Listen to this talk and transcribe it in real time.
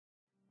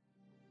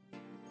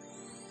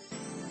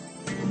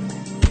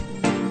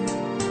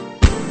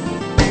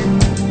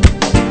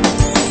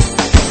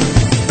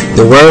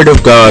The Word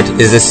of God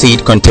is the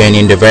seed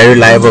containing the very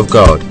life of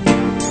God.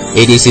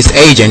 It is His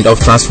agent of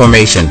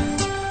transformation.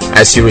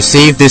 As you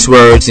receive these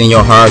words in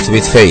your heart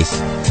with faith,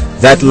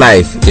 that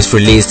life is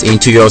released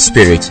into your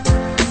spirit,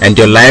 and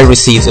your life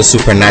receives a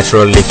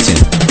supernatural lifting.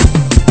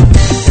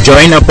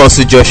 Join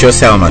Apostle Joshua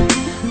Selman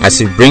as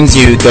he brings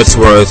you God's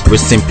Word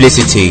with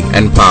simplicity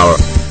and power.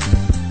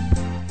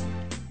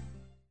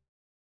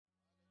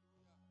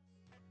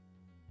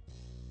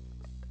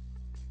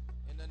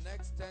 In the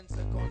next 10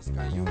 seconds,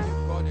 can you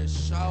give God a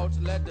shout?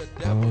 Let the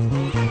devil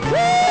know.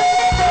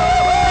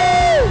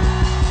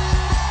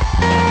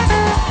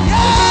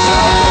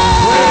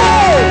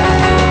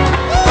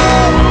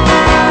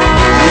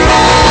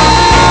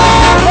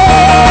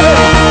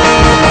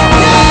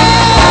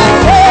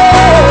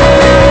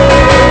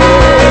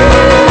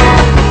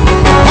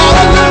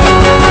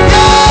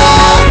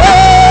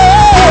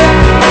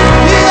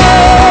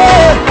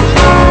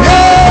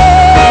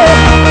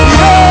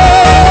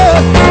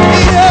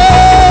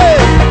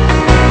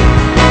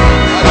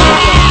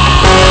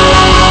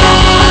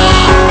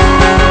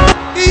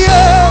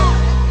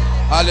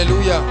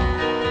 Hallelujah.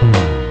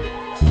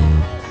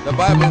 The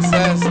Bible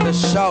says the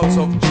shouts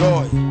of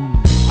joy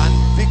and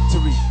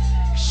victory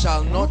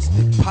shall not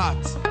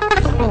depart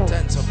from the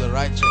tents of the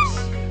righteous.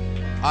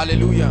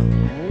 Hallelujah.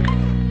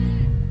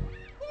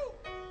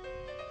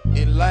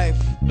 In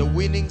life, the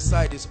winning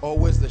side is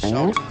always the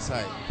shouting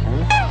side.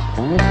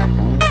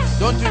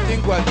 Don't you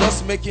think we're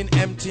just making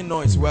empty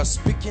noise? We're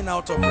speaking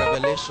out of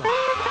revelation.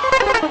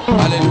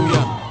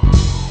 Hallelujah.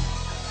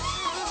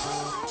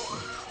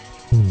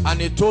 And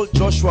he told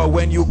Joshua,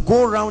 when you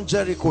go around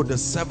Jericho the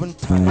 7th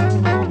time,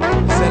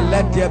 he said,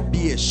 let there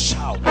be a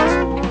shout.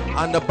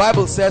 And the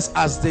Bible says,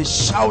 as they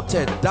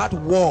shouted, that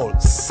wall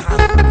sang.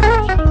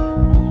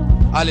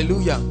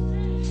 Hallelujah.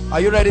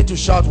 Are you ready to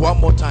shout one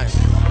more time?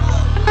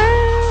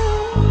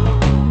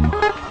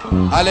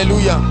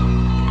 Hallelujah.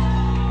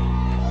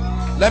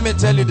 Let me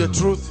tell you the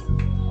truth.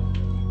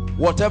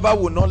 Whatever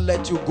will not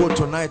let you go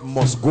tonight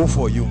must go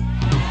for you.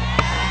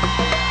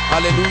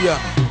 Hallelujah.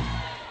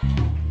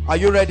 Are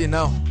you ready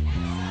now?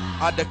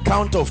 At the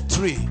count of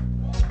 3.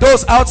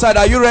 Those outside,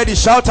 are you ready?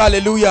 Shout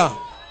hallelujah.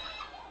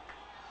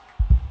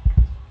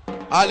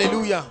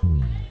 Hallelujah.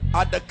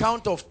 At the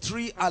count of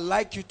 3, I'd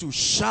like you to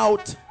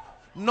shout.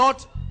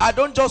 Not, I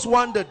don't just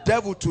want the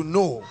devil to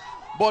know,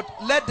 but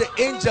let the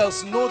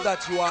angels know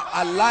that you are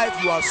alive,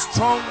 you are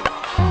strong.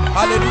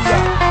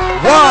 Hallelujah.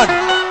 1,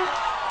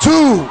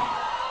 2,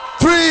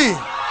 3.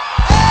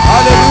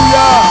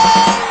 Hallelujah.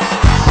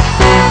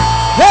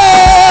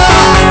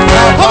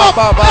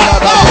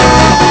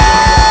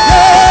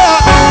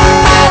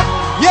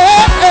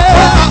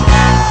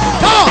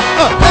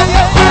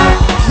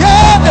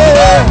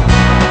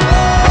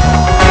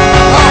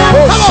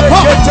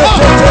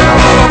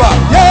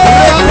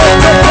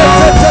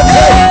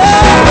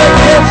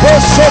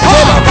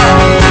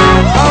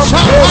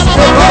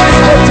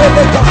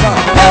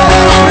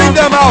 Bring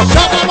them out.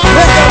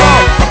 Bring them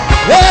out.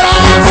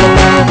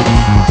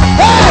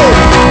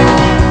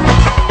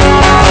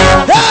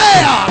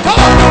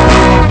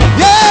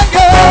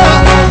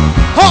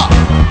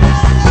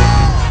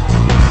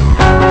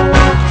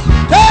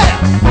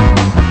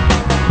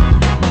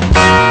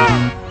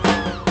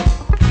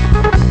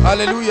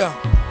 Hallelujah.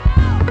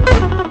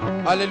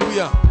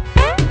 Hallelujah.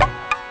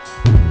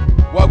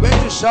 We're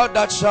going to shout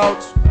that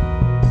shout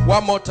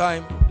one more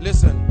time.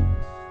 Listen.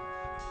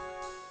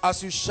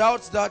 As you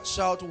shout that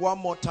shout one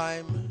more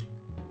time,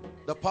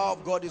 the power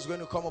of God is going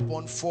to come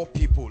upon 4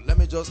 people. Let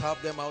me just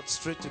have them out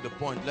straight to the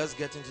point. Let's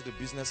get into the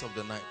business of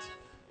the night.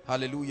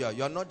 Hallelujah.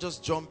 You are not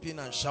just jumping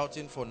and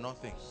shouting for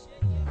nothing.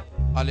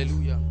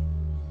 Hallelujah.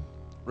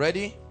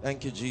 Ready?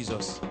 Thank you,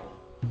 Jesus.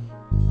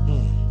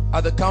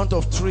 At the count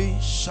of 3,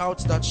 shout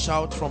that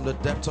shout from the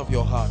depths of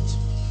your heart.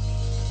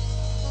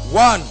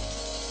 1,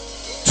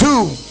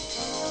 2,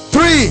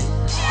 3.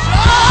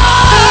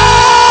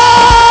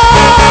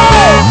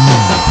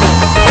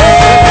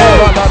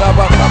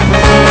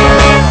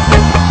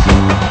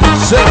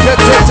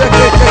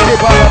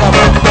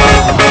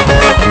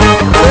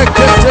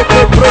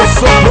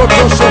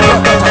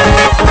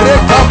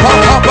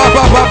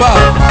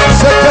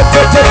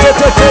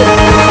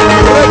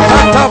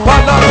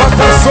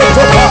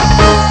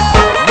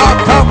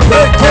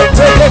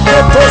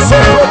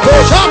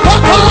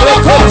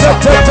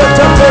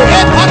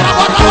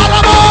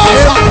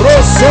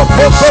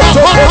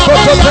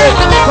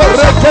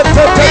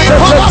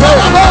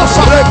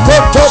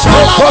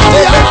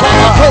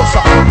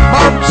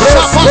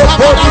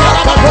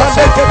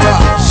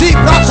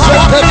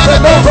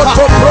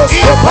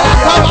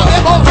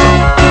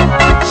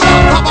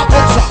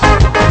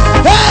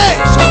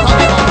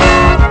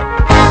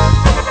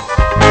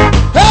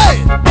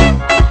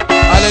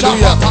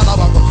 Hallelujah.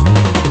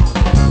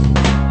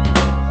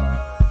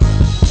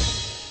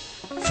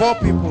 4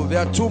 people, there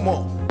are 2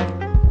 more.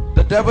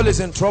 The devil is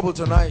in trouble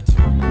tonight.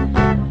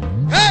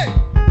 Hey!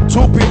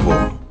 2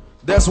 people.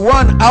 There's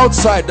 1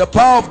 outside. The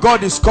power of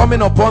God is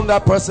coming upon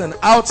that person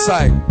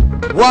outside.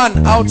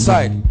 1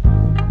 outside.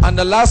 And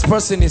the last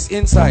person is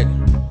inside.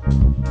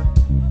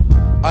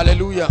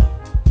 Hallelujah.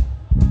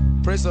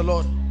 Praise the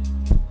Lord.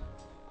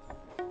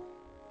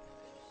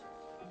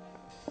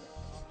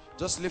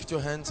 Just lift your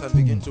hands and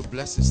begin to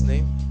bless his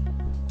name.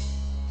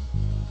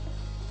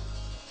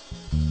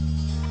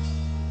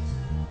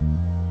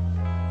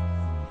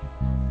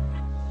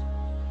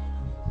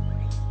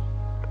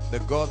 The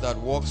God that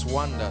works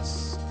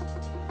wonders.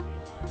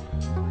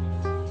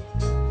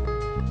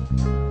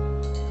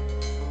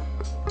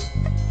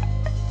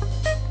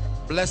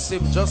 Bless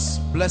him. Just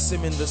bless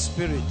him in the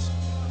spirit.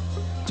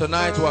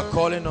 Tonight we are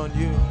calling on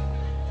you.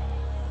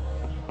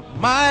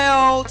 My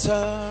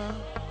altar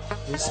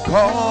is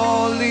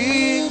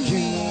calling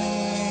you,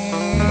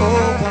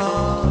 oh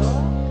God.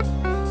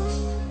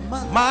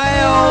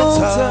 My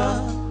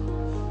altar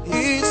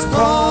is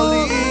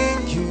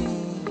calling you,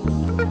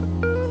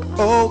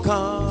 oh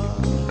God.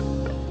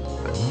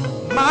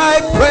 My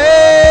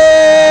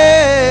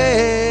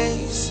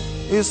praise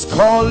is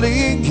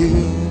calling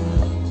you,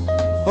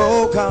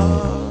 oh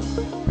God.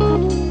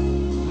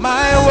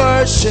 My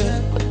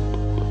worship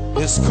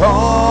is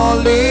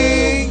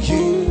calling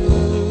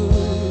you,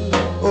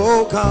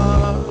 oh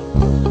God.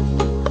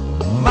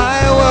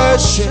 My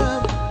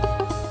worship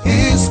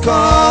is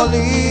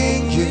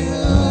calling you,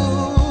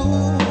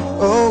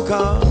 oh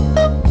God.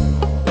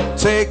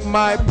 Take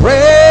my praise,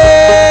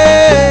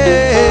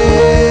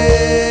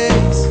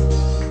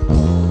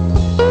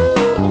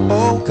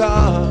 oh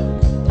God.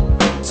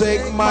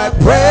 Take my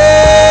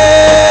praise,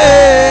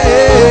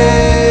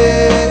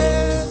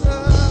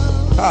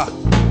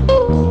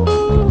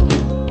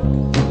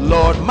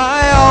 Lord.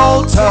 My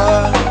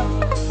altar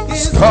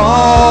is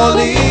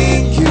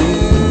calling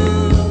you.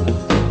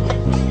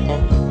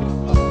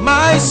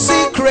 My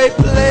secret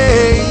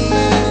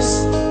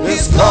place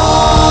is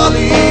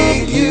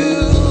calling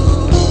you,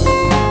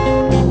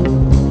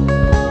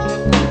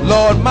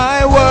 Lord.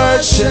 My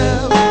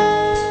worship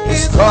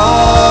is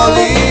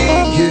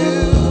calling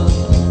you,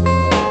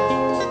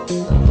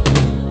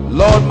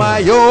 Lord.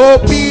 My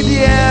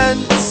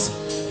obedience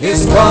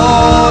is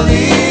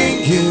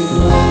calling you.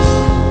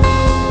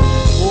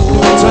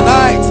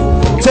 Tonight,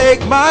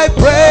 take my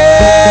praise,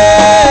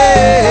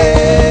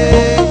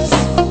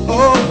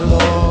 oh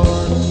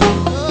Lord.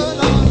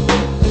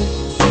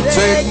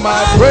 Take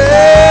my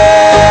praise.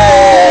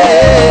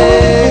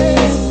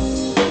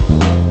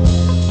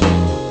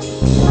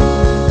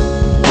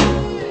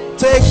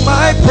 Take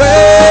my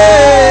praise.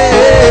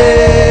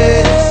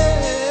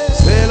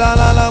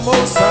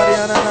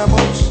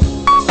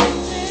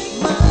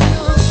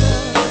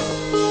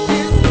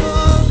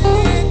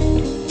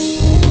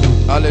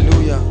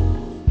 Hallelujah.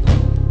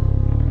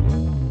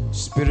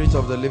 Spirit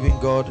of the living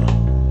God,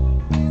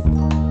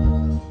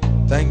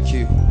 thank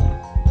you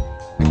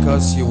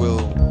because you will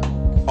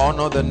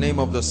honor the name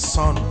of the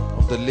Son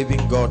of the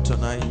living God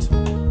tonight.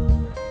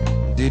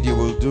 Indeed, you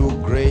will do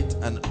great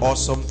and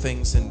awesome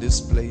things in this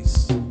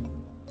place.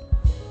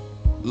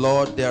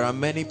 Lord, there are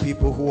many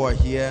people who are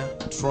here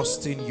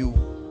trusting you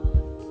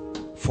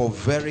for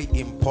very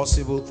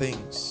impossible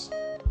things.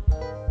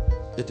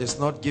 It is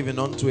not given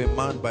unto a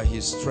man by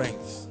his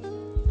strength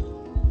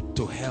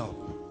to help.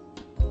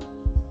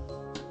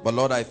 But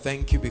Lord, I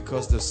thank you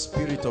because the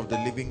Spirit of the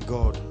living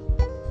God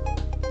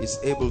is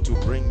able to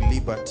bring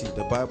liberty.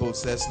 The Bible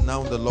says,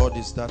 now the Lord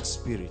is that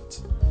Spirit.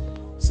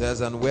 It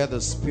says, and where the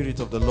Spirit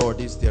of the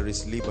Lord is, there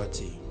is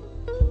liberty.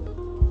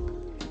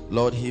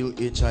 Lord, heal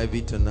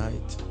HIV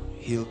tonight.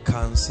 Heal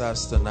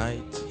cancers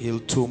tonight. Heal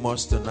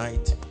tumors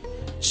tonight.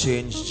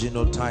 Change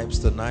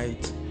genotypes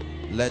tonight.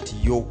 Let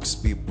yokes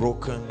be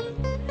broken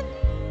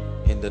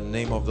in the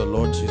name of the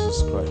Lord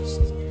Jesus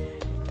Christ.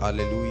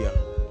 Hallelujah.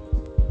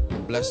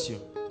 Bless you.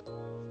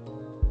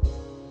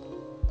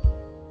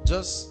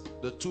 Just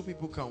the two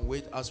people can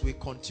wait as we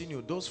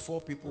continue. Those four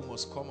people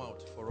must come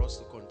out for us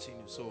to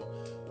continue. So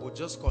we'll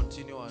just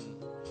continue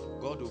and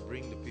God will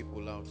bring the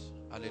people out.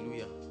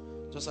 Hallelujah.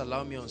 Just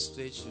allow me on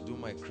stage to do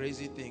my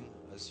crazy thing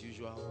as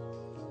usual.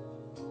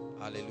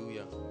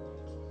 Hallelujah.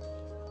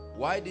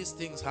 Why these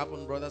things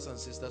happen, brothers and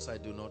sisters, I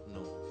do not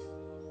know.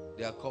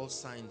 They are called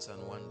signs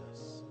and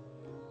wonders.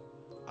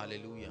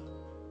 Hallelujah.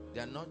 They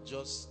are not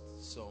just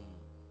some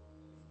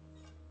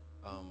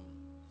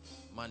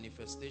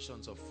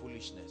manifestations of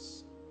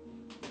foolishness.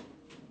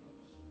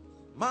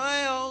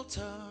 My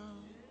altar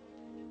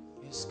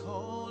is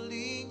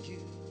calling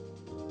you,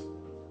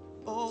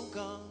 oh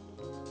God.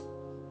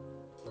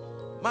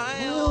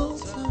 My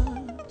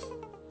altar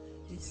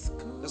is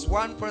calling. There's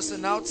one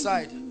person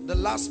outside. The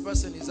last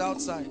person is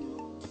outside.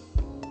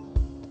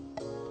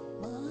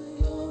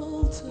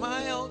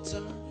 My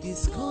altar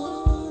is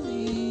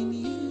calling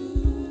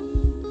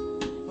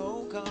you,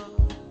 oh God.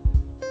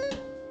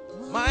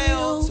 My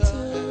altar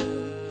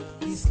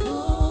is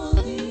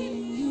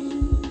calling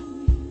you.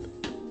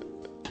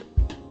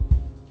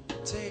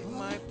 Take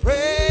my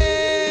praise,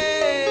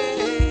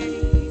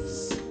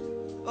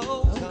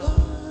 oh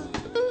God.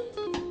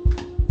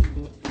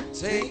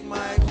 Take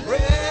my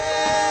praise.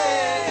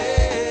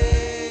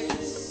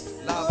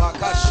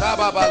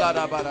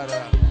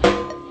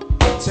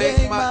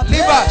 Take my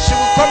liver. She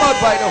will come out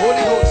by the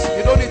Holy Ghost.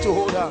 You don't need to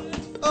hold her.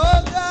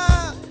 Oh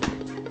God.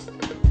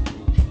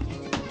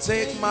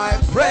 take my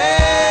praise.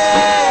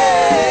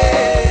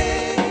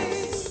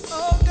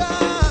 Oh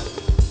God,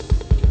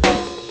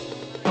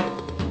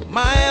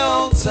 my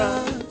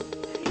altar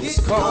is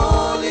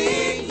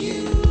calling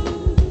you.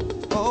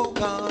 Oh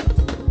God,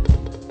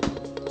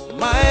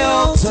 my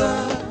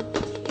altar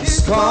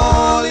is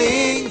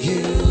calling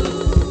you.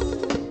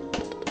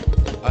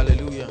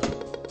 Hallelujah.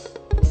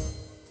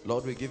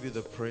 Lord, we give you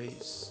the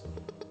praise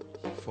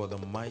for the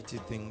mighty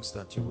things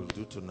that you will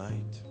do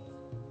tonight.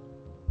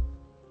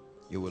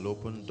 You will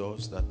open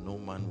doors that no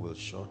man will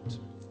shut.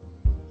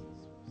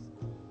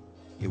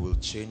 You will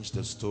change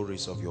the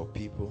stories of your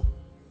people.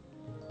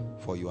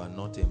 For you are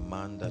not a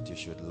man that you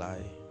should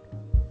lie.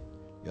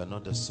 You are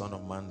not the son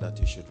of man that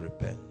you should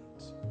repent.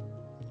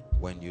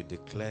 When you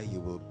declare, you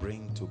will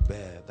bring to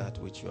bear that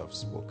which you have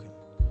spoken.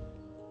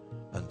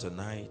 And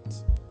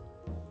tonight,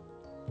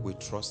 we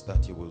trust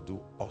that you will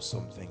do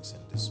awesome things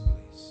in this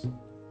place.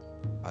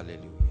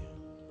 Hallelujah.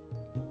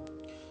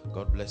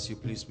 God bless you.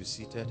 Please be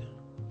seated.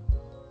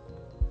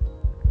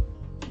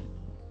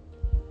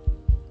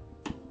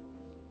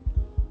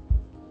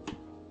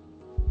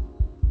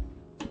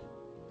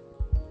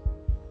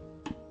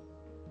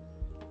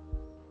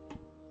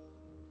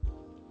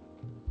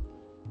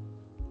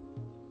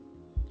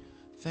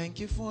 Thank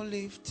you for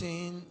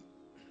lifting.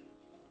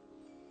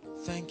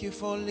 Thank you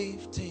for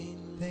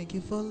lifting. Thank you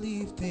for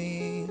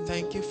lifting.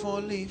 Thank you for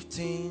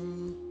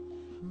lifting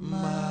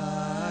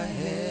my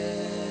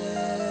head.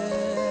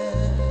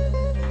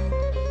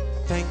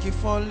 Thank you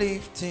for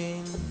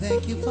lifting.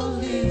 Thank you for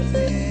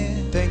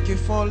lifting. Thank you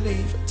for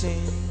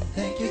lifting.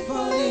 Thank you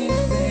for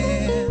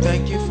lifting.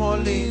 Thank you for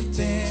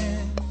lifting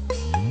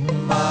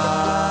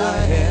my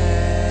head.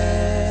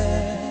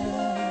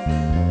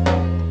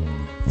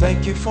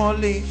 Thank you for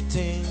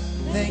lifting.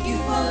 Thank you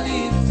for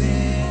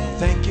lifting.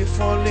 Thank you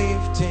for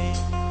lifting.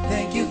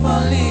 Thank you for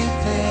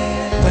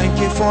lifting. Thank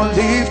you for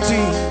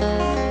lifting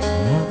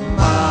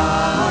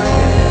my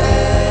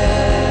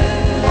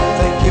head.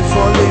 Thank you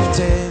for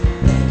lifting.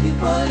 Thank you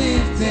for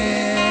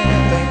lifting.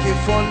 Thank you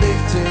for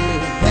lifting.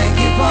 Thank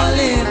you for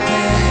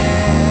lifting.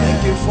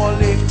 Thank you for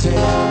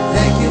lifting.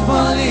 Thank you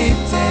for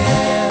lifting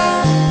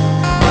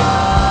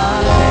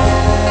my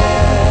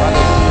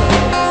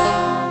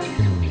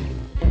Hallelujah.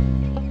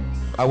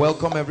 I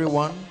welcome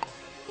everyone.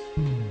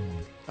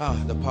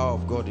 The power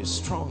of God is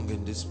strong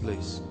in this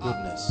place.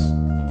 Goodness.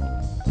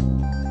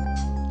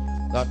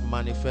 That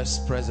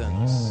manifest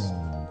presence,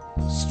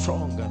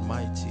 strong and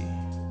mighty.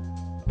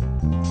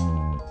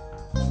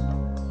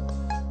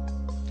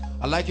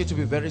 I'd like you to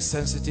be very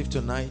sensitive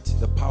tonight.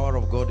 The power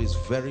of God is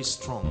very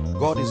strong.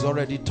 God is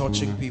already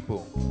touching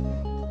people.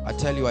 I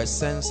tell you, I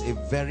sense a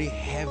very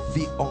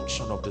heavy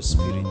unction of the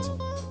Spirit.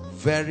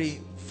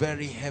 Very,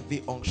 very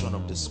heavy unction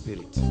of the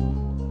Spirit.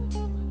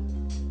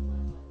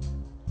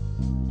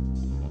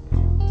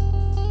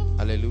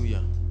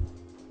 Hallelujah.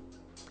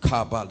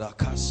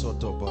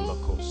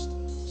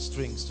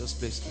 Strings, just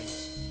play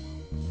strings.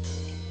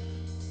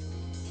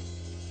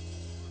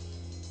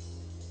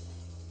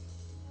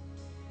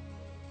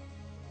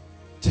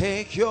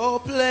 Take your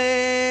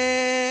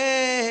place.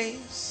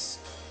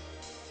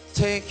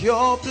 Take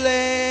your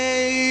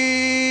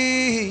place.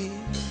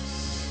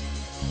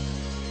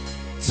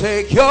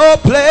 Take your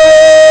place.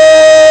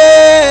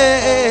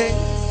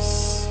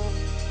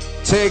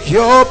 Take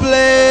your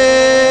place.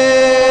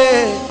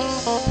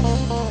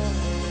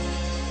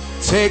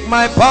 Take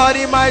my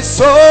body, my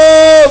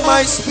soul,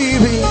 my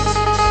spirit.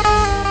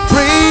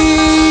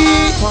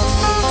 Breathe on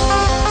me.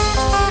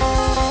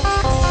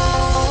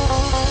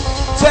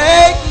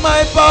 Take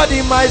my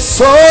body, my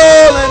soul,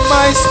 and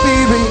my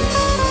spirit.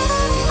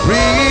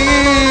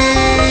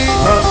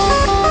 Breathe on me.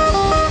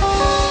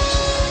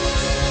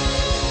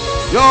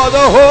 You're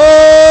the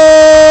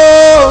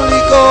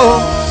Holy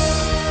Ghost.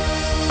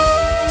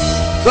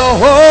 The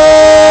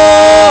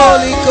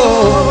Holy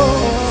Ghost.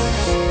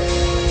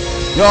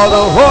 You're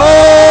the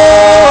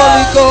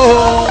Holy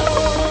Ghost.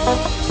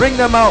 Bring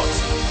them out.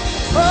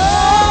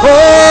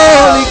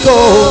 Holy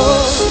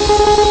Ghost.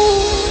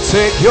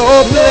 Take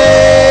your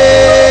place.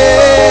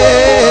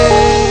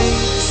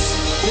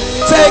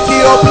 Take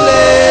your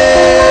place.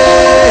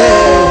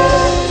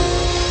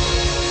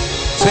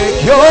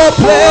 Take your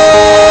place.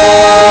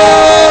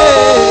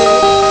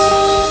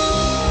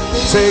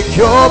 Take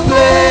your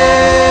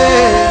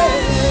place.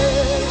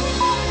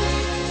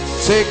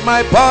 Take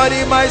my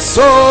body, my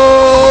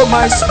soul,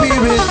 my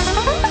spirit.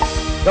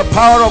 The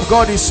power of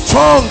God is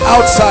strong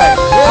outside.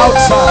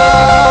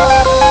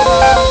 Outside.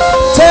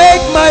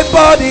 Take my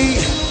body,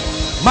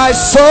 my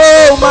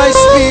soul, my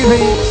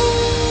spirit.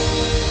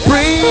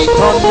 Breathe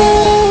on me.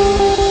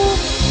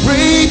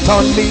 Breathe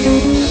on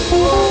me.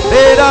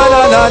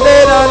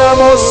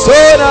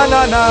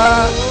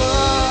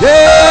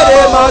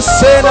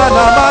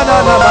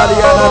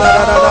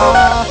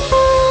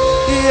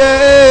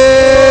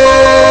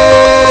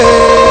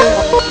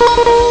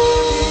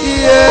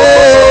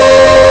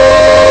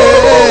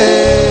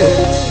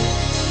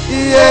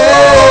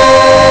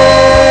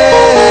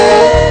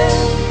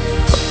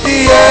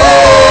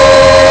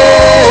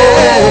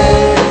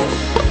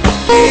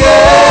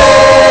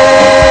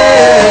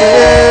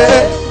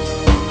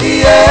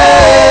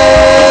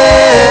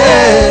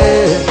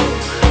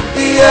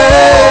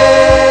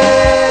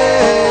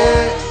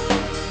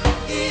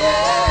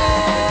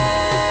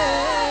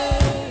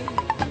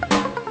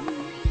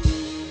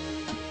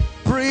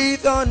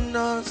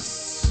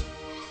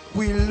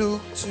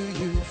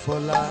 for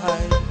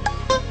life.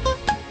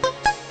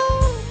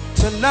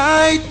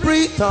 Tonight,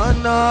 breathe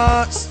on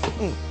us.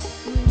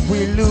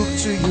 We look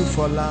to you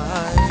for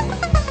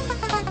life.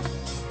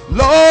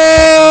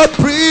 Lord,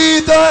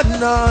 breathe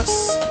on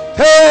us.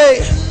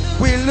 Hey,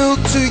 we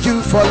look to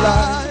you for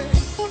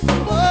life.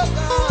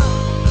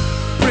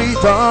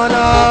 Breathe on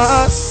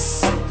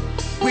us.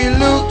 We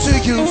look to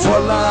you for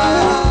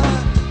life.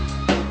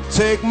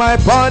 Take my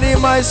body,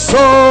 my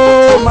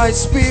soul, my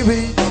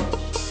spirit.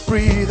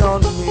 Breathe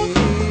on me.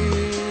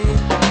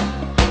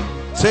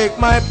 Take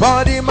my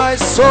body, my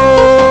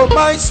soul,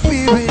 my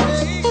spirit.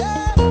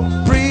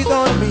 Breathe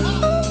on me.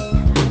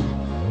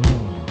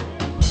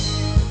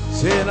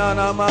 Say na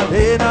na ma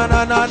de na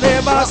na na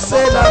ne ma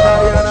se na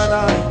na ya na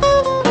na.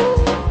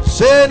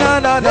 Say na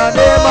na na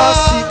ne ma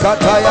si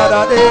kata ya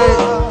na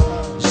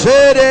ne.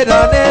 Say de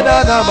na ne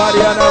na na ma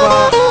ya na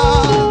ma.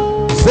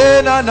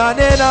 Say na na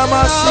ne na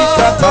ma si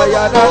kata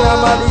ya na na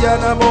ma ya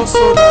na mo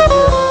so na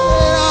ya.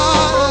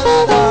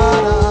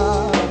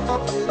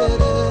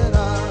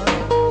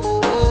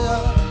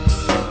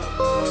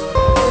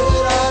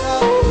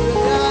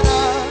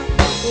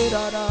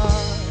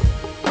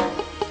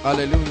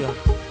 Hallelujah.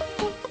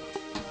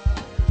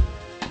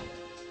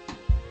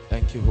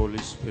 Thank you, Holy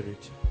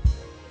Spirit.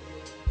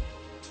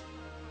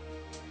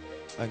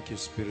 Thank you,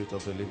 Spirit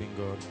of the living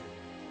God.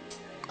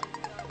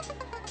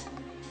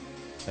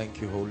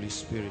 Thank you, Holy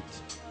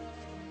Spirit.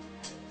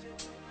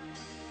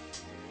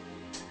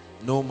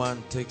 No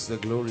man takes the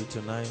glory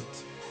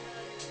tonight.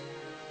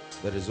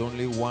 There is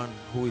only one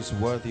who is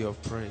worthy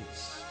of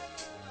praise.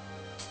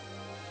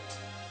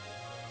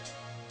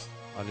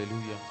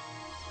 Hallelujah.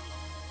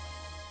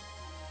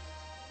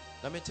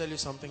 Let me tell you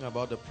something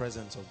about the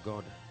presence of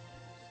God.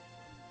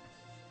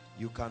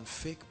 You can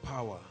fake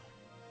power,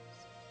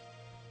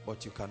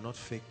 but you cannot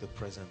fake the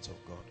presence of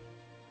God.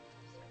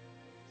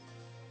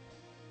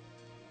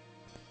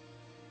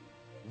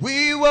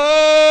 We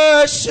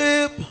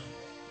worship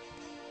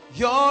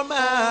your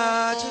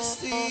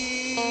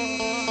majesty.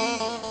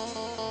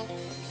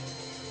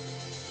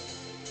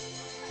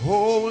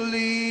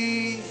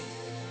 Holy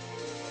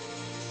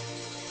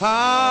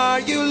are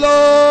you,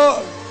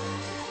 Lord.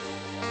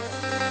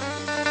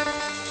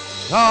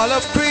 All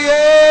of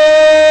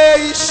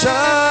creation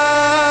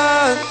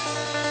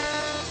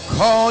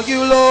call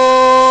you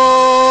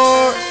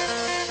Lord.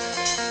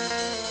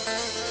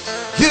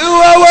 You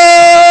are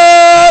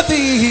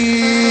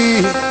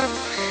worthy.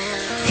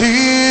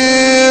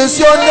 Here's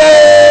your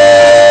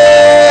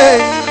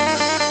name.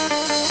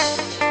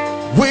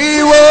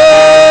 We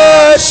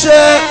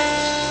worship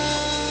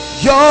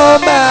your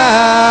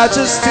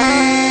majesty.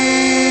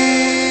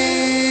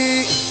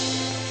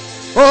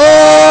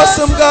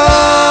 Awesome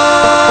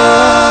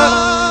God,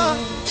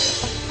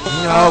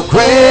 how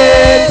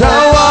great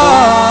thou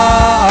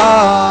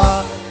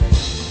art.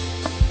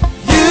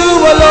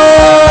 You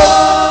alone,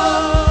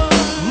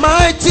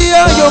 mighty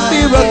are your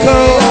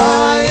miracles.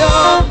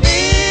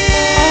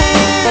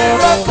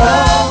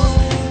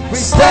 We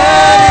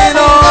stand in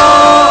awe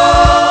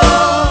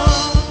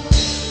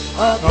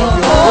of your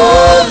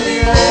holy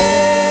name.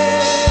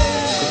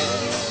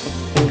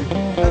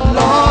 And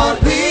Lord,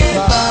 we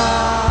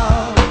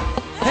bow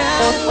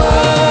and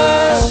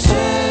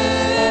worship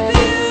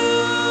you.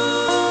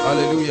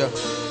 Hallelujah.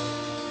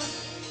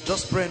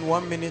 Just pray in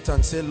 1 minute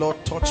and say, Lord,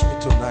 touch me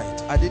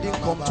tonight. I didn't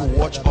come to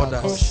watch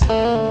others.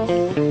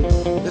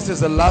 This is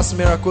the last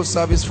miracle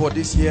service for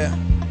this year.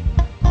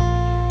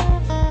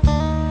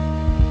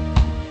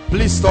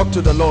 Please talk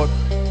to the Lord.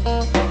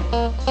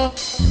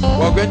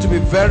 We're going to be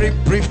very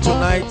brief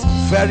tonight,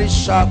 very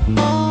sharp.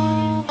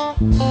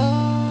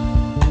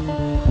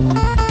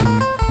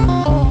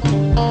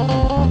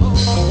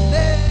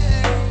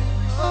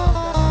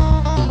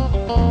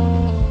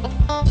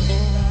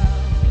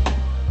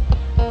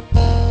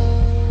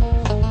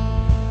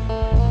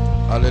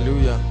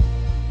 Hallelujah.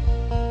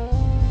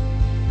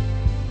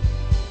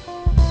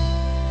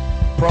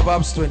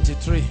 Proverbs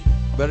 23,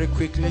 very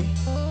quickly.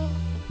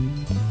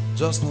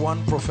 Just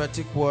one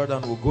prophetic word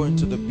and we'll go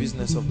into the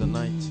business of the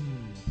night.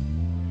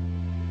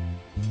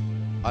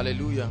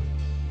 Hallelujah.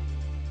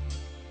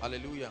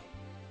 Hallelujah.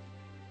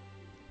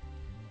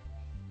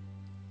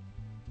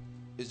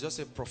 It's just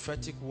a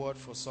prophetic word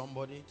for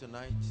somebody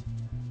tonight,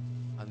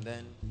 and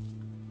then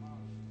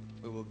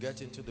we will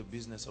get into the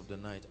business of the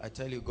night. I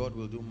tell you, God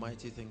will do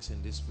mighty things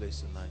in this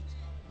place tonight.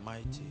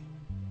 Mighty.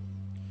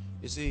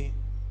 You see,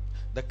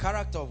 the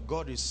character of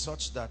God is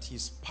such that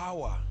his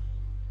power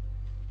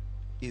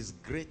is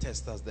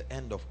greatest as the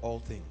end of all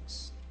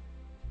things.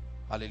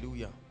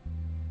 Hallelujah.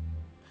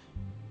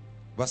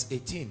 Verse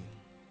 18.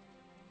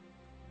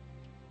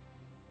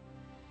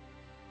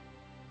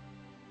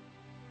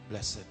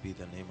 Blessed be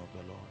the name of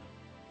the Lord.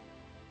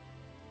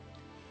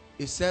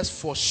 It says,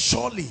 for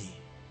surely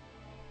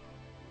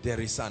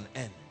there is an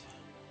end.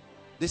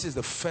 This is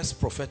the first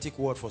prophetic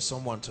word for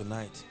someone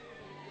tonight.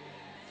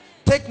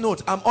 Take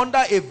note, I'm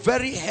under a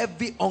very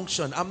heavy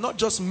unction. I'm not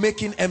just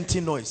making empty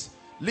noise.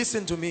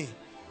 Listen to me.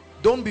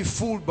 Don't be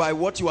fooled by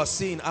what you are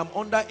seeing. I'm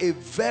under a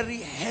very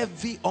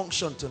heavy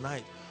unction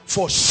tonight.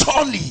 For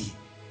surely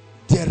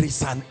there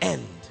is an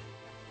end.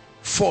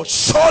 For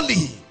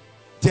surely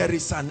there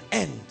is an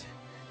end.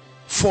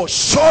 For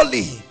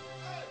surely,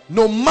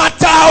 no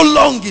matter how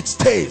long it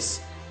stays,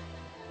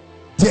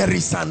 there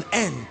is an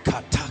end.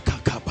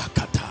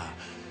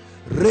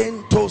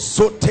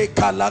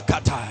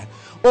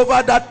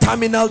 Over that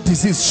terminal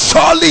disease,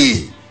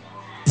 surely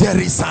there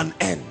is an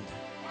end.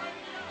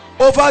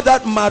 Over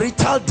that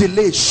marital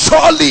delay,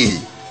 surely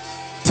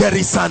there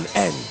is an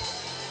end.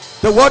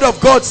 The word of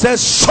God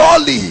says,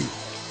 surely,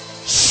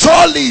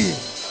 surely,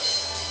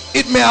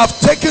 it may have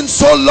taken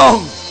so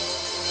long.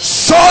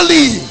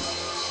 Surely,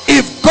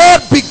 if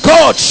God be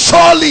God,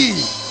 surely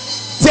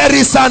there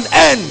is an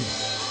end.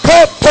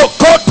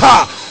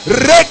 Kepokota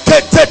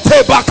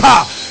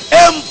reketetebaka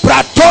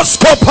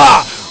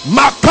empratoskopa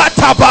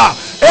makataba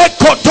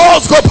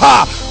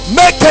ekotoscopa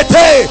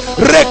mekete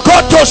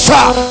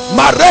rekotosha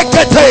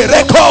marekete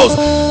rekos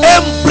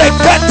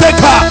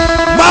embreketeka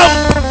mam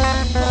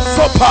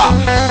sopa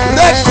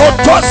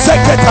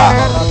rekotoseketa.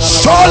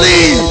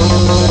 Surely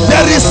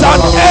there is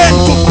an end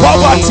to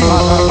poverty.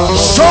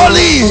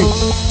 Surely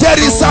there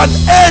is an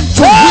end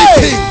to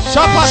weeping.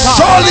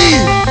 Surely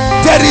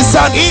there is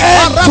an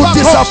end to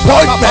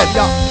disappointment.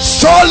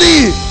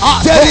 Surely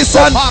there is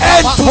an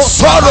end to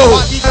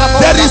sorrow.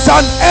 There is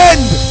an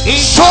end.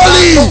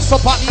 Surely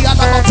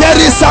there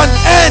is an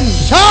end.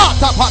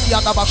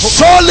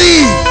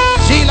 Surely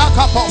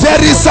there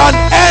is an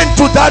end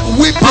to that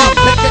weeping.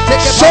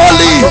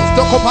 Surely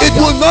it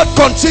will not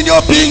continue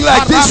being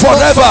like this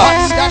forever.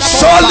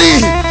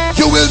 Surely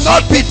you will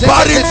not be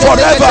barren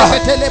forever.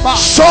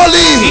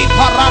 Surely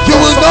you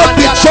will not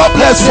be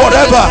jobless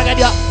forever.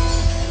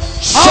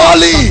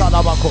 Surely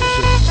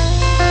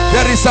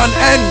there is an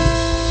end.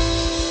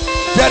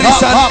 There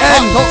is an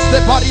end.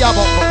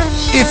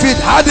 If it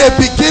had a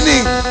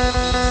beginning,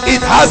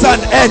 it has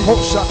an end.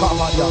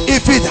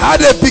 If it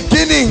had a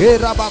beginning,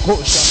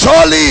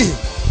 surely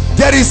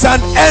there is an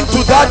end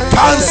to that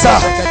cancer.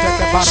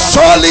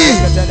 Surely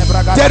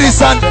there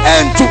is an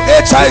end to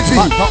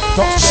HIV.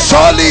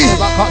 Surely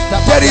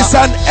there is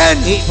an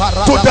end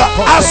to the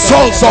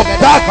assaults of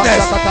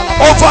darkness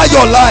over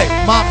your life.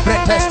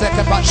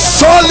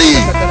 Surely,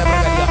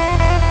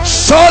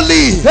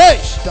 surely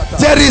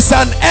there is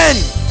an end.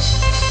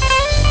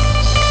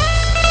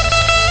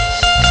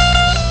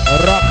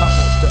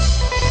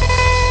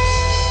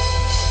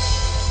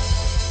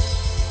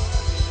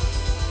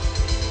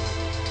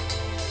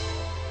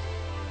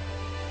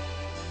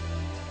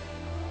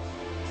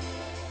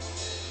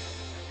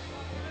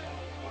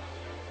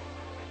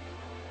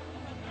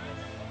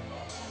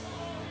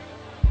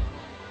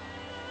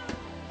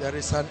 There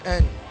is an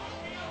end.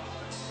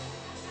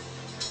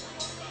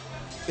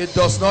 It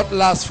does not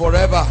last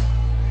forever.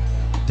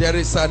 There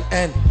is an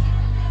end.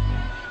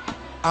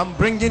 I'm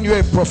bringing you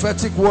a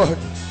prophetic word.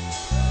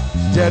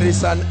 There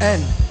is an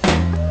end.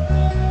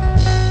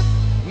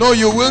 No,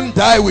 you won't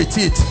die with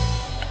it.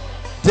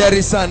 There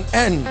is an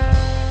end.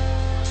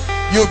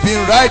 You've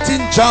been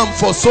writing JAM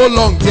for so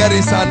long. There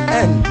is an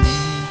end.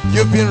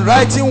 You've been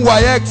writing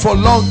WAEC for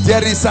long.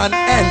 There is an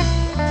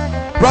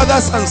end.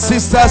 Brothers and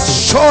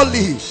sisters,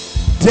 surely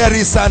there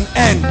is an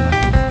end.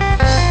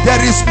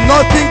 There is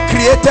nothing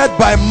created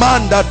by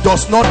man that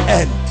does not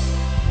end.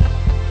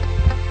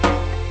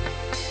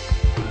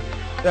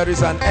 There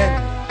is an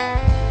end.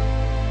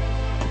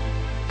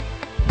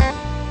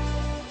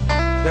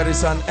 There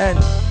is an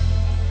end.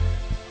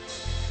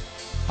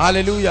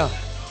 Hallelujah.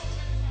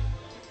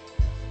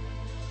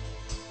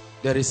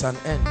 There is an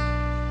end.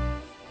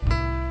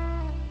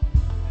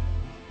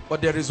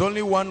 But there is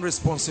only one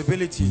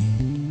responsibility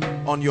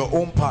on your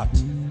own part.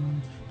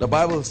 The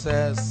Bible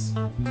says,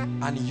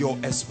 and your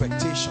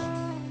expectation.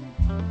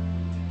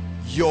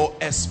 Your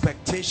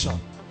expectation.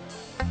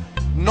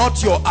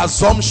 Not your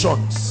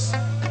assumptions.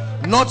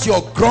 Not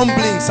your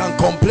grumblings and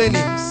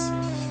complainings.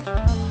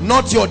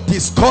 Not your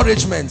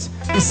discouragements.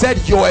 He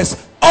said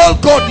all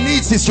God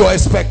needs is your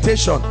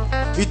expectation.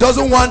 He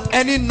doesn't want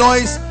any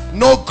noise,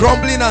 no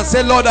grumbling and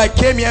say, Lord, I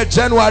came here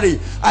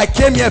January, I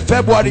came here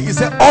February. He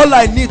said, all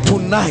I need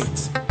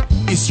tonight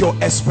is your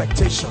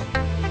expectation.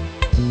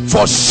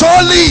 For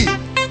surely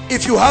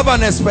if you have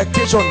an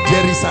expectation,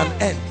 there is an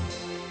end.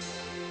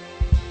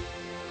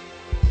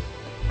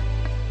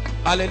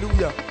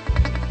 Hallelujah.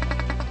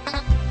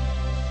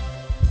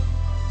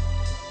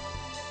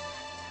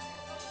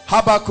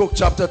 Habakkuk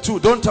chapter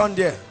 2. Don't turn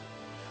there.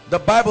 The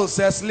Bible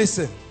says,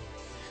 listen.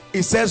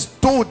 It says,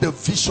 though the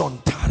vision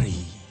tarry.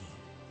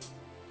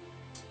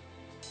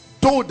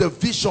 Though the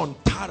vision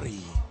tarry.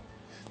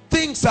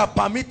 Things are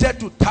permitted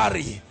to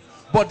tarry,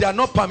 but they are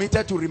not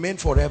permitted to remain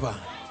forever.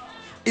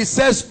 It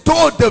says,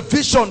 though the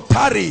vision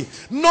tarry,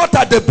 not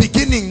at the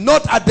beginning,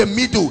 not at the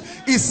middle.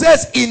 It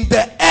says, in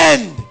the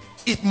end,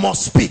 it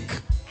must speak.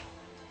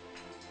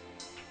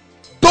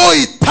 Though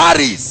it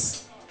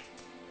tarries.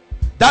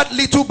 That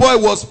little boy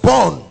was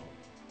born,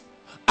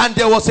 and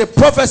there was a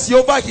prophecy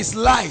over his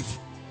life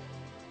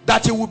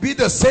that he would be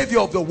the savior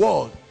of the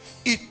world.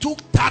 It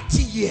took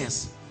 30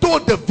 years. Though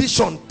the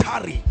vision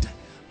tarried,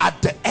 at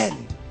the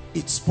end,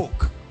 it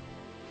spoke.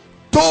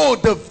 though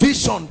the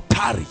vision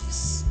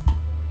tarries.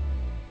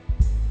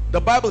 The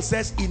Bible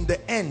says in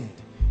the end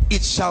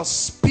it shall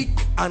speak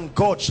and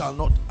God shall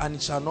not, and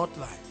it shall not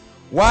lie.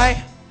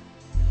 Why?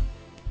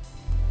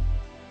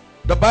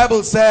 The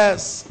Bible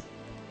says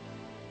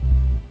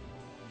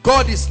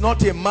God is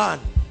not a man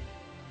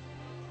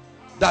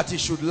that he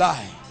should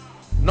lie.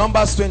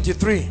 Numbers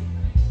 23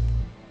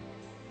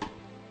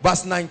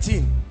 verse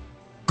 19.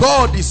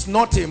 God is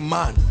not a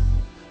man.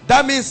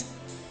 That means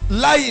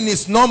lying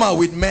is normal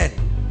with men.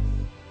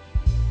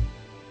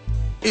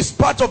 It's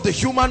part of the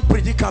human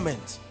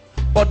predicament.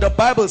 But the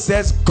Bible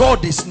says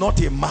God is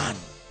not a man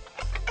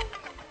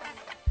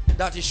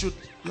that he should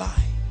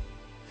lie.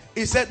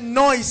 He said,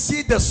 no, is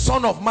he the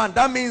Son of Man.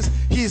 That means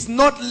he is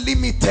not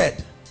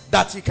limited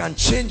that he can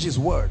change his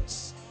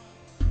words.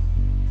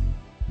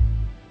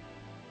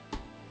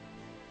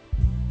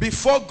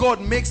 Before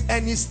God makes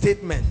any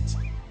statement,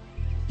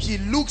 he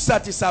looks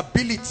at his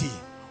ability,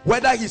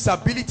 whether his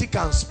ability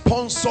can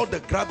sponsor the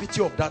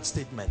gravity of that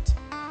statement.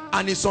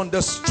 And it's on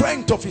the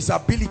strength of his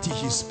ability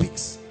he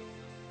speaks.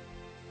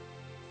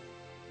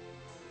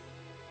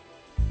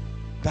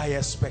 Thy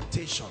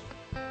expectation.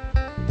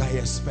 Thy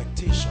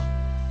expectation.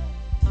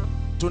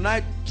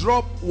 Tonight,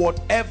 drop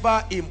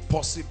whatever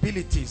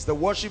impossibilities. The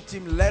worship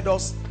team led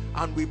us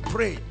and we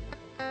prayed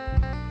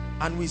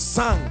and we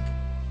sang.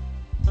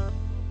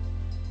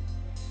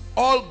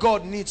 All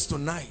God needs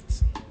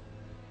tonight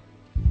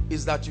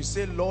is that you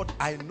say, Lord,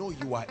 I know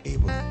you are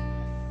able.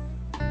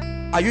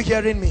 Are you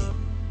hearing me?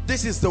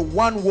 This is the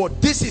one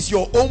word. This is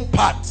your own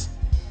part.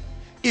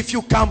 If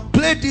you can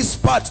play this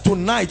part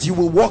tonight, you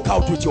will walk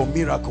out with your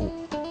miracle.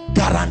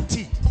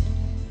 Guaranteed.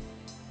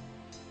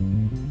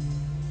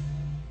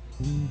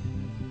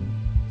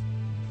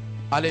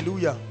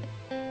 Hallelujah.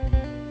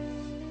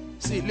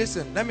 See,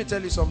 listen, let me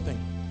tell you something.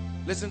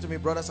 Listen to me,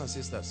 brothers and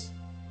sisters.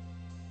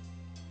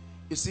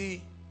 You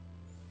see,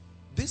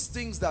 these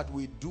things that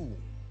we do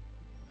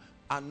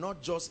are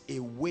not just a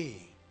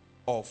way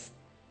of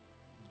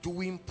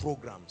doing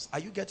programs. Are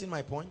you getting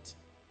my point?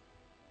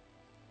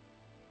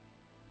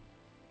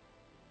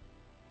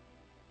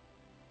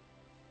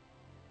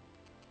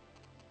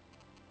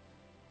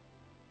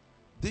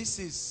 This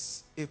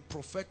is a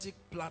prophetic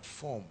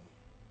platform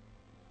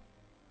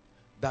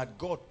that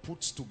God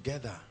puts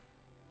together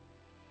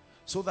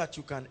so that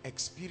you can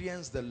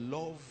experience the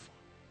love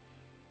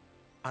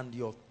and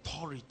the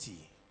authority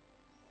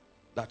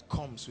that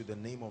comes with the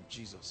name of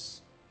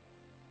Jesus.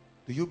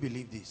 Do you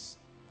believe this?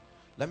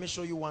 Let me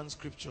show you one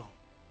scripture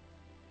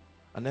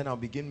and then I'll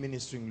begin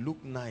ministering.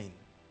 Luke 9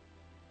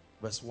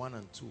 verse 1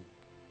 and 2.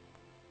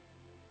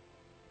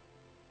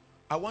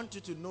 I want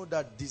you to know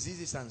that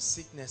diseases and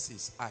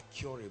sicknesses are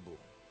curable.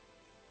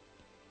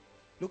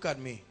 Look at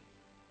me.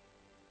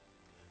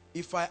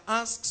 If I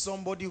ask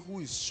somebody who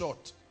is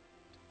short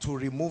to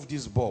remove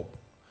this bulb,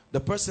 the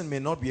person may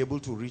not be able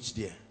to reach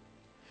there.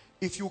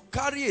 If you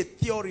carry a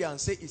theory and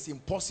say it's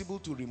impossible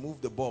to remove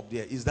the bulb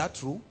there, is that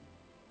true?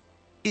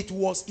 It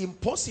was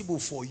impossible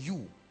for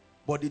you,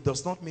 but it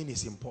does not mean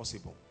it's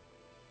impossible.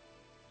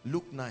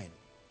 Luke 9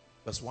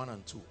 verse 1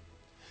 and 2.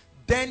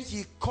 Then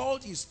he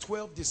called his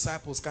 12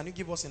 disciples. Can you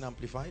give us an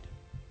amplified?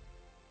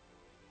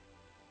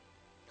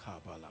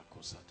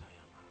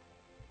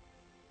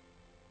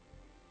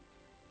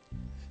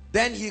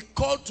 Then he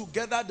called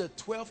together the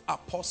 12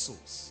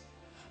 apostles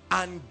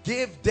and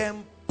gave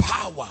them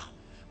power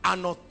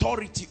and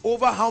authority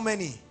over how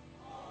many?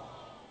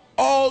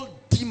 All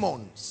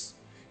demons.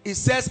 It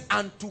says,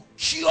 and to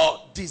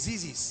cure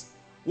diseases.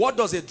 What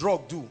does a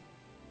drug do?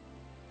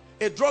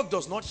 A drug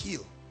does not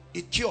heal,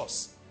 it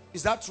cures.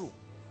 Is that true?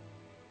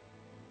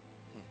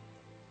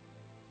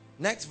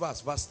 Next verse,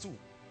 verse 2.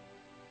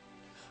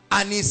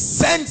 And he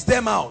sent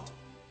them out.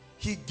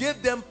 He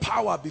gave them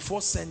power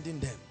before sending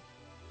them.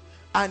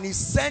 And he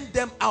sent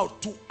them out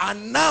to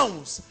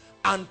announce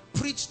and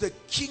preach the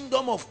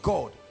kingdom of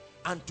God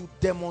and to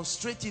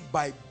demonstrate it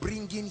by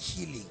bringing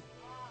healing.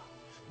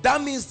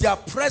 That means their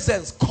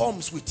presence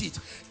comes with it.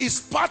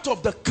 It's part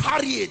of the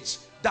carriage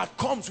that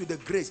comes with the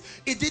grace.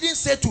 It didn't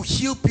say to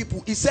heal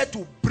people. It said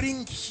to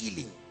bring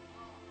healing.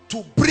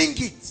 To bring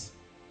it.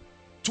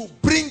 To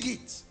bring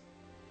it.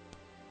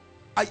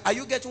 Are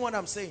you getting what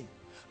I'm saying?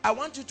 I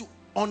want you to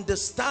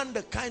understand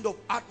the kind of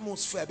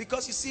atmosphere,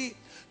 because you see,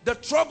 the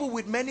trouble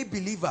with many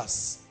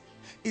believers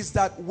is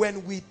that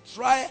when we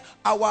try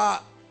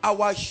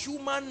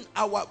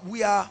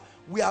we are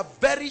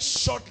very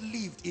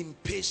short-lived in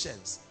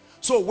patience.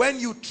 So when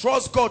you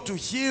trust God to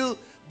heal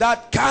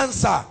that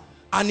cancer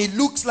and it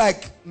looks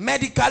like,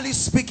 medically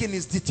speaking,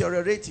 is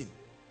deteriorating,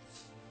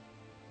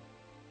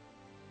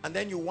 and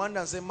then you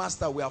wonder and say,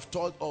 Master, we have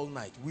toiled all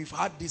night, we've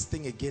had this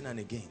thing again and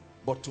again,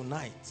 but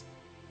tonight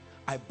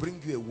I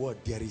bring you a word.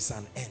 There is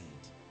an end.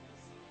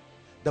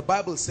 The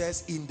Bible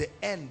says in the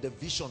end the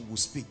vision will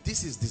speak.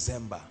 This is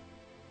December.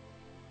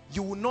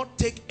 You will not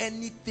take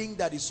anything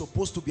that is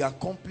supposed to be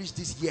accomplished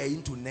this year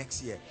into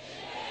next year.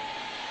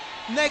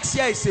 Next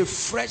year is a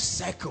fresh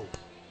cycle.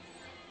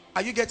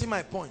 Are you getting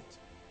my point?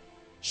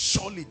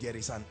 Surely there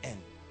is an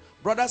end.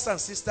 Brothers and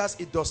sisters,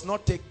 it does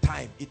not take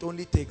time. It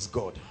only takes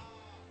God.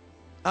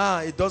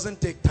 It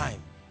doesn't take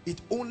time.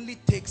 It only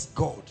takes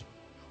God.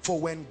 For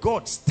when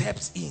God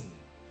steps in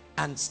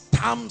and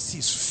stamps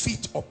his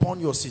feet upon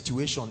your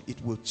situation,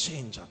 it will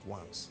change at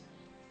once.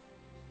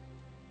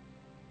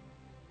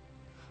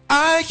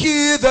 I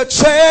hear the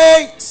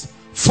chains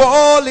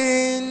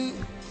falling.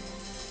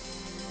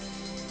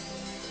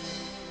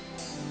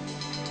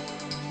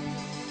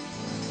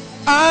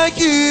 I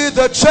hear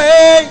the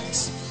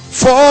chains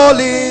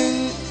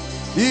falling.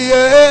 Yeah.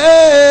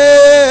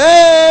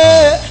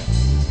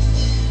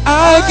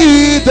 I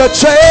hear the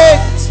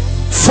chains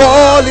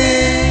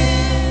falling.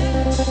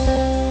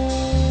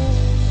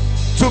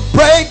 To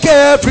break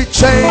every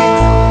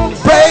chain,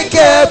 break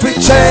every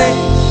chain,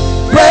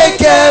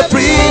 break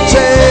every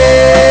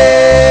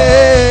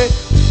chain.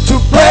 To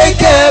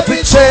break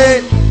every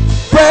chain,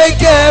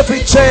 break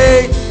every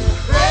chain,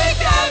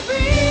 break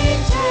every chain.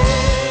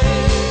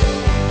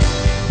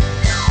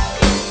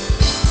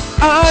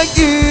 I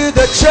hear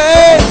the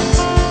chains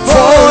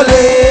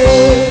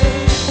falling.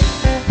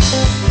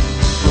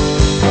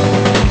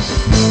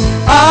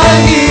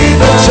 I hear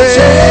the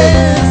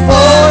chains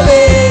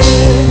falling.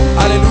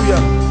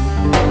 Hallelujah.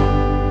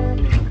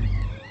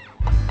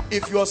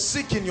 If you're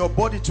sick in your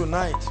body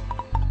tonight,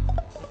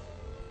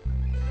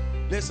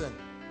 listen.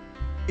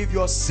 If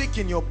you're sick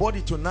in your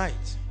body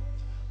tonight,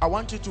 I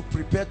want you to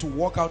prepare to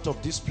walk out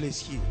of this place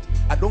healed.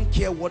 I don't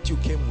care what you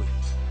came with.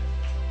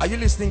 Are you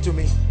listening to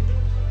me?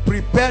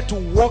 Prepare to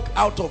walk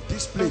out of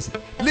this place.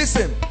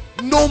 Listen,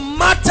 no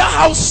matter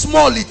how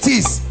small it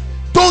is,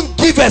 don't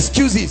give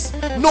excuses.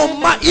 No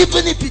matter,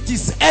 even if it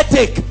is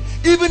headache,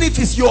 even if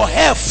it's your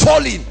hair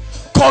falling,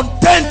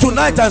 contend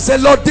tonight and say,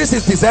 Lord, this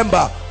is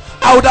December.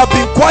 I would have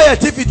been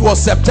quiet if it was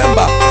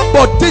September,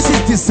 but this is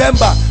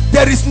December.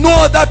 There is no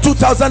other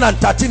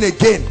 2013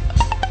 again.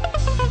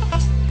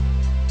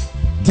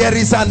 There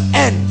is an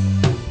end.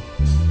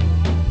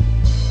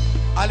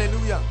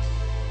 Hallelujah.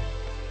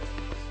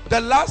 The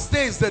last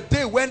day is the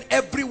day when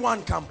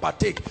everyone can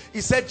partake.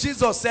 He said,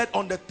 Jesus said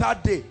on the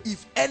third day,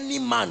 if any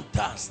man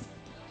thirst.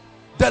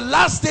 The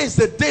last day is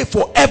the day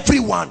for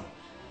everyone.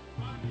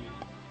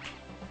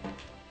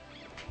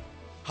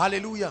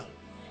 Hallelujah.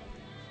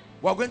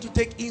 We're going to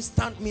take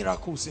instant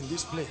miracles in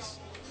this place.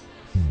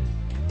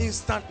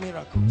 Instant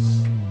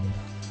miracles.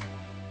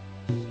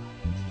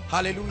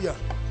 Hallelujah.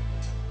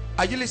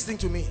 Are you listening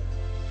to me?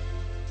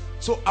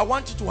 So I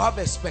want you to have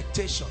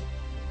expectation.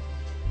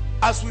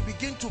 As we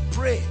begin to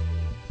pray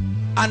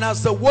and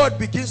as the word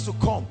begins to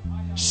come,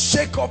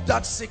 shake off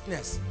that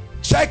sickness.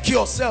 Check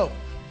yourself.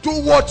 Do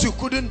what you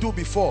couldn't do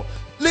before.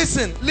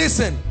 Listen,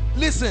 listen,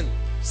 listen.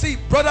 See,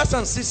 brothers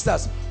and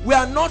sisters, we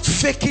are not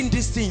faking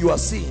this thing you are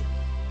seeing.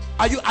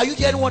 Are you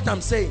getting what I'm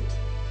saying?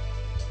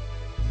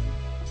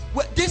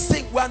 This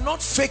thing, we are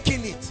not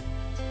faking it.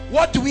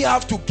 What do we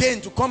have to gain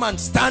to come and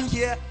stand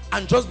here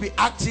and just be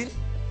acting?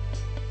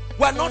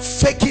 We are not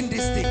faking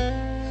this thing.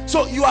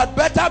 So you had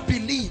better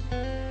believe.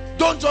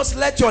 Don't just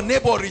let your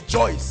neighbor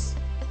rejoice.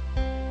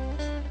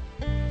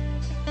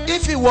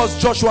 If it was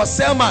Joshua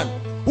Selman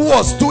who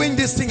was doing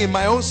this thing in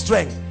my own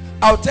strength,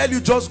 I'll tell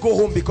you, just go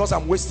home because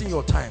I'm wasting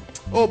your time.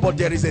 Oh, but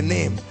there is a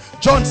name.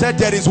 John said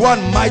there is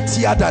one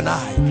mightier than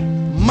I.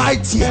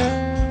 Mightier.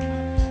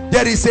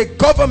 There is a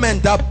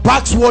government that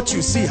backs what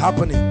you see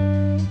happening.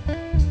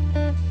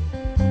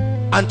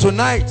 And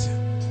tonight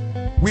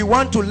we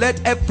want to let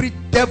every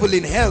devil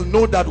in hell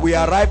know that we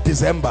arrived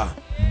December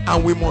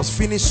and we must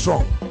finish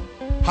strong.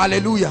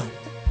 Hallelujah.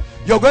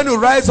 You're going to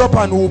rise up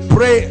and we'll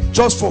pray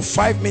just for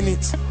 5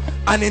 minutes,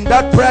 and in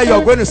that prayer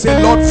you're going to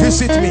say, Lord,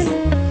 visit me.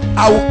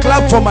 I will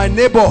clap for my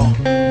neighbor,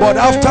 but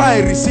after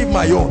I receive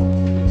my own.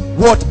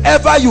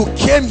 Whatever you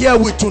came here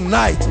with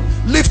tonight,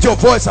 lift your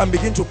voice and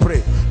begin to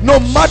pray. No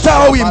matter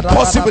how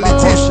impossible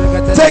it is,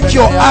 take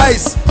your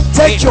eyes, please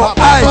take your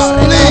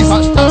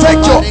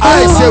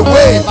eyes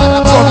away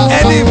from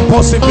any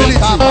impossibility.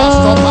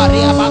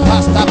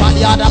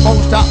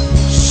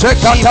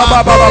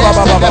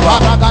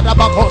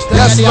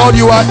 Yes, Lord,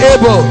 you are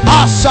able.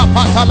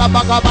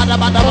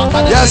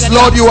 Yes,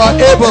 Lord, you are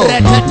able.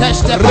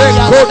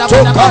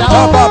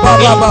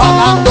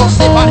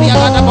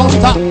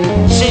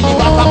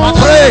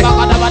 Pray.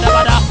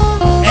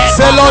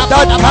 Say, Lord,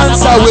 that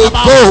cancer will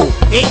go.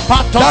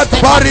 That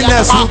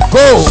barrenness will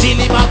go.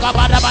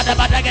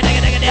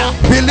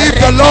 Believe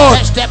the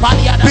Lord.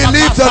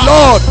 Believe the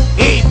Lord.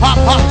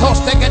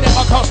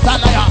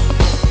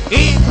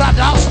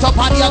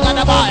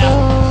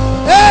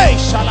 Hey,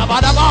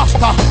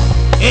 Shalabadabasta.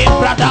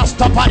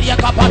 Ibradasto paria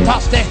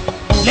capataste.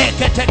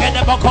 Leke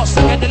tegede bokos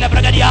tegede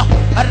lebregadia.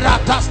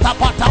 Ratasta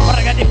pata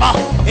pregadiba.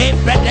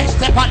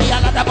 Ibredeste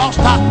palia la da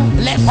bosta.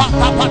 Le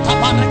pata pata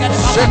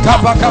pregadiba.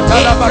 Shekapakata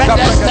la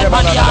bakapregadiba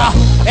palia.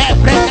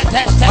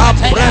 Ebreketeste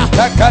palia.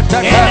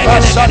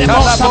 Ebreketeste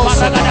palia.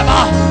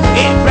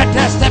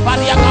 Ibredeste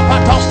palia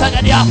kapatoste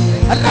gadia.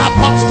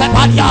 Raposte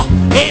palia.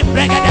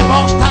 Ibregede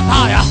bosta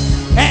taya.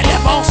 Ele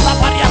bosta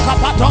palia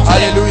kapatoste.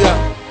 Hallelujah.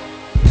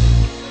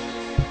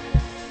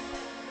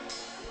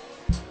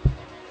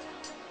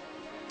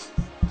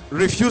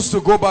 refuse to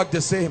go back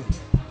the same.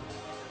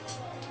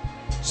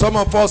 Some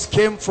of us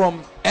came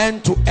from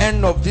end to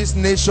end of this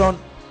nation.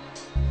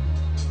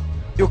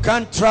 You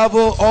can't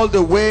travel all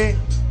the way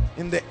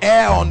in the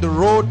air, on the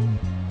road,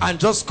 and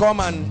just come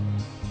and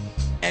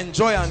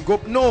enjoy and go.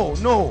 No,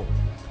 no.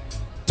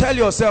 Tell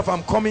yourself,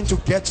 I'm coming to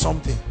get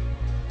something.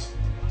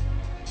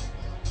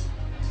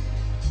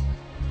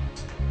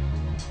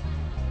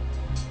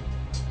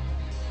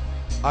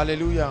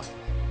 Hallelujah.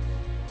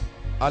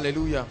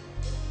 Hallelujah.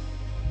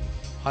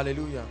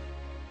 Hallelujah.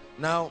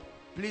 Now,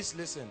 please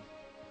listen.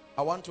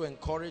 I want to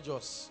encourage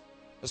us,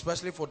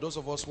 especially for those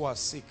of us who are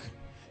sick.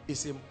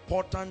 It's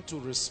important to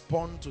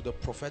respond to the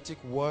prophetic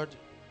word.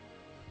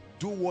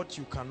 Do what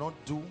you cannot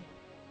do.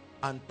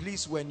 And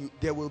please,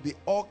 there will be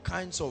all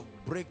kinds of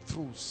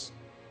breakthroughs.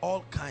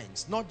 All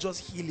kinds, not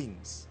just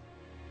healings.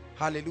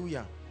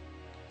 Hallelujah.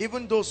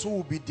 Even those who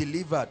will be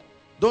delivered,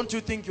 don't you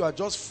think you are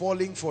just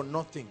falling for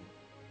nothing?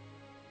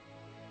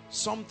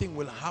 Something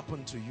will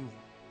happen to you.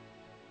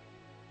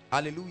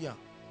 Hallelujah.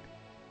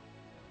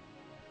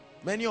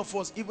 Many of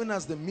us, even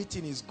as the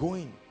meeting is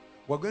going,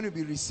 we're going to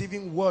be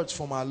receiving words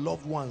from our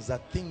loved ones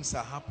that things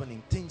are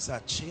happening, things are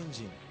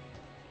changing.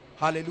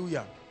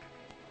 Hallelujah.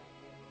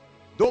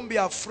 Don't be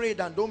afraid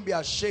and don't be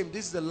ashamed.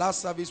 This is the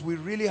last service. We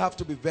really have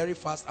to be very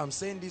fast. I'm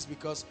saying this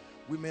because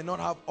we may not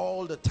have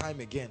all the time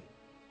again.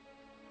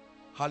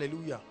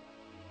 Hallelujah.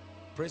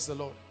 Praise the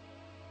Lord.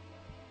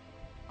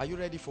 Are you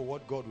ready for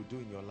what God will do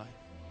in your life?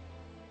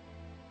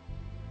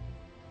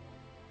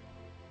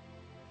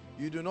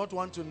 You do not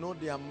want to know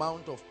the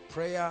amount of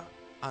prayer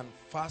and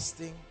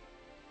fasting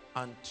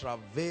and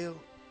travail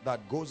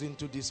that goes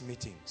into these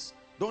meetings.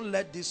 Don't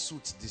let these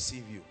suits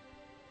deceive you.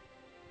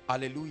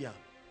 Hallelujah.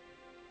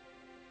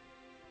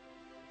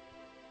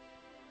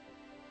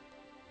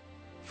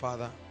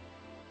 Father,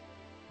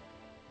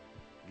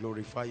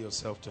 glorify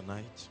yourself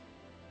tonight.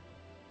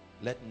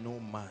 Let no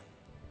man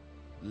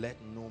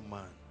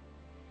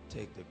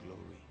take the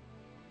glory.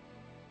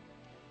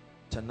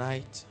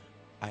 Tonight,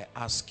 I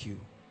ask you,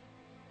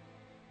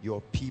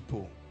 your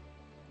people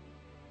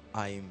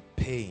are in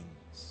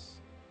pains.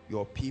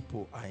 Your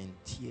people are in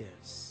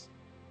tears.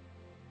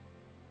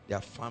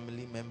 Their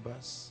family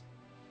members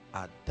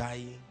are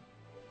dying.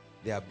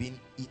 They are being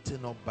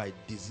eaten up by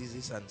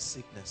diseases and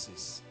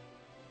sicknesses.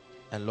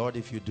 And Lord,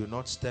 if you do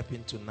not step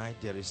in tonight,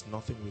 there is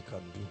nothing we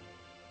can do.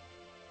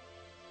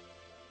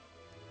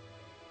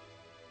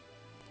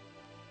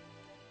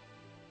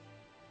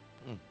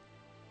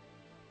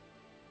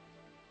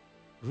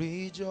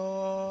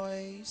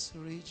 Rejoice,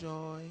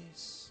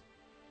 rejoice,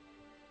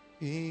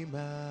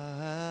 Emmanuel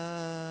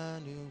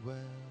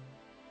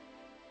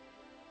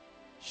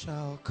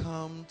shall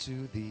come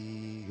to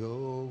thee,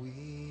 O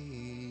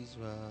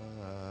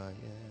Israel.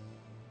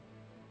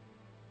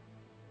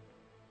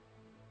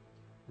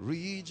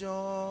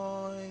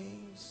 Rejoice,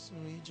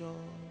 rejoice,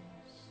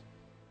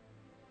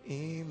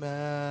 Emmanuel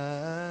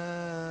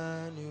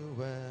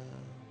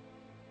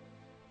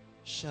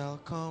shall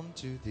come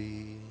to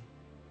thee,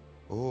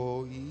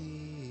 O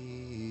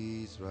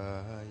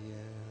Israel.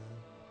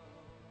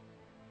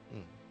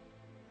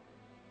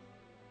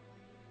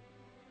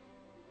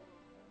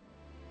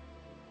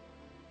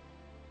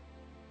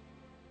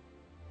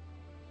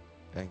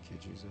 Thank you,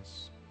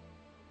 Jesus.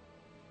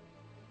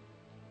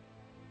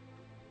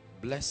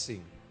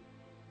 Blessing,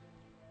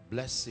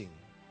 blessing,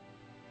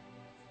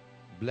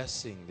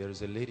 blessing. There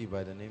is a lady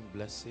by the name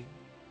Blessing.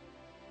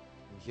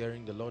 I'm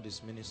hearing the Lord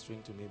is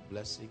ministering to me.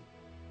 Blessing.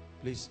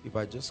 Please, if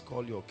I just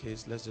call your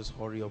case, let's just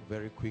hurry up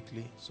very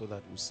quickly so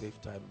that we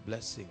save time.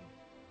 Blessing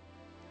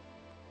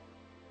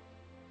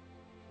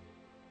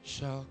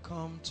shall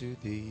come to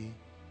thee,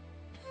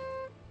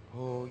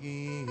 O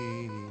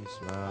Israel.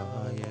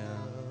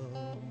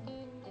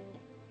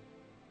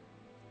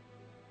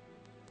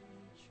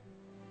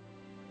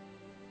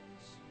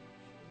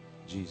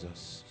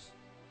 Jesus.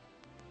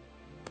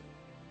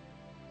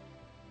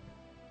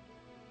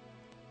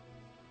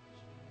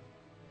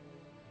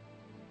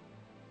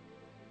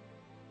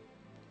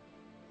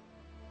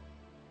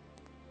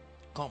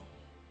 Come.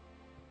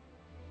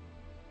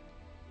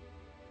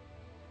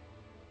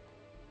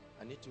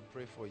 I need to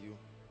pray for you.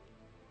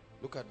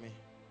 Look at me.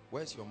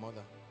 Where's your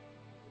mother?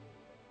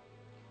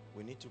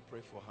 We need to pray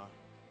for her,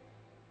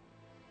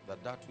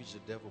 that which the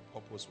devil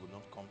purposed will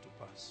not come to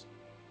pass.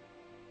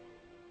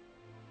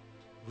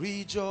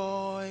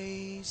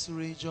 Rejoice,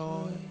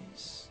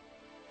 rejoice,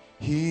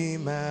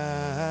 Emmanuel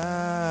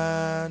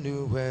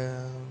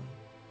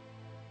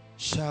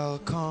shall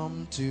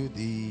come to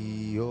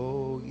thee,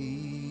 O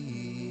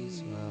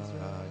Israel.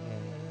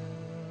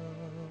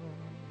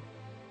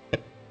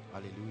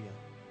 Hallelujah.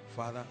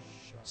 Father,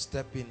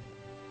 step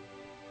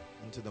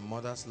into the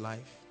mother's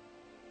life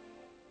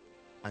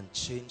and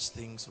change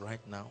things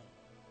right now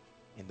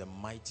in the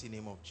mighty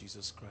name of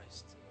Jesus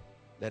Christ.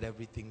 Let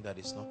everything that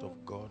is not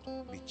of God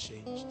be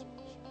changed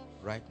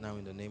right now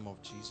in the name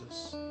of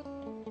Jesus.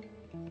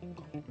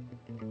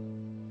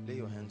 Lay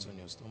your hands on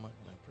your stomach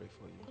and I pray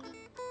for you.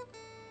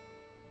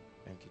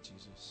 Thank you,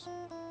 Jesus.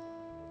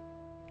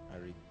 I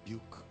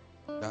rebuke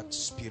that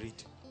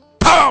spirit.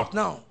 Out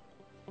now.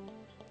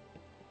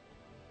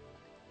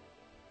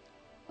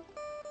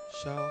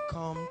 Shall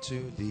come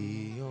to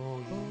thee,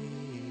 O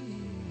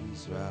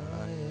Israel.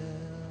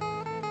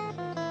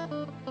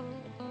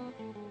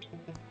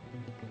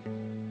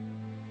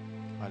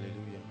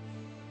 Hallelujah.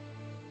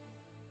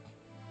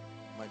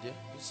 My dear,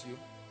 this you.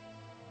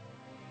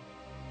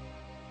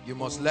 You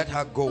must let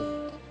her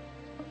go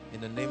in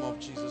the name of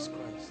Jesus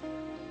Christ.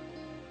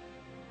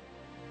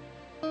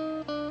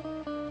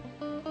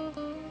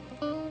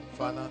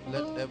 Father,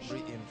 let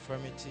every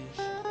infirmity,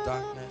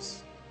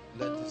 darkness,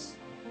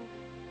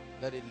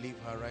 let it leave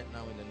her right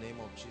now in the name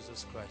of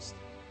Jesus Christ.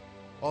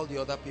 All the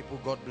other people,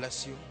 God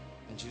bless you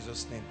in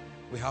Jesus' name.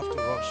 We have to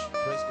rush.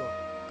 Praise God.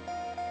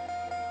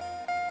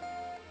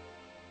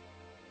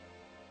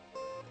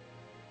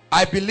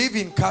 I believe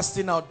in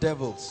casting out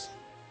devils.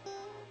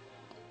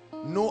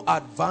 No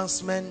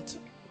advancement,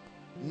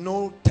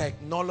 no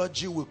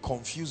technology will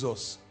confuse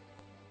us.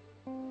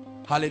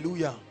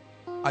 Hallelujah.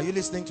 Are you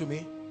listening to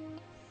me?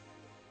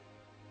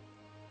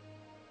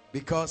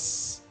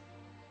 Because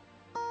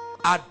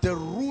at the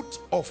root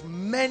of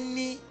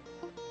many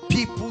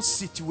people's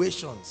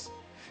situations,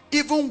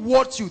 even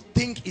what you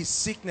think is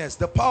sickness,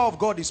 the power of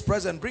God is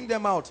present. Bring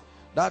them out,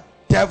 that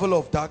devil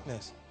of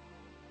darkness.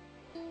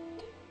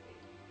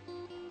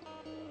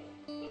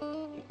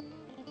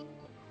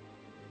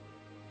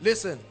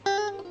 Listen,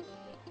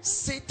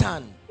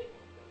 Satan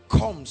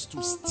comes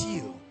to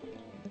steal,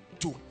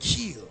 to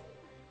kill,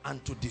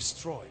 and to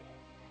destroy.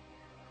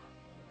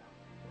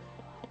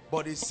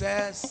 But it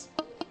says,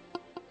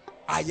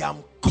 I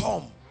am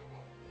come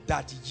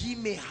that ye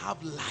may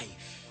have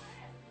life.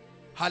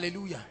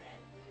 Hallelujah.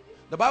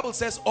 The Bible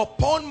says,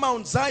 upon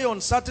Mount Zion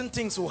certain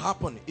things will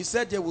happen. It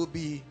said there will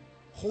be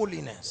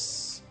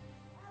holiness,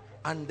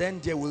 and then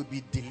there will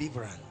be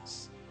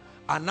deliverance,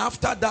 and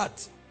after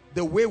that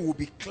the way will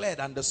be cleared,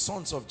 and the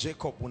sons of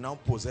Jacob will now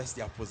possess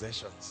their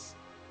possessions.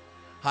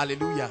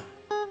 Hallelujah.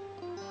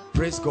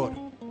 Praise God.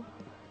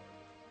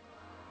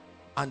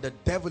 And the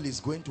devil is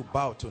going to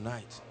bow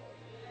tonight.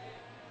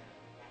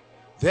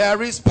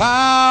 There is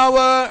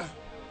power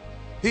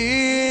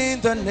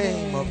in the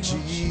name of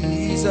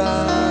Jesus.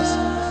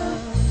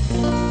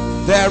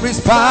 There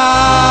is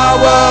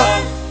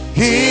power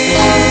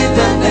in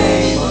the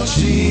name of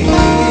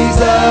Jesus.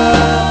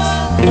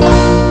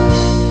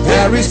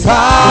 There is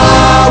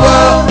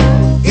power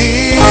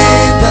in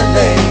the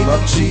name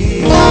of Jesus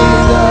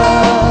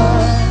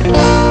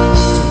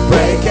to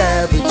break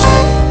every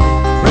chain,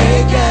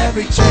 break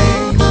every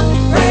chain,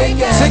 break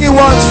every. Sing it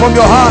once from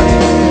your heart.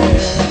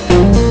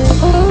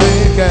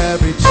 Break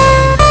every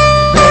chain,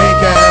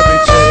 break every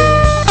chain.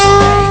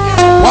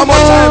 One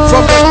more time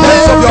from the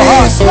depths of your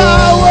heart.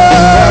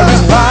 There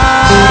is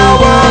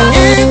power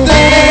in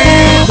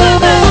the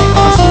name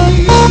of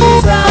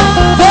Jesus.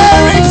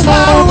 There is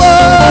power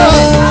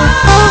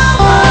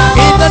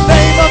in the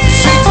name of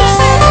Jesus.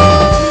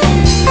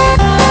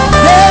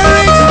 There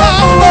is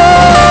power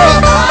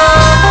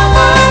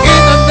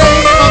in the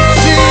name of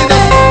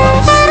Jesus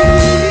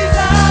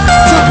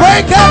to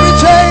break every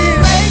chain,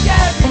 break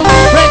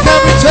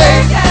every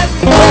chain,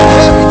 break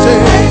every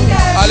chain.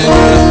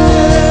 Hallelujah.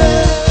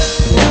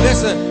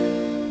 Listen,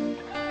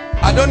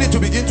 I don't need to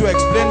begin to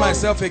explain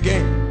myself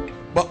again,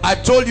 but I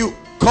told you,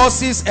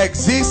 curses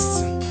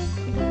exist,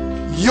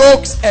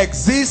 yokes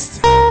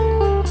exist.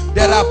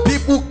 There are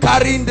people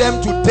carrying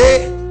them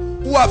today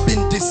who have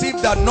been deceived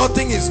that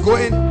nothing is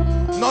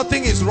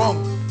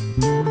wrong.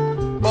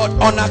 But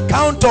on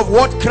account of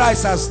what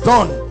Christ has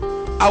done,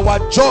 our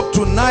job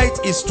tonight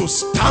is to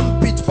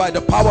stamp it by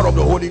the power of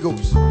the Holy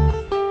Ghost.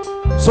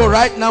 So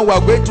right now we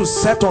are going to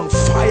set on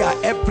fire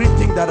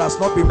everything that has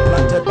not been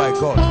planted by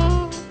God.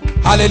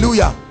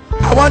 Hallelujah.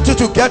 I want you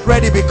to get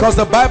ready, because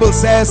the Bible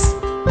says,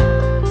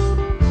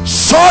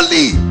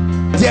 surely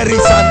there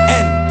is an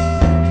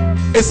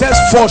end. It says,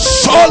 for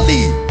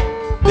surely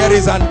there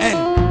is an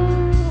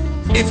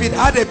end. If it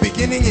had a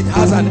beginning, it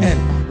has an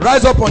end.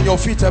 Rise up on your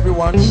feet,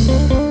 everyone.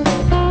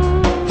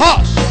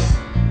 Hush.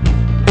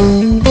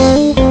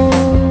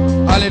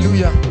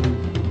 Hallelujah.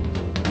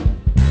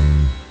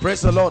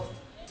 Praise the Lord.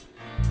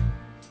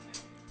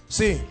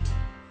 See,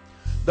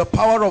 the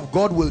power of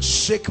God will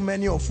shake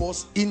many of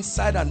us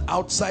inside and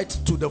outside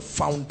to the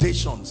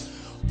foundations,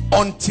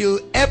 until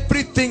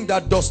everything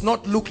that does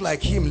not look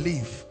like him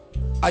leave.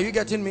 Are you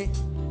getting me?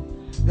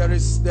 There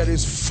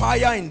is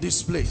fire in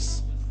this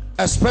place,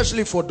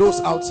 especially for those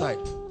outside.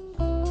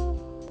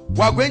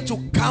 We are going to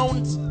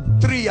count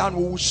 3 and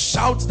we will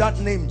shout that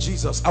name,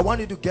 Jesus. I want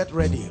you to get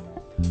ready.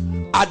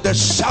 At the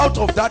shout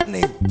of that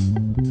name,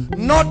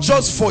 not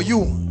just for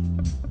you,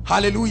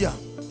 hallelujah,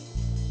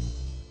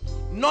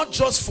 not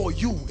just for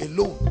you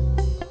alone,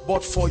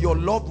 but for your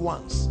loved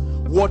ones.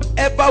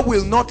 Whatever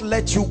will not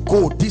let you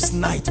go this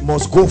night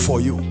must go for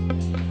you.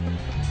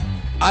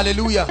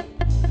 Hallelujah.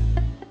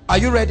 Are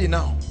you ready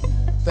now?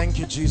 Thank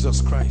you,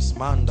 Jesus Christ.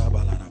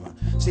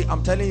 See,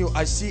 I'm telling you,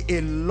 I see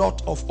a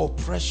lot of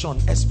oppression,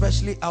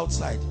 especially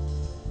outside.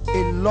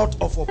 A lot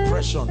of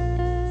oppression.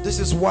 This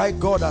is why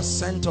God has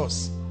sent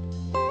us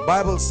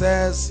Bible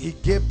says he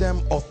gave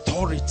them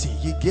authority.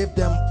 He gave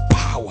them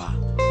power.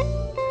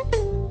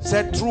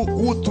 Said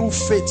who through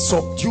faith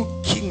subdued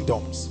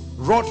kingdoms,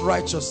 wrought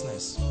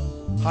righteousness.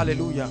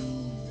 Hallelujah.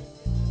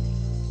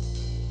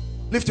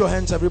 Lift your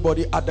hands,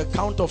 everybody. At the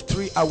count of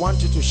 3, I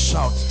want you to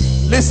shout.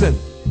 Listen,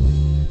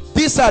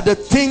 these are the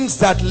things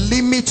that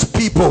limit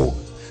people.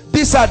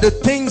 These are the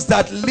things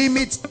that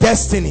limit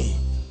destiny.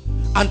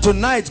 And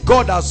tonight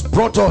God has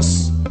brought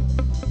us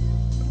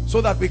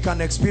so that we can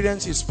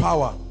experience his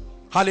power.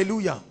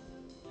 Hallelujah.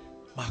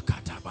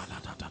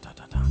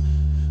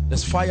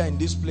 There's fire in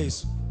this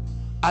place.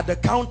 At the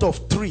count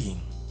of 3,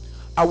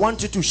 I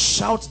want you to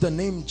shout the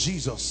name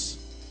Jesus,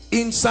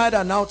 inside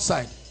and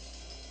outside.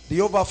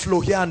 The overflow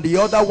here and the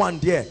other one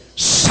there.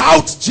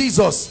 Shout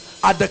Jesus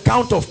at the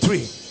count of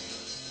 3.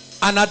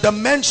 And at the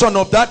mention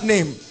of that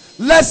name,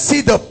 let's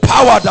see the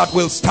power that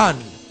will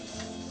stand.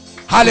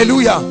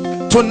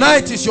 Hallelujah.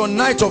 Tonight is your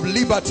night of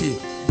liberty.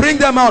 Bring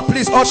them out,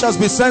 please. Ushers,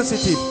 be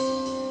sensitive.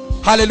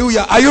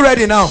 Hallelujah. Are you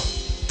ready now?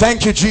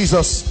 Thank you,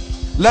 Jesus.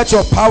 Let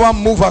your power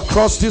move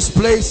across this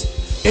place,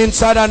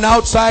 inside and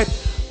outside.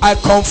 I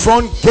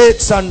confront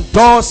gates and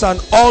doors and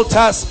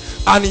altars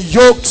and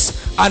yokes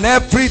and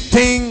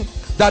everything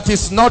that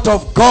is not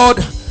of God.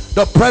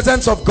 The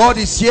presence of God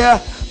is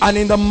here, and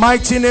in the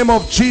mighty name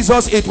of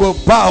Jesus it will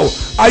bow.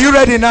 Are you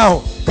ready now?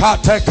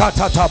 1, 2,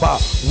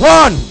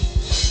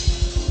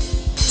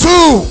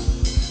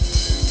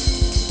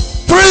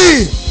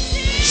 3.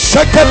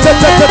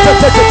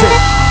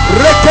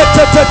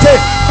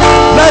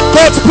 Let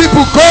God's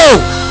people go.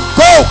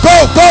 Go,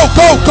 go, go,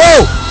 go,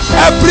 go.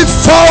 Every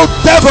foul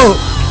devil,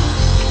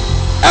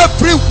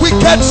 every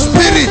wicked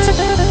spirit,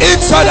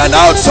 inside and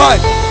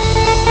outside,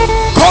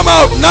 come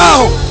out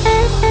now.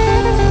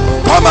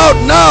 Come out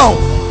now.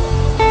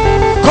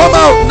 Come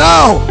out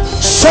now.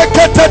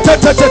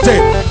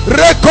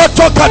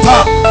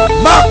 Rekotokata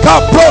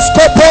maka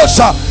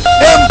proskoposha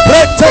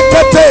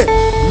embretekete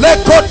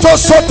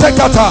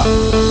lekotosotekata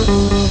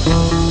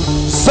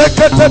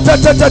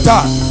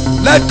seketeteteteta.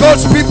 Let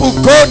God's people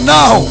go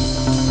now.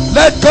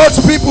 Let God's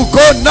people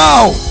go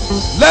now.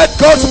 Let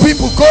God's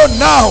people go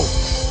now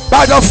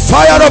by the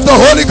fire of the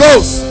Holy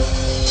Ghost.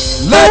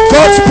 Let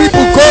God's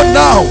people go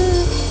now.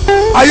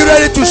 Are you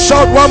ready to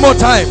shout one more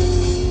time?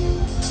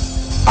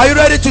 Are you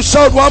ready to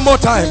shout one more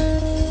time?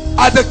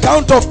 At the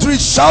count of 3,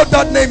 shout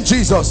that name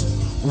Jesus.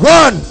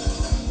 1,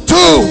 2,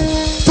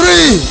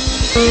 3.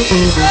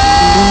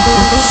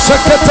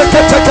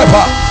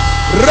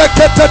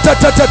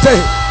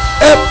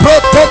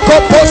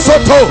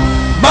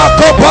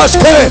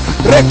 Makopashke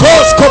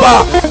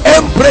Rekoskoba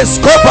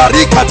Empreskoba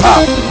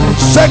Rikata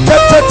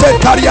Sekete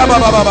Kariaba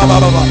Baba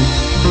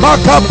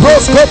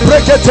Makaprosko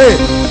Prekete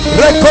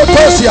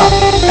Rekotosia.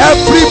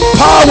 Every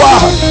power,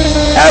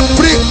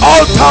 every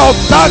altar of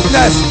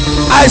darkness,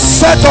 I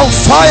set on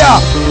fire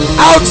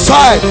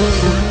outside.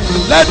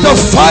 Let the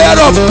fire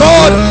of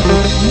God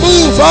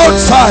move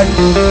outside.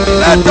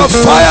 Let the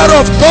fire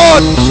of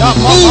God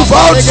move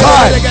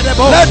outside.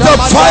 Let the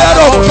fire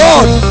of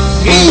God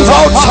move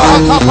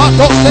outside.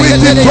 We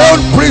dethrone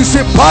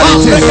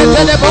principalities.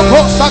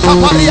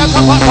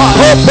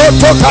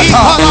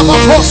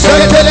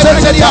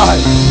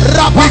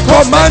 We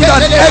command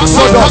an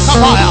exodus.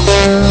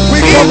 We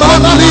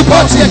command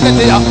liberty.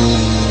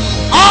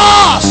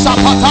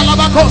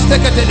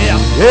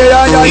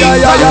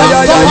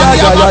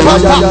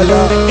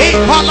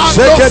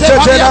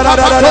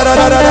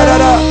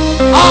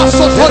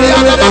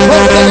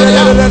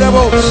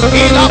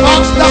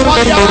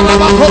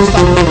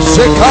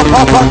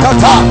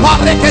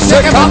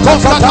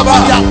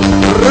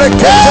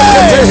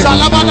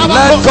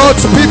 Let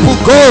God's people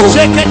go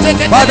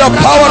by the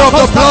power of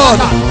the blood.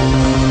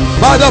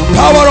 By the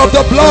power of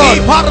the blood.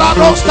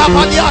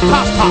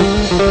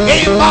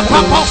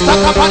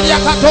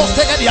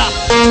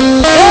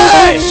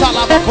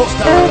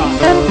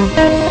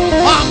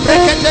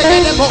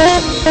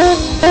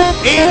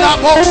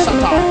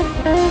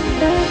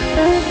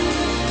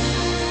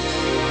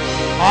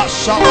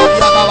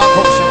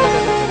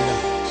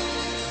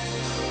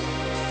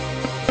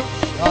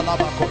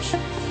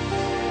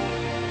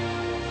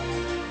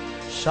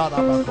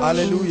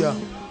 Hallelujah.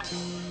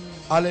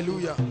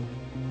 Hallelujah.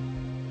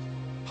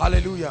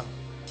 Hallelujah.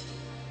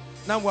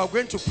 Now we are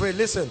going to pray.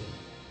 Listen,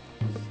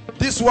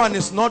 this one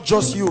is not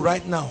just you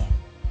right now,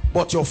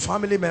 but your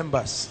family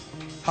members.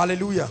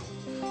 Hallelujah.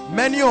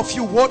 Many of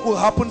you, what will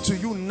happen to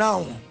you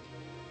now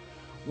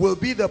will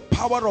be the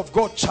power of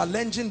God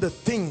challenging the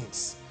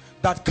things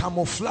that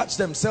camouflage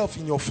themselves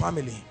in your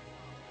family.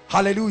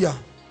 Hallelujah.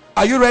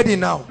 Are you ready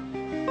now?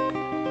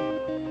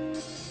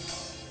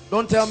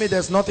 Don't tell me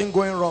there's nothing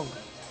going wrong.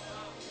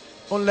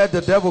 Don't let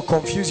the devil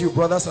confuse you,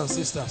 brothers and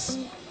sisters.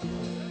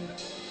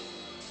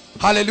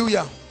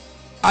 Hallelujah.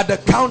 At the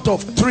count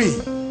of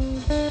 3,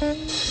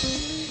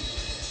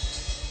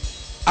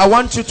 I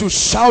want you to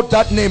shout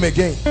that name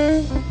again.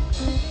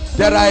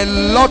 There are a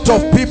lot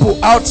of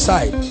people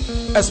outside,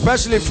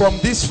 especially from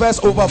this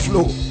first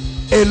overflow.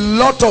 A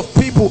lot of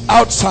people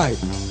outside.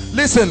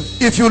 Listen,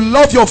 if you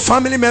love your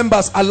family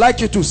members, I'd like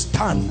you to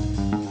stand.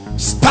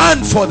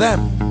 Stand for them.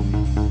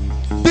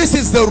 This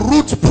is the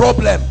root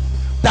problem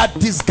that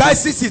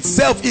disguises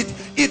itself.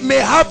 It may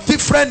have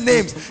different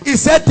names. He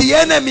said the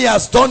enemy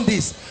has done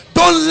this.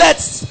 Don't let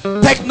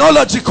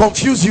technology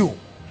confuse you.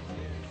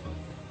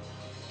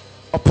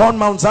 Upon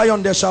Mount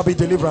Zion there shall be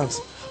deliverance.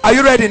 Are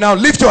you ready now?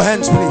 Lift your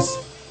hands, please.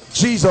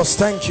 Jesus,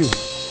 thank you.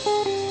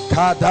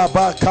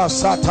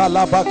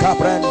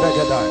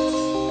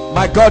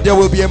 My God, there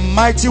will be a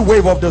mighty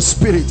wave of the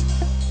Spirit.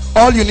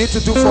 All you need to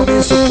do for me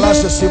is to clash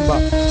the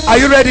cymbal. Are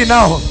you ready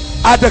now?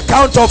 At the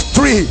count of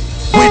 3,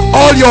 with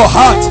all your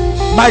heart,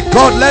 my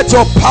God, let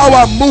your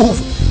power move,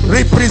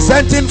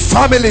 representing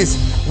families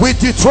with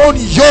dethroned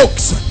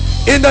yokes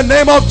in the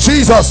name of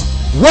Jesus.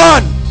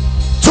 1,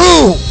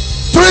 2,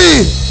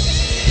 3.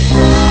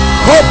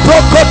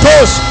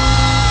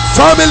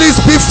 Families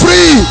be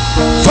free.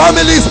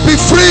 Families be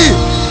free.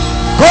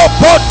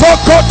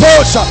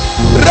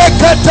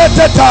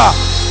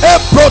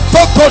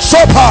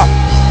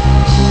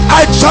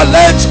 I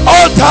challenge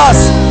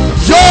altars,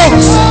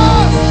 yokes,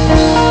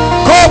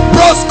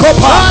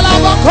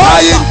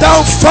 tying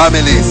down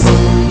families,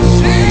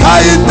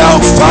 tying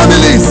down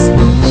families.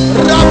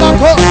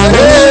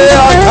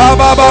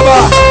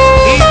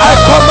 I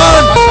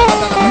command,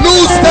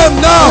 lose them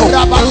now,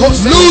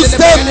 lose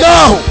them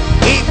now.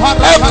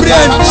 Every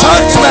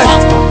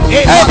enchantment,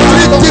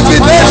 every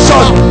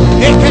divination,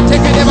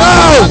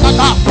 now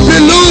be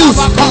loose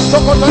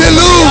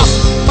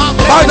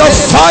by the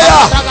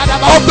fire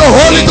of the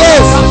Holy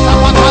Ghost.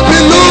 Be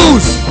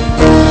loose.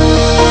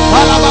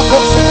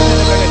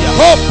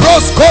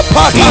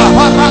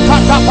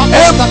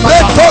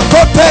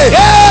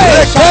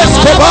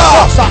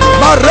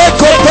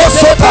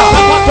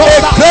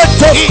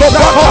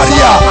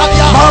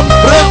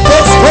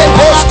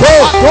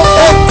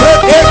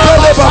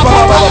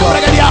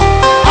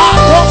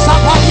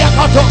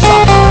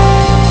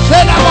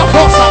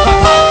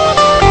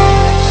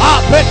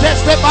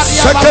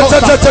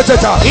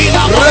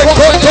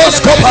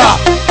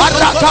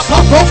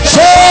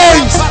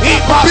 Chains be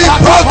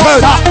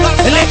broken.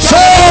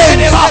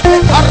 Chains. I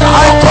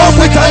come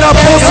with an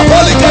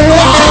apostolic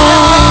anointing.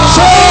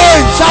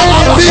 Chains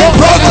be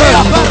broken.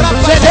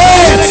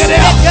 Gates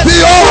be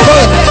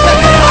open.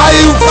 I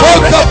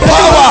invoke the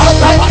power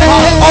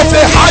of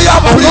a higher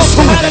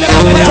priesthood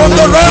from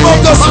the realm of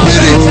the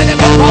Spirit.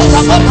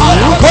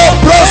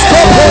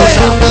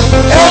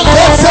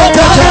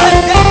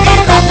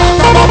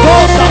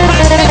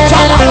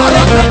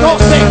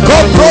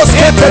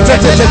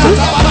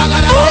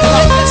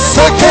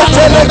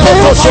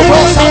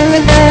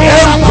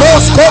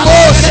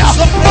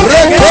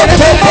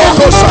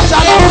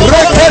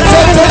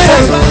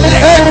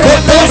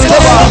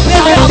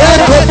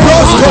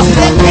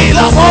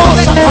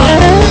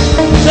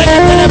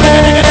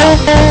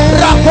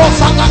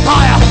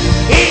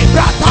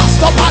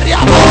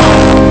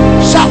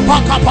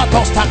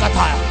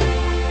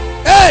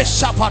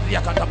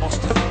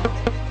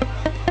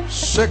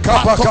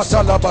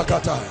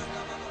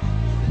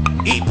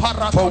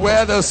 For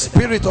where the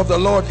Spirit of the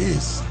Lord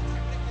is,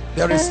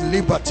 there is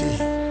liberty.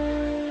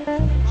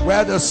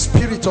 Where the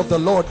Spirit of the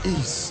Lord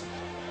is,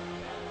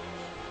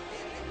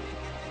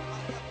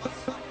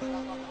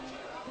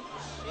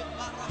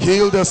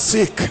 heal the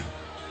sick,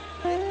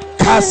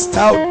 cast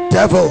out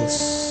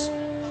devils.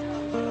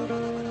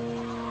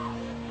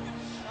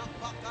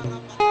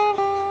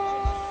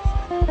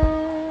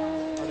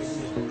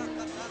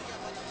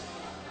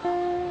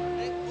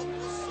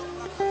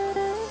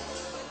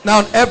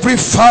 Now every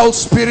foul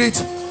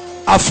spirit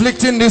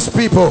afflicting these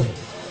people,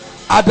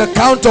 at the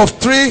count of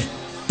 3,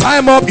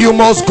 time up, you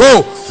must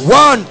go.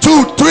 1,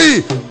 2,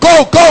 3,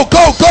 go, go,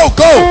 go, go,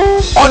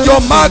 go. On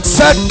your mark,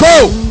 set,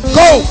 go,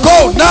 go,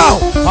 go now.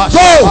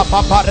 Go,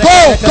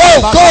 go, go,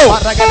 go.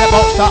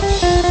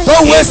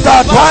 Don't waste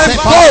our time.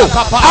 Go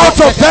out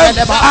of them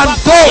and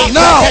go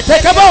now.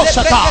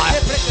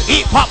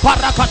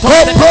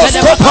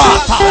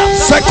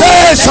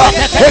 Sekesha,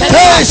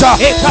 Ekesha,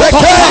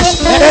 Ekesha,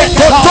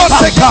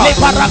 Ekotoseka,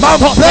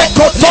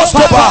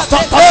 Mambrekotoskoba,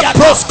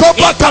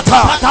 Eproskoba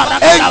Kata,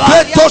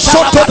 Engreto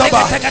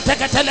Shotodaba.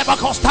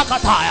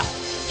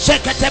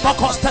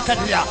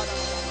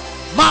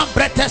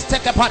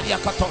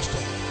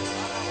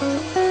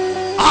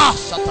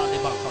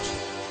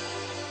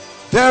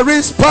 There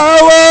is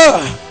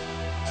power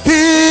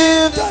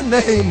in the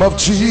name of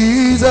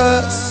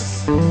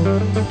Jesus.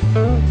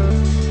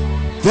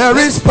 There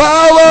is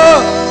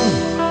power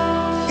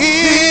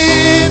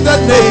in the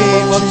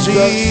name of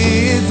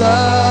Jesus.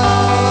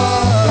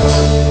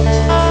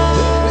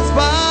 There is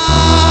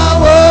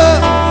power.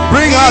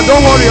 Bring her,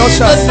 don't worry,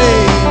 Usher. In the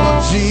name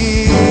of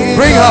Jesus.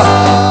 Bring her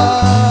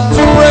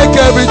to break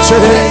every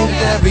chain.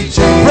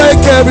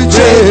 Break every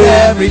chain.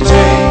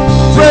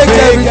 Break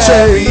every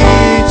chain.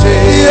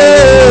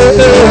 Yeah.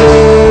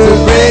 To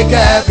break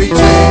every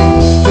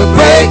chain. To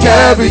break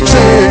every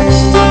chain.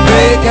 To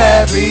break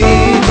every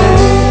chain.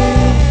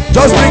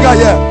 Just bring her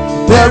here.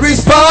 There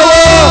is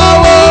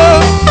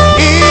power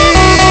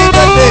in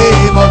the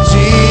name of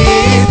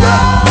Jesus.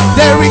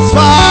 There is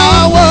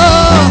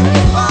power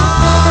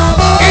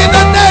in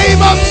the name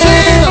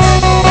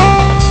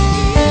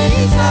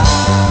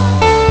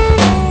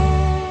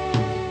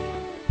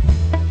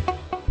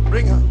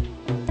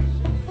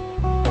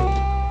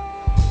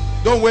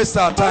Don't waste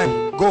our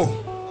time. Go.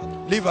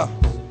 Leave her.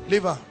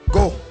 Leave her.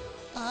 Go.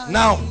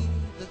 Now.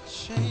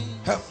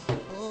 Help.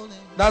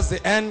 That's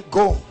the end.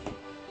 Go.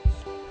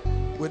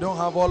 We don't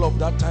have all of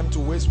that time to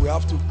waste. We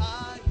have to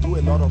do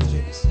a lot of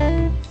things.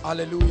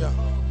 Hallelujah.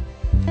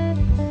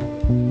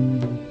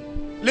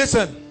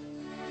 Listen.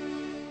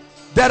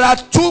 There are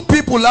two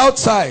people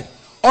outside.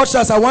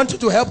 Ushers, I want you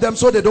to help them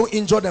so they don't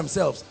injure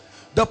themselves.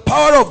 The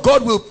power of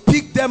God will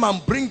pick them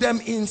and bring them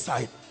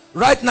inside.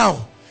 Right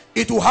now.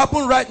 It will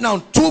happen right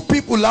now. Two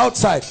people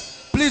outside.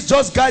 Please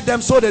just guide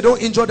them so they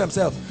don't injure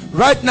themselves.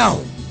 Right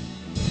now.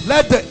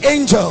 Let the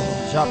angel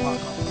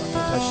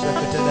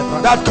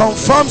that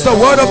confirms the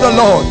word of the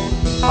Lord,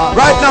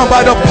 right now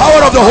by the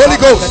power of the Holy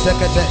Ghost,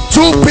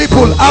 two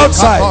people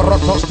outside.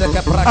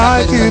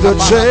 I hear the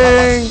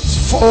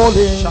chains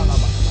falling.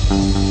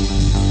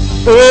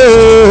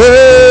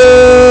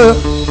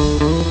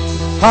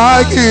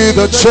 I hear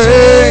the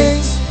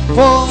chains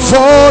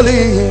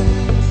falling.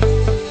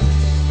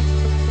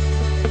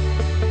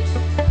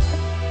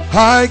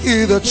 I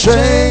hear the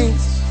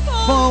chains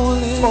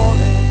falling.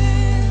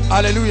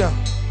 Hallelujah.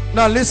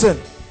 Now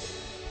listen.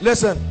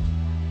 Listen.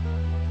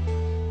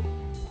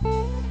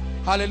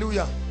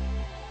 Hallelujah.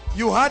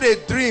 You had a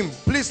dream.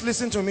 Please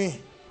listen to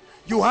me.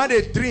 You had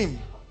a dream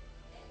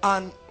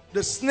and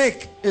a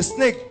snake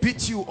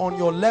bit you on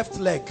your left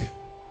leg.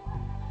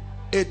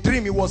 A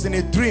dream. It was in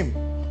a dream,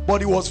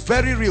 but it was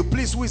very real.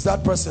 Please, who is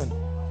that person?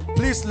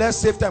 Please, let's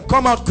save time.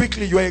 Come out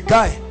quickly. You're a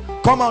guy.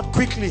 Come out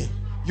quickly.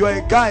 You're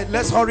a guy.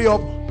 Let's hurry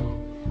up.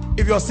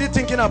 If you're still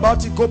thinking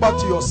about it, go back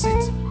to your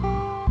seat.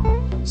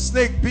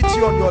 Snake bit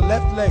you on your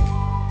left leg.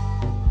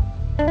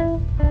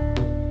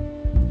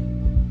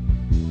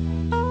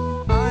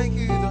 I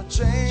hear the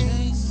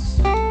chains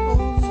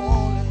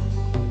falling.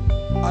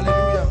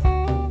 Hallelujah.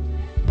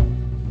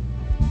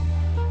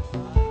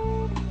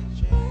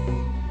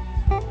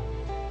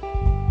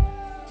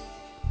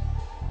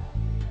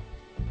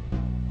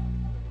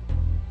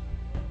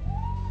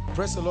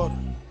 Praise the Lord.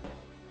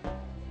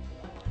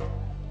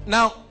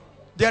 Now,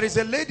 there is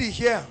a lady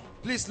here.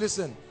 Please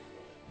listen.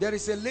 There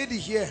is a lady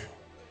here.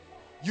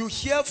 You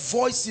hear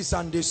voices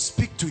and they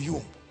speak to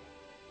you.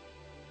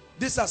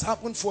 This has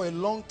happened for a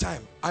long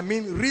time. I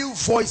mean, real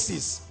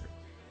voices.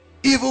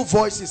 Evil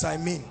voices, I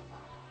mean.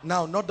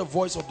 Now, not the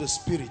voice of the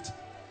spirit.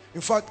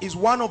 In fact, it's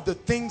one of the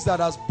things that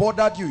has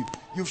bothered you.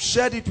 You've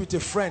shared it with a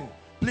friend.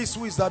 Please,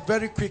 who is that?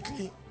 Very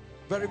quickly.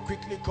 Very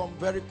quickly, come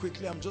very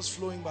quickly. I'm just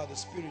flowing by the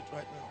spirit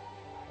right now.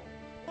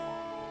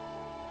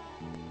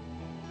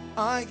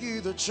 I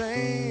hear the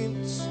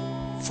chains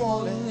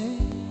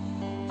falling.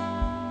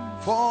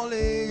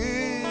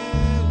 Falling.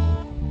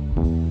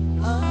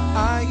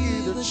 I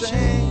hear the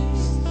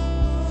chains.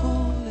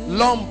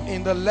 Lump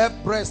in the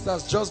left breast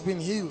has just been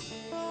healed.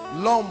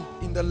 Lump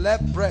in the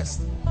left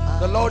breast.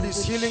 The Lord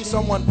is healing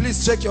someone.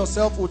 Please check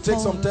yourself. We'll take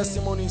some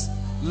testimonies.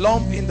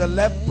 Lump in the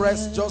left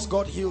breast just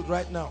got healed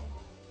right now.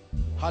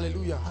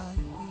 Hallelujah.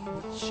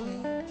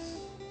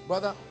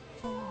 Brother,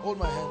 hold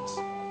my hands.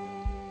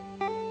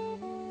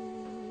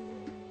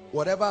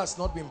 Whatever has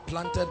not been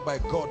planted by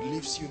God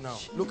leaves you now.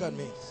 Look at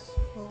me.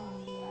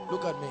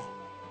 Look at me.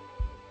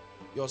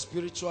 Your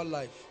spiritual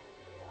life.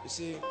 You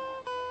see,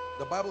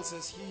 the Bible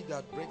says, he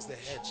that breaks the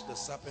hedge, the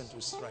serpent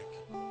will strike.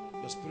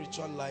 Your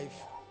spiritual life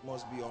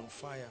must be on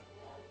fire.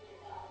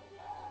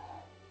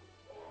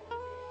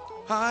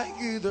 I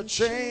hear the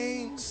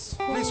chains.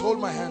 Please hold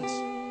my hands.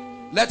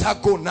 Let her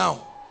go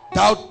now.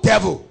 Thou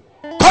devil,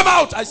 come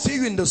out. I see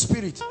you in the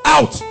spirit.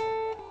 Out.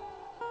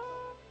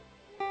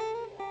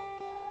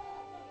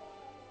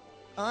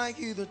 I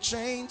hear the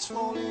chains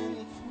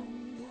falling.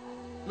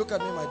 Look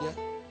at me, my dear.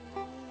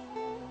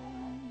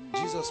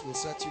 Jesus will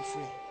set you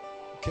free.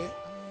 Okay?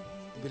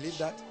 You believe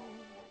that?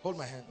 Hold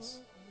my hands.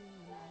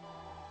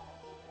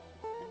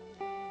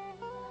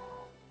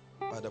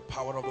 By the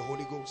power of the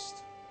Holy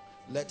Ghost,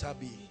 let her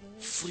be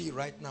free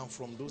right now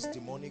from those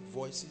demonic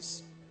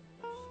voices.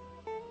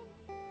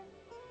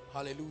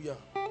 Hallelujah.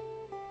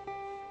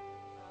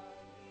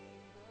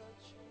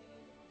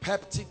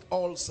 Peptic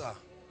ulcer.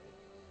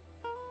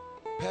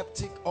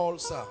 Peptic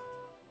ulcer.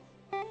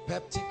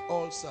 Peptic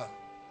ulcer.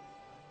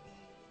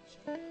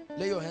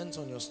 Lay your hands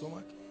on your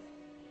stomach.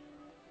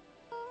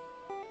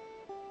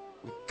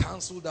 We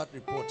cancel that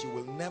report. You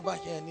will never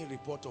hear any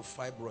report of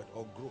fibroid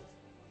or growth.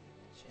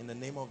 In the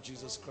name of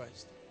Jesus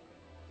Christ.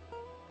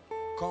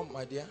 Come,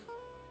 my dear.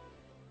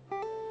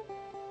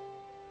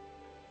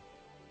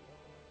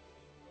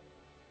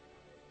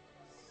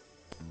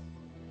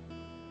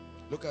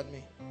 Look at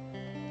me.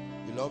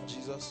 You love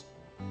Jesus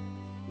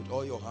with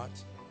all your heart.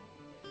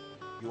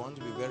 You want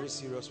to be very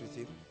serious with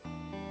him.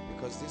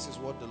 Because this is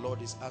what the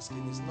Lord is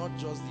asking. It's not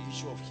just the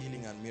issue of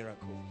healing and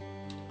miracle.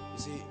 You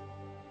see,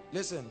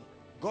 listen,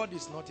 God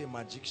is not a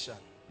magician.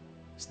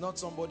 It's not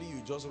somebody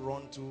you just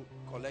run to,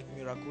 collect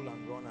miracle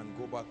and run and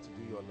go back to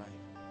do your life.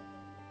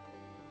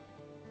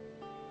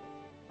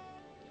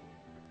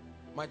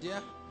 My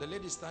dear, the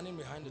lady standing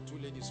behind the two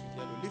ladies with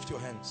yellow, lift your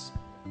hands.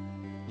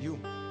 You,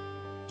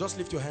 just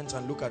lift your hands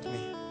and look at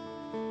me.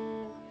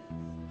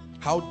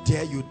 How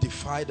dare you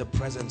defy the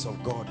presence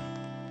of God?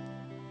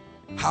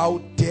 How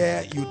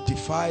dare you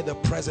defy the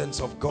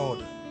presence of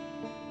God?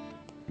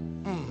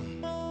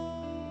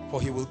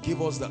 For he will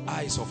give us the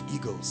eyes of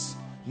eagles.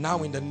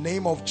 Now in the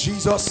name of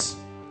Jesus,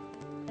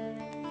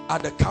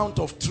 at the count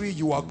of 3,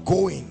 you are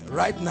going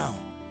right now.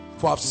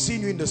 For I've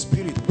seen you in the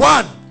spirit.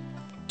 1,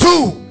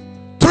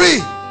 2, 3.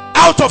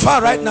 Out of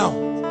her right now.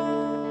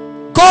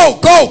 Go,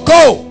 go,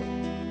 go,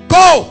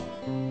 go.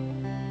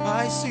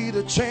 I see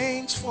the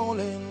chains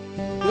falling.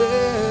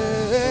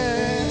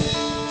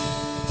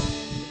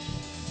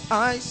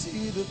 I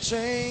see the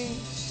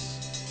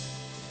chains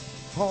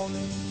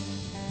falling.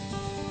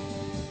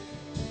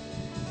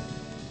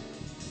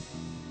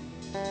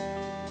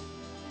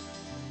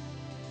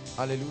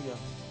 Hallelujah.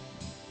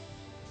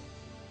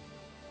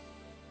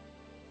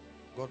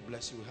 God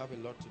bless you. We have a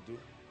lot to do.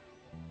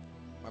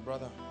 My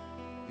brother,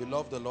 you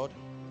love the Lord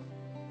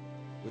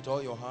with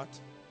all your heart.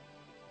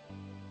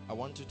 I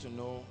want you to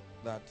know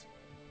that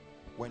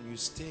when you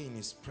stay in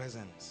his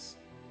presence,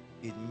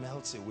 it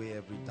melts away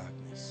every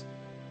darkness.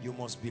 You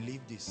must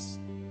believe this.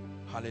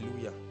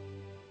 Hallelujah.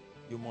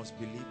 You must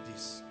believe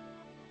this.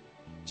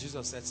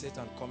 Jesus said,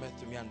 Satan cometh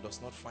to me and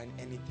does not find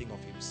anything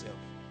of himself.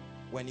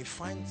 When he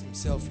finds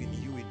himself in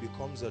you, it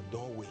becomes a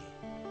doorway.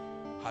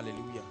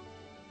 Hallelujah.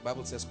 The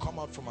Bible says, come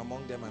out from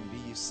among them and be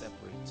ye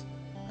separate,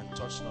 and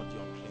touch not the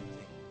unclean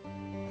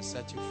thing. I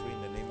set you free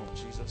in the name of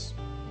Jesus.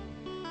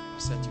 I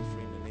set you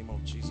free in the name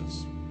of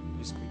Jesus.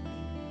 Please quickly.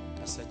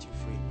 I set you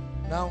free.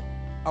 Now,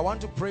 I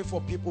want to pray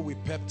for people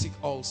with peptic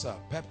ulcer.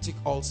 Peptic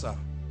ulcer.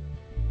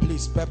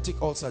 Please,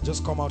 peptic ulcer.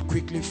 Just come out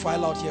quickly.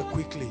 File out here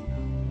quickly.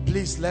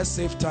 Please, let's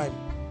save time.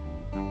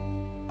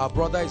 Our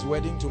brother is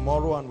wedding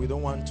tomorrow and we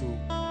don't want to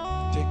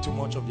take too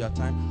much of their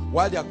time.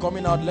 While they are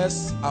coming out,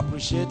 let's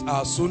appreciate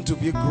our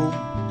soon-to-be groom.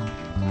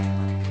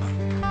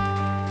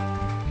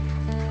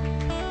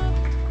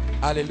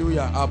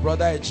 Hallelujah. Our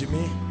brother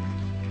Jimmy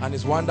and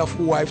his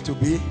wonderful wife to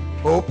be,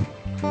 Hope.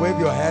 Wave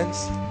your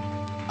hands.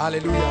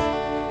 Hallelujah.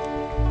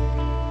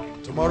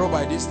 Tomorrow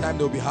by this time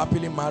they'll be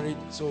happily married,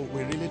 so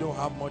we really don't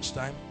have much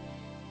time.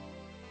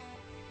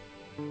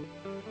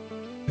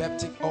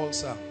 Peptic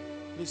ulcer.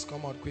 Please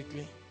come out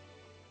quickly.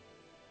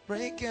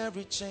 Break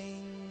every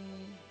chain.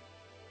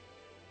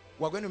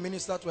 We're going to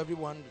minister to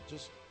everyone.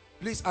 Just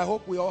please, I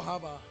hope we all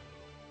have a...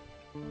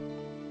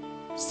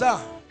 Sir,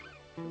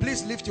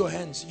 please lift your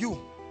hands.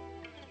 You.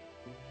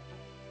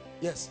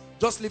 Yes,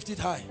 just lift it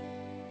high.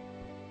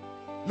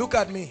 Look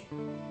at me.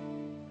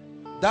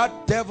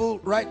 That devil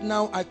right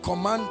now, I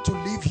command to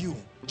leave you.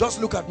 Just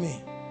look at me.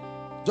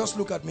 Just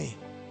look at me.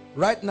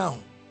 Right now.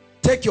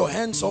 Take your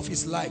hands off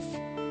his life.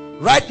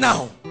 Right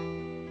now.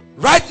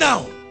 Right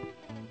now.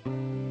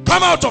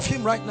 Come out of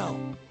him right now.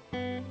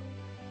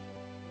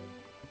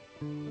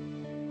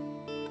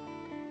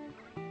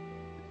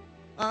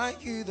 I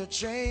hear the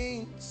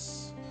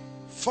chains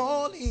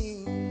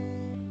falling.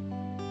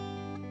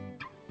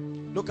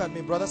 Look at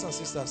me, brothers and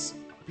sisters.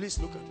 Please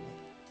look at me.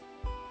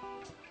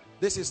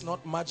 This is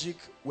not magic.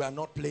 We are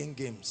not playing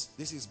games.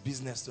 This is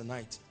business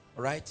tonight.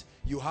 All right?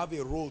 You have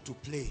a role to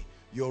play.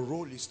 Your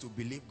role is to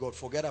believe God.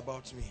 Forget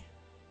about me.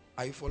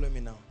 Are you following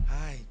me now?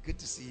 Hi, good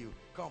to see you.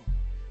 Come.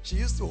 She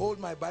used to hold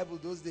my Bible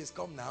those days.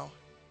 Come now.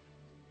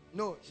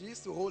 No, she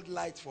used to hold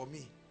light for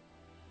me.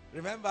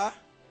 Remember?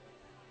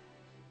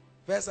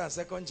 First and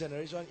second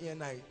generation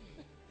ENI.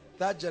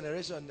 Third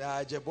generation,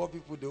 Jebo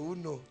people, they who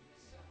know.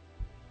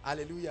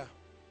 Hallelujah.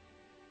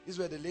 These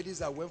were the ladies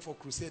that went for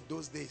crusade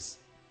those days.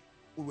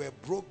 We were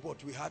broke,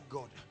 but we had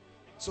God.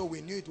 So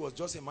we knew it was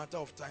just a matter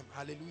of time.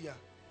 Hallelujah.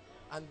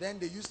 And then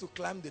they used to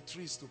climb the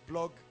trees to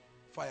plug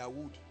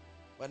firewood.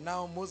 But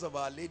now most of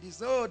our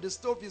ladies, oh, the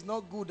stove is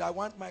not good. I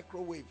want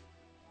microwave.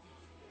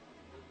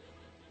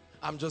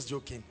 I'm just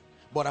joking,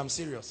 but I'm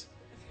serious.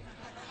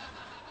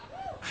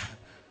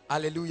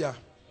 Hallelujah.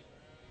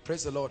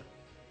 Praise the Lord.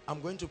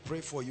 I'm going to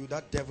pray for you.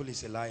 That devil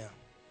is a liar.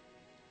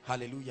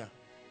 Hallelujah.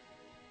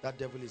 That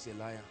devil is a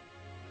liar.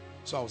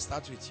 So I'll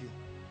start with you.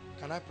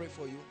 Can I pray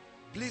for you?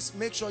 Please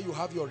make sure you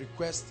have your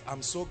request.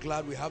 I'm so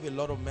glad we have a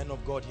lot of men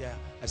of God here.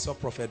 I saw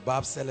Prophet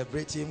Bob.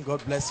 Celebrate him.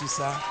 God bless you,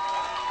 sir.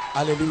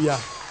 Hallelujah.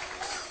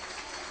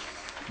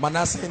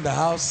 Manasseh in the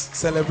house.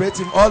 Celebrate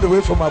him all the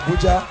way from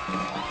Abuja.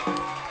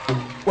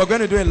 We're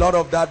going to do a lot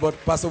of that, but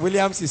Pastor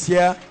Williams is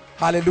here.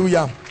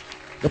 Hallelujah.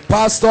 The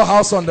pastor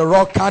house on the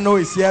rock, Kano,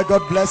 is here.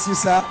 God bless you,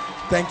 sir.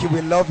 Thank you.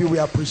 We love you. We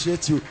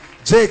appreciate you.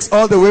 Jakes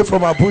all the way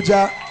from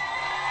Abuja.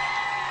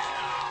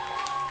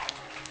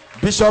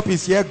 Bishop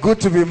is here. Good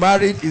to be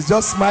married. He's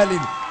just smiling.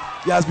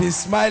 He has been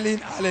smiling.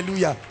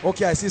 Hallelujah.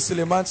 Okay, I see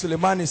Suleiman.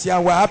 Suleiman is here.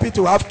 And we're happy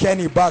to have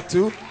Kenny back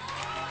too.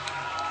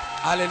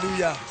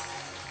 Hallelujah.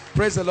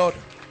 Praise the Lord.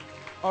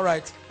 All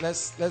right,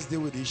 let's deal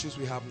with the issues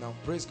we have now.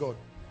 Praise God.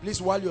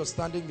 Please, while you're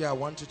standing there, I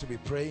want you to be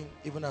praying.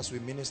 Even as we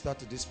minister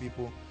to these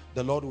people,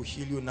 the Lord will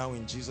heal you now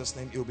in Jesus'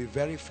 name. It will be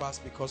very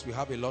fast because we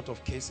have a lot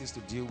of cases to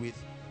deal with.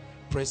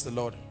 Praise the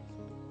Lord.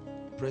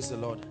 Praise the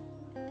Lord.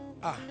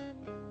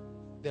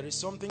 There is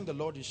something the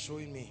Lord is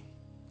showing me.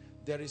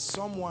 There is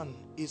someone,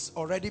 it's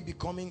already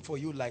becoming for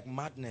you like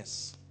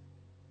madness.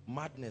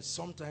 Madness.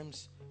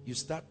 Sometimes you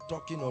start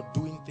talking or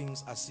doing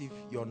things as if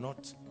you're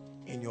not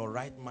in your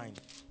right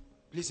mind.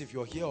 Please, if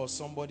you're here or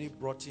somebody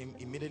brought him,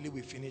 immediately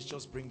we finish,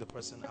 just bring the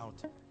person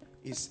out.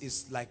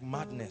 It's like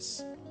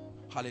madness.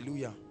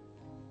 Hallelujah.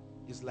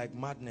 It's like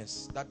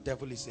madness. That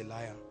devil is a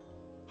liar.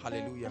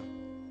 Hallelujah.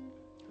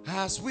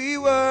 As we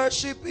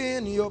worship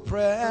in your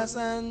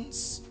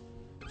presence,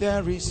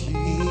 there is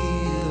healing.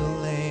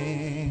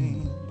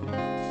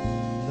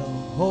 The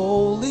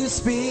Holy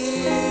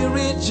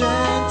Spirit,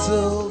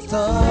 gentle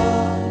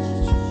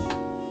touch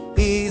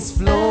is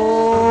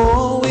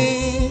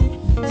flowing.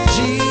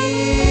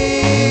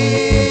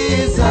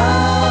 Jesus,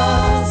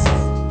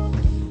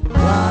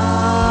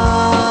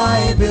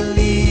 I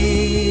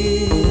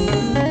believe.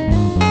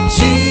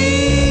 Jesus,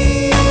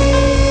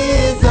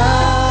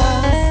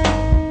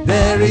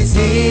 there is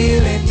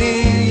healing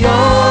in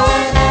your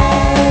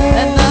name.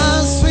 And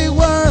as we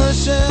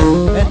worship,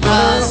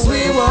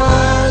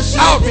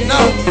 out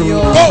now, in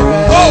your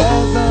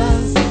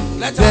presence,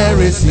 there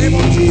is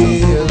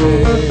healing.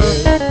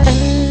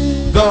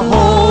 The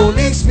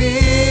Holy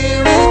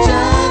Spirit,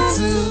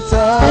 gentle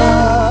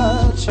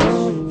touch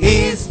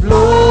is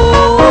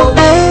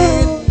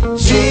blowing.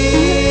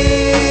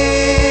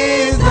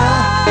 Jesus,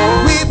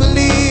 we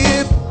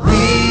believe.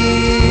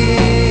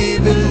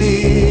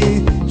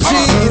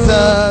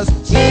 Jesus,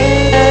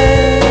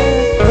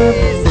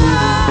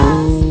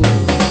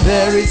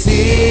 there is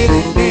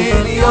healing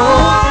in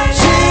your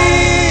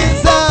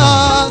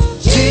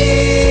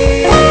Jesus,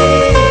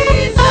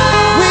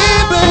 we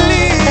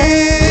believe.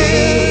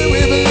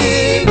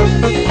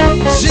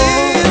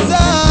 Jesus,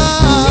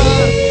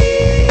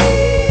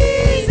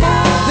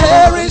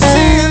 there is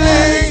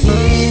healing.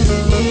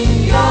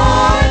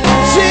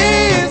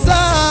 Jesus,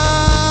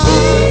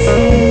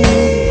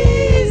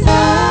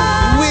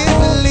 we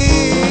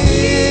believe.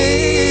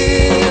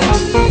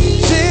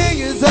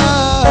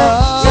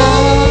 Jesus,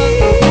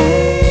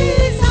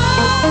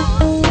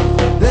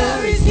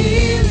 there is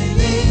healing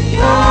in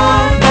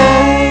your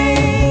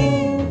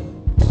name.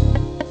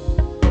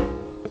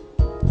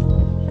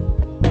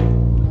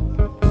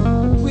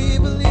 We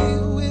believe.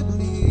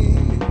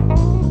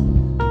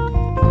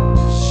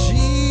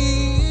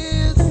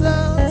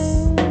 Jesus,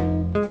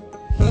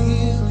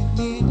 healing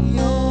in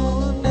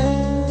your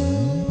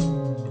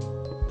name.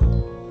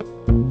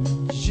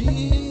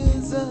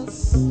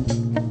 Jesus,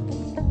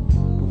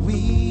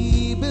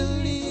 we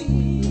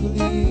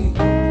believe.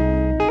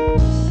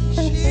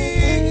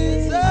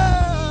 Jesus,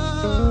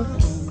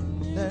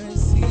 there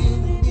is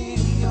healing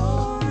in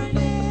your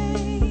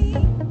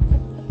name.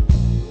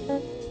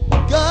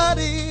 God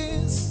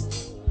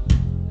is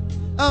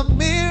a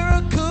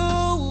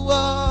miracle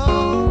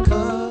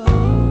worker.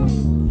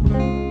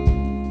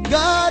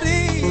 God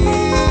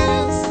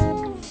is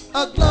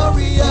a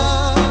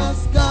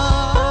glorious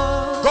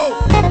God. Go.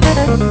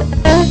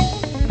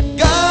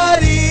 God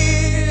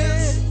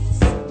is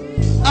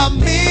a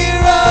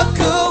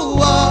miracle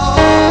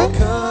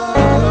worker.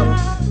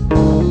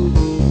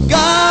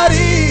 God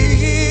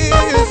is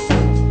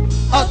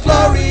a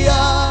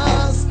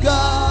glorious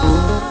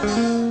God.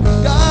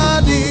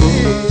 God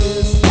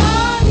is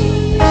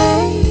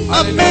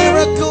a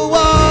miracle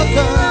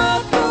worker.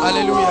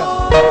 Hallelujah.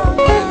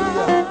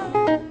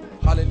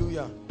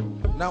 Hallelujah.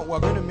 Now we're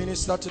going to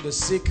minister to the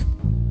sick.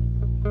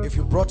 If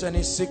you brought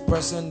any sick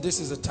person, this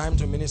is the time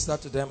to minister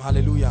to them.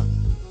 Hallelujah.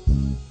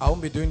 I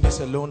won't be doing this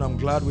alone. I'm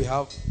glad we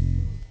have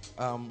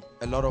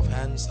a lot of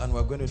hands, and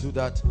we're going to do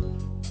that.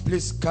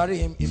 Please carry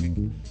him. If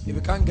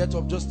you can't get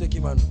up, just take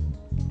him and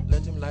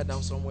let him lie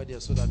down somewhere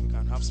there so that we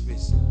can have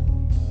space.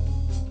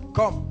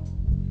 Come.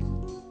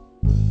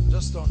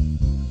 Just turn.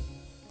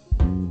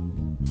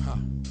 Ha.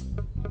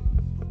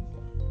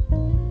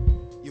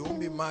 You won't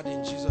be mad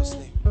in Jesus'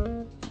 name.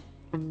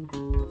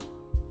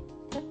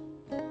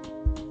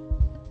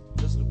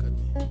 Just look at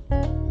me.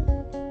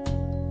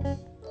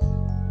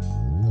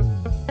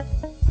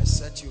 I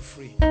set you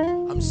free.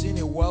 I'm seeing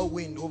a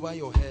whirlwind over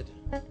your head.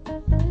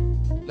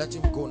 Let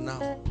him go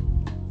now.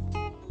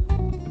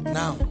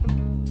 Now.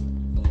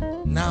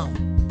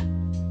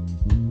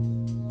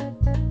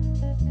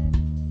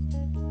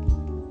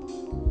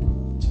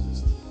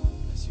 Jesus,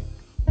 bless you.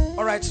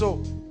 All right,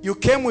 so you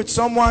came with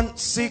someone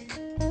sick.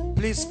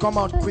 Please come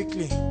out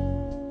quickly.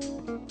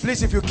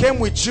 Please, if you came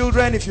with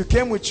children,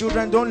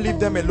 don't leave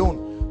them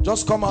alone.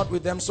 Just come out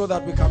with them so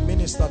that we can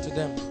minister to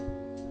them.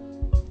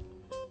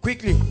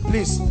 Quickly,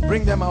 please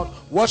bring them out.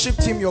 Worship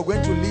team, you're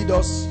going to lead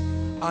us,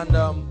 and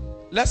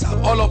let's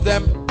have all of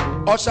them.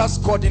 Ushers,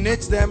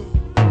 coordinate them.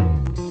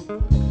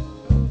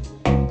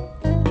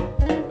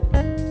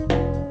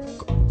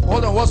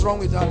 Hold on, what's wrong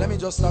with her? Let me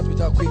just start with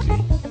her quickly.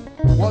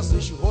 What's the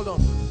issue? Hold on.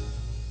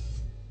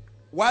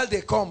 While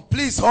they come,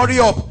 please hurry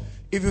up.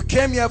 If you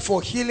came here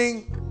for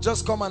healing,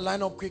 just come and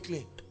line up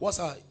quickly. What's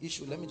her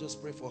issue? Let me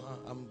just pray for her.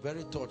 I'm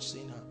very touched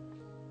seeing her.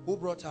 Who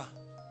brought her?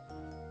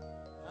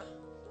 Huh?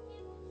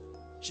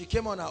 She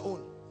came on her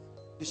own.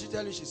 Did she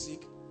tell you she's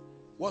sick?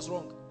 What's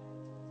wrong?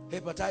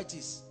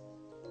 Hepatitis.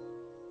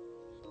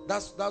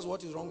 That's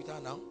what is wrong with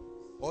her now?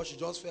 Or she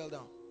just fell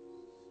down?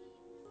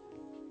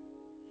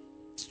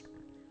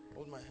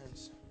 Hold my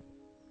hands.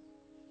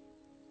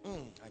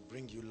 I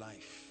bring you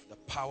life. The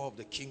power of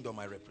the kingdom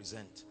I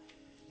represent.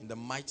 In the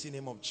mighty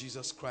name of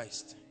Jesus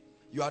Christ.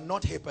 You are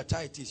not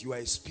hepatitis, you are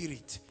a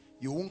spirit.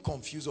 You won't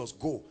confuse us.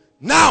 Go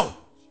now,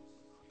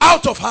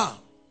 out of her.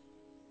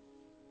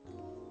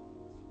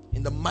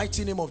 In the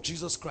mighty name of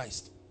Jesus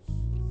Christ.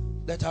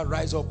 Let her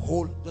rise up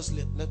whole. Just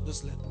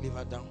leave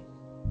her down.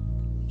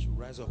 She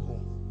rise up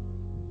whole.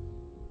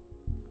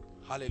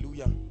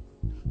 Hallelujah.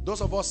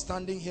 Those of us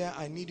standing here,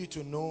 I need you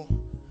to know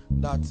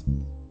that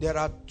there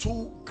are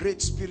two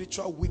great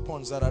spiritual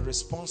weapons that are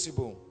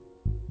responsible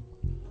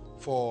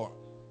for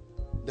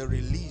the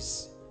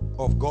release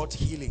of God's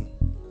healing.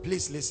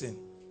 Please listen.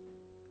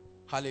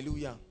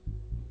 Hallelujah.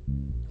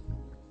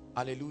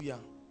 Hallelujah.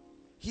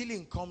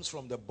 Healing comes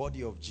from the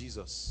body of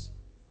Jesus.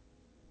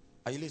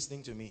 Are you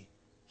listening to me?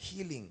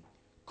 Healing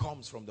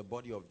comes from the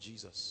body of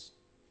Jesus.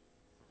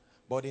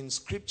 But in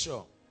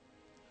scripture,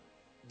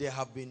 there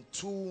have been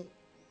two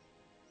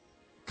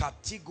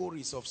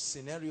categories of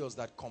scenarios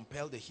that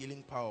compel the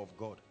healing power of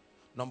God.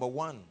 Number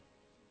one,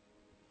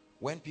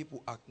 when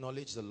people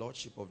acknowledge the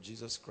lordship of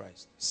Jesus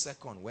Christ.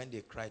 Second, when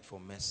they cried for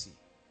mercy.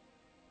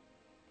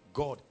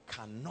 God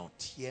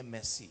cannot hear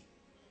mercy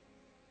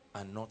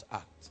and not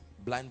act.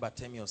 Blind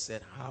Bartimaeus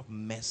said, have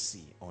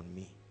mercy on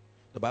me.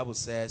 The Bible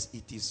says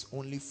it is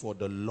only for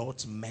the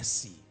Lord's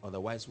mercy,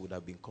 otherwise would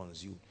have been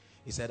consumed.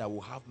 He said, I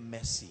will have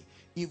mercy.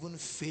 Even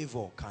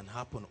favor can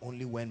happen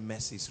only when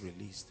mercy is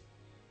released.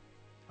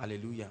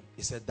 Hallelujah.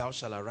 He said, thou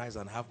shalt arise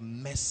and have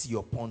mercy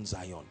upon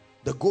Zion.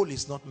 The goal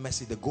is not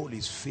mercy, the goal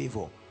is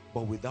favor.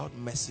 But without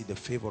mercy, the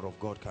favor of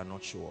God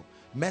cannot show up.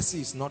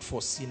 Mercy is not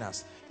for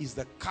sinners. It's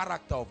the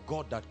character of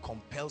God that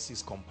compels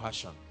his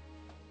compassion.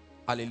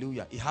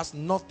 Hallelujah. It has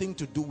nothing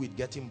to do with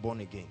getting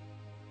born again.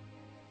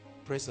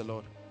 Praise the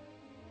Lord.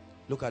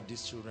 Look at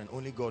these children.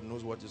 Only God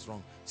knows what is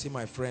wrong. See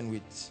my friend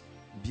with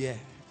beer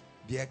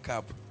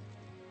cap.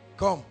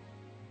 Come.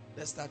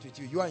 Let's start with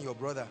you. You and your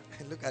brother.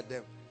 Look at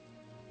them.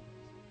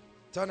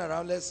 Turn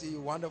around. Let's see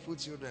wonderful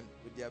children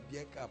with their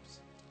beer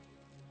caps.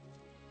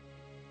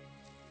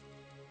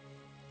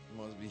 You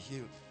must be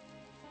healed.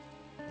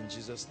 In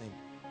Jesus' name.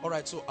 All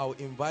right, so I'll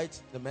invite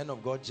the men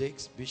of God,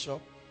 Jakes,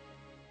 Bishop,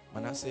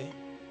 Manasseh,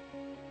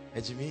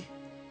 Ejimi.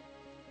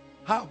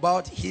 How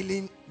about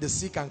healing the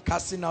sick and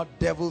casting out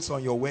devils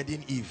on your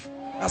wedding eve?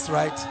 That's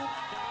right.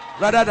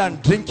 Rather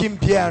than drinking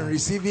beer and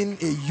receiving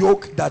a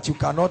yoke that you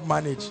cannot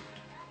manage.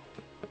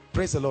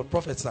 Praise the Lord.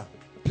 Prophet, sir.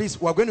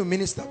 Please, we're going to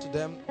minister to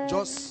them.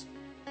 Just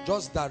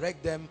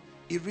direct them.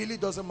 It really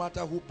doesn't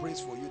matter who prays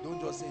for you.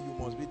 Don't just say you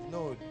must be.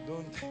 No,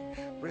 don't.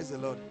 Praise the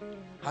Lord.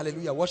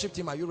 Hallelujah. Worship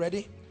team, are you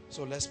ready?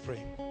 So let's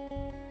pray.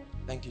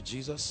 Thank you,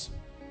 Jesus.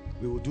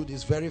 We will do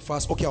this very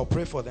fast. Okay, I'll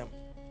pray for them.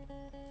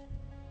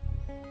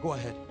 Go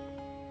ahead.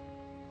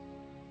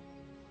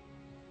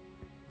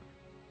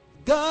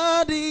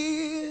 God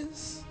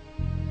is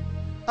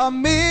a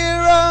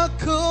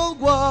miracle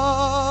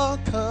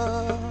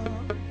worker.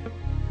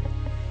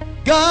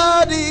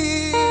 God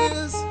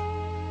is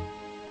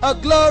a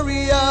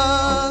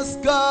glorious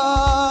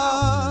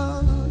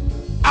God.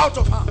 Out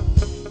of her.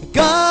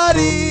 God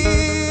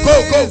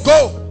is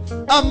Go.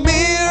 a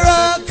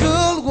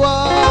miracle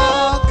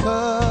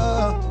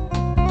worker.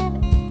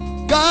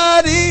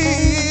 God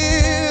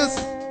is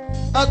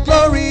a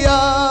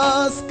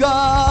glorious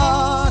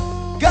God.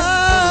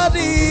 God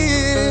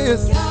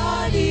is a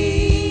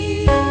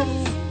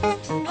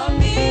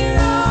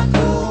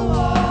miracle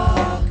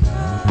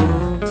worker.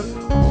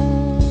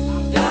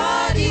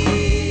 God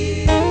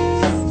is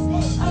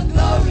a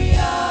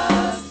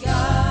glorious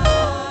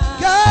God.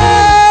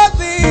 God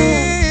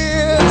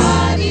is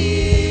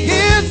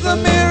a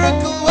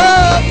miracle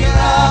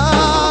worker.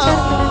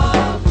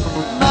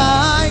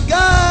 My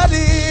God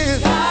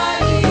is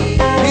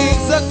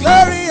He's a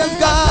glorious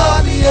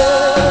God.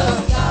 Yeah.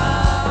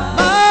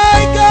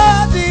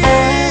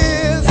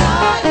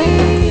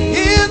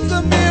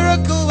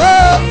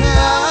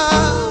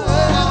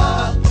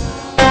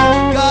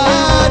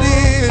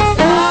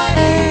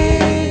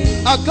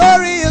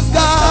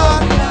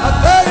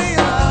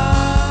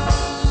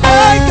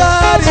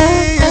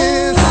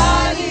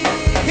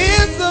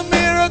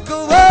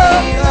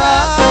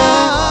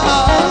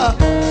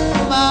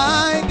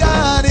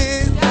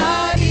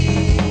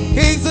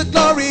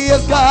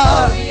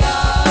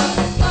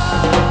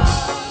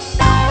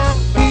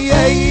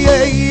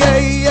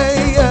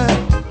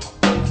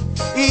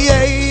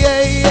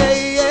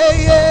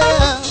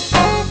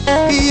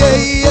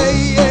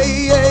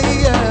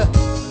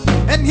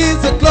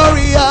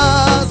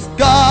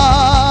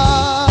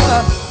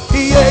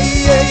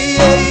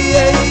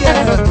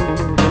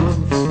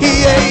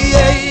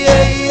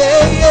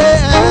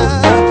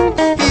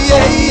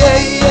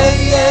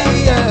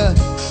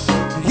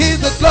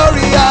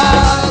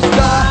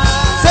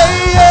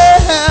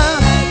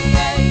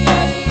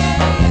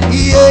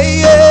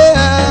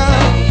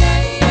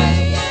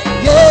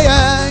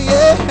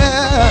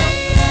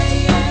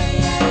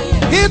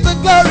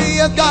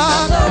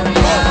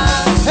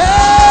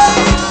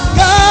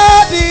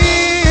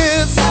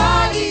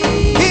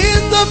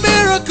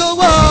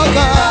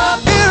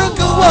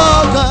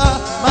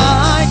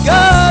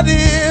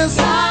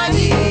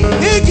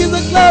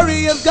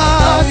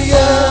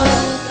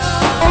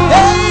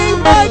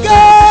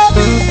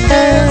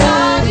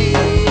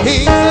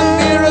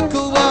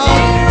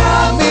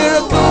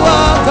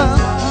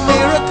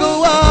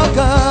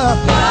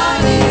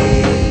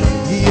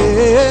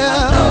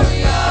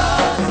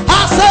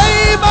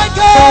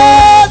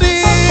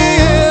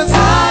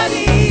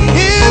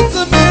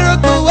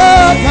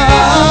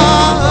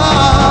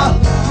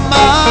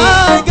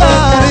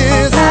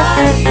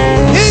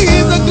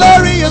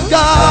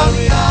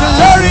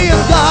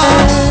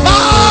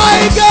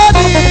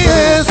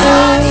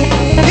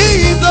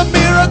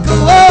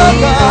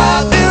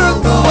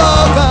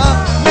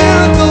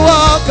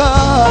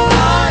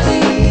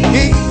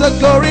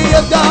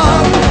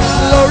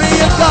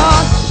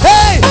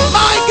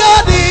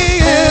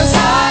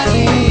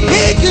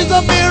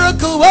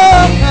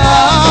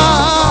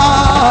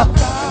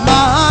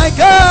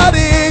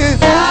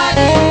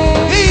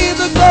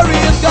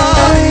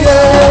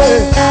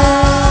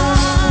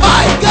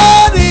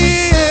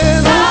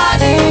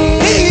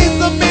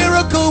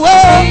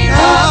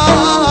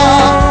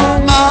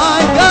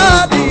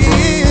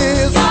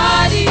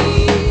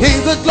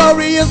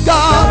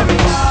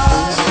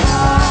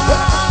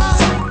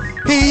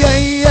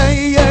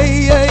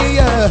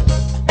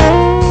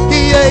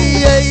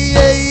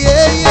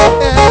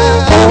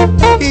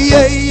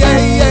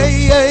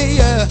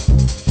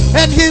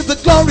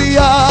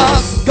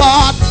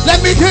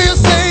 me hear you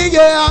say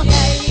yeah.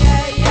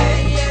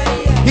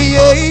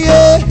 Yeah,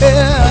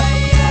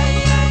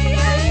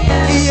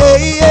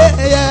 Yeah,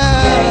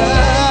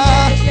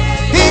 yeah.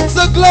 He's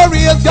a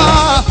glorious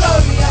God.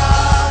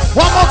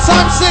 One more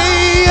time,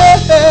 say yeah.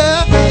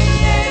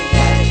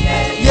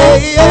 Yeah,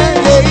 yeah,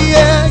 yeah,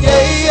 yeah,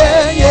 yeah,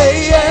 yeah,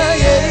 yeah,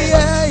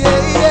 yeah,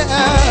 yeah,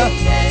 yeah.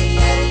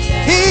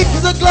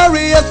 He's a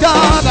glorious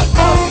God.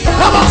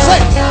 Come on, say.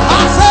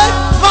 I say,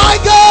 my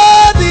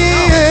God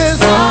is.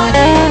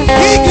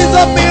 He is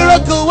a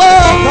miracle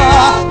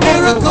worker,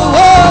 miracle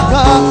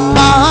worker.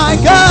 My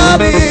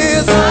God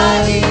is.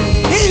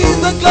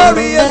 He's a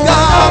glorious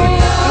God,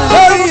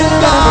 glorious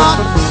God.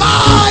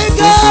 My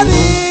God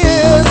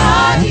is.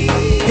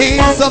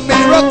 He's a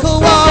miracle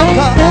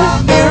worker,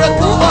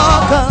 miracle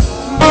worker,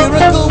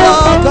 miracle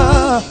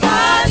worker.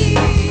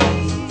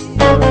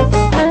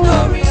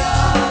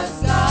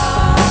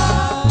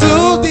 Do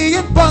the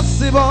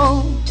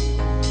impossible.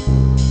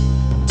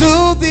 Do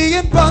the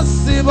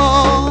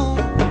impossible.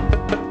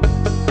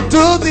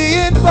 Do the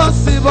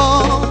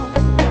impossible.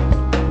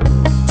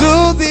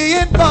 Do the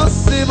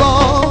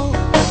impossible.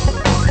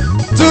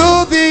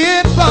 Do the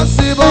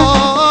impossible.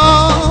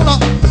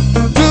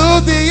 Do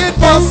the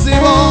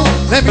impossible.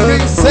 Let me hear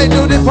you say,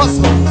 do the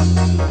impossible.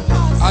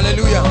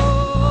 Hallelujah.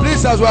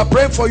 Please, as we are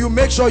praying for you,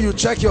 make sure you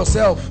check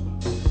yourself.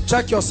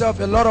 Check yourself.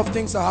 A lot of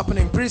things are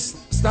happening. Please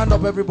stand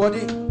up,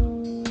 everybody.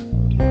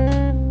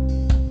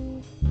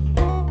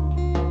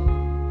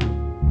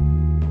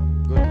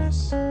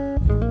 Goodness.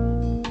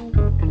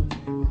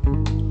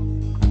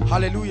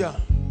 Hallelujah.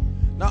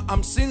 Now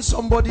I'm seeing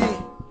somebody,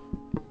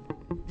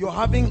 you're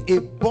having a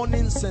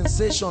burning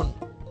sensation.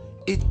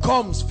 It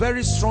comes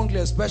very strongly,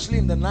 especially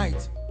in the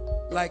night,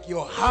 like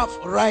your half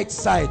right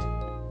side,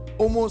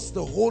 almost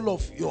the whole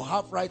of your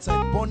half right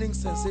side, burning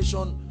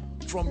sensation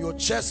from your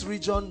chest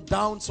region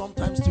down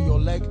sometimes to your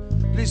leg.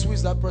 Please, who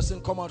is that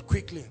person? Come out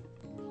quickly.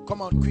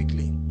 Come out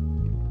quickly.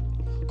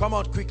 Come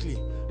out quickly.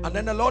 And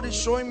then the Lord is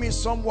showing me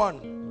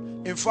someone,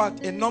 in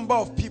fact a number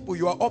of people.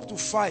 You are up to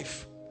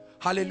 5.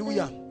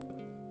 Hallelujah.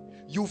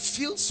 You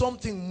feel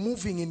something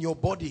moving in your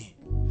body.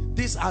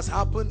 This has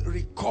happened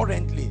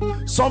recurrently.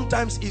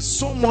 Sometimes it's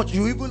so much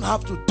you even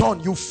have to turn.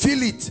 You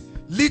feel it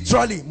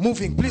literally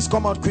moving. Please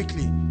come out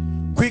quickly.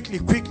 Quickly,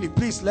 quickly,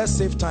 please. Let's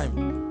save time.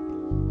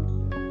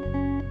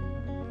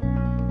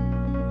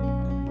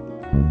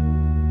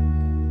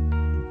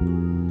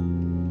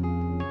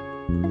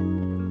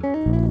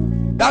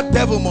 That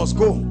devil must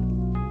go.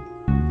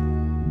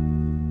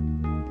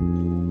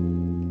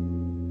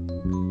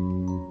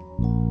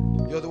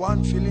 You're the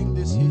one feeling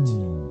this heat.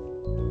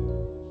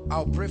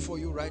 I'll pray for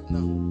you right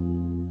now.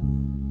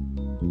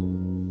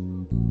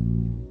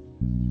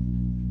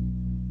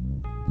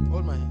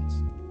 Hold my hands.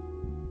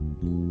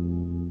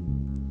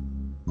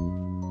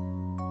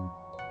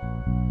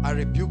 I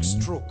rebuke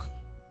stroke.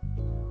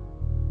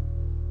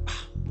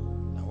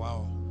 Now,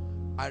 wow.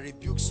 I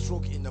rebuke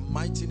stroke in the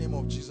mighty name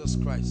of Jesus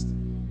Christ.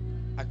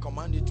 I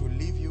command it to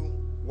leave you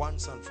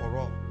once and for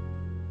all.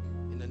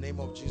 In the name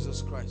of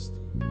Jesus Christ.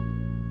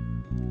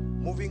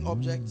 Moving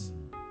objects,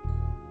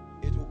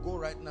 it will go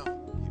right now.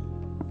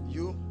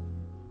 You,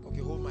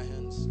 okay, hold my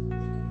hands.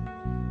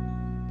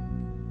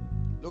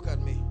 Look at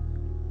me.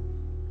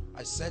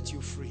 I set you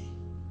free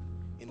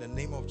in the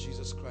name of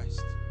Jesus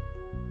Christ.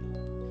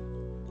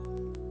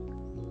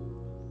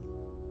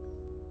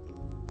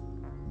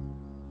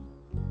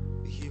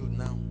 Be healed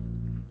now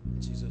in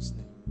Jesus'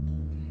 name.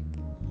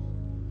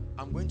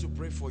 I'm going to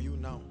pray for you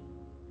now.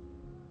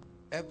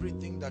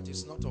 Everything that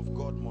is not of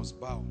God must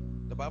bow.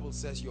 The Bible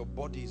says your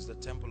body is the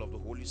temple of the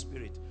Holy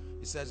Spirit.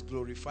 It says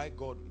glorify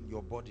God in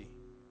your body.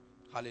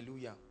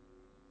 Hallelujah.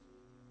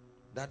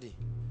 Daddy,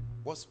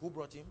 who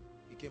brought him?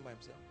 He came by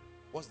himself.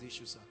 What's the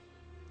issue, sir?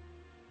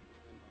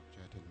 An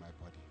object in my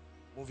body.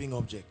 Moving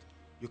object.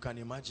 You can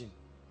imagine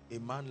a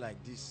man like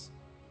this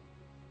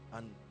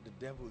and the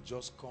devil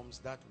just comes,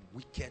 that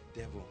wicked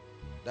devil.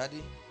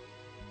 Daddy,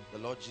 the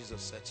Lord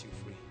Jesus sets you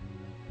free.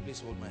 Please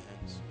hold my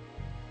hands.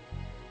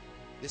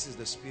 This is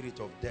the spirit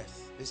of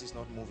death. This is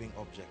not moving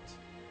object.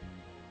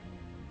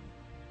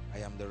 I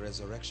am the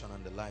resurrection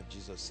and the life,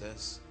 Jesus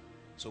says.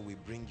 So we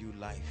bring you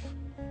life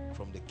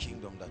from the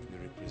kingdom that we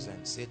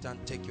represent. Satan,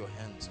 take your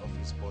hands off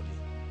his body.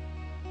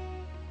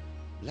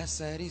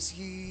 Blessed is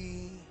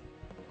he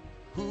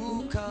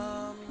who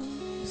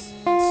comes.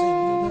 Sing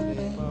the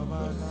name of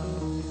our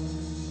God.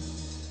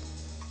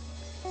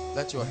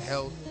 Let your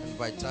health and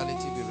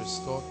vitality be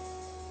restored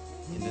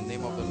in the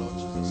name of the Lord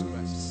Jesus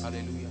Christ.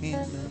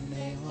 Hallelujah.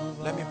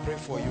 Let me pray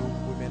for you.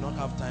 We may not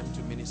have time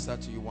to minister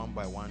to you one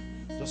by one.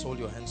 Just hold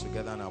your hands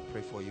together and I'll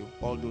pray for you.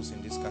 All those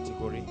in this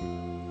category.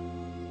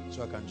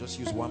 So I can just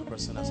use one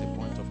person as a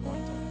point of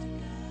contact.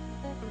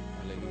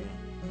 Hallelujah.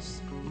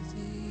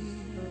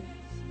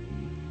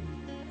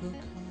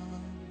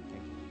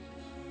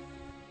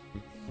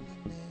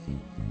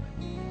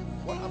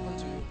 What happened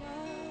to you?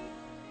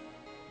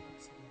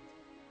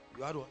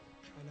 You had what?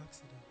 An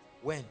accident.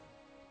 When?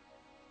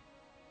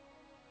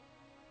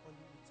 On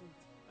the 18th.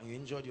 And you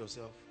injured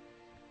yourself.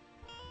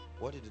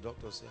 What did the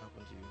doctor say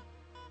happened to you?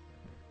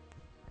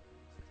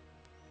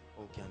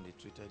 Okay, and they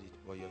treated it,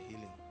 but your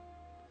healing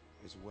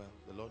is well.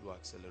 The Lord will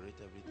accelerate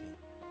everything.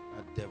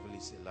 That devil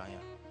is a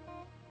liar.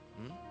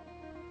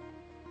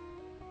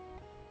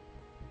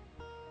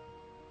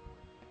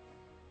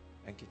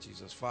 Thank you,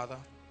 Jesus. Father,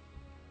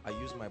 I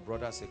use my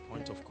brother as a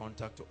point of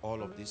contact to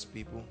all of these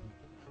people.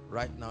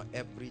 Right now,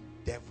 every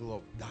devil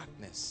of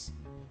darkness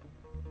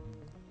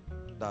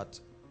that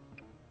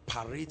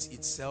parades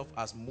itself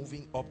as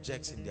moving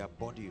objects in their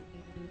body,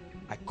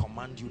 I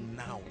command you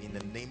now in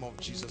the name of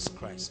Jesus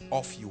Christ,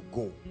 off you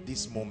go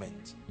this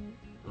moment.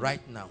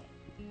 Right now,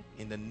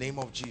 in the name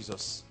of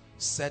Jesus,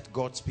 set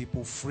God's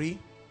people free.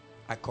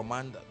 I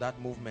command that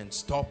movement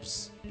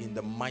stops in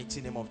the mighty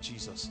name of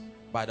Jesus.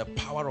 By the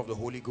power of the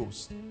Holy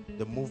Ghost,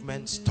 the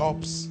movement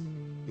stops.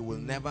 You will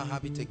never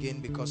have it again,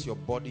 because your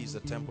body is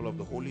the temple of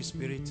the Holy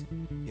Spirit.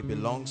 It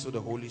belongs to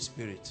the Holy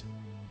Spirit.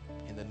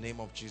 In the name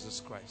of Jesus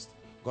Christ.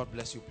 God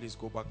bless you. Please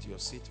go back to your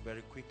seat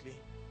very quickly.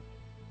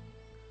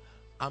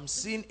 I'm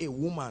seeing a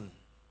woman.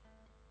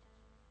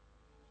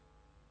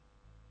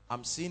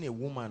 I'm seeing a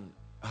woman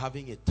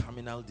having a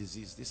terminal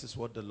disease. This is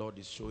what the Lord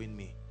is showing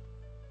me.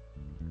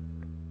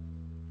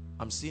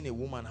 I'm seeing a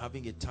woman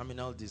having a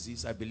terminal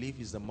disease. I believe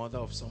is the mother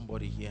of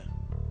somebody here.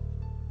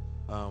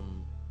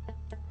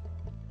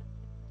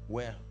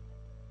 Where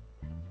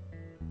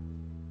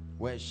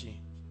is she?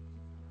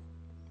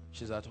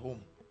 She's at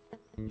home.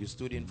 You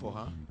stood in for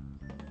her.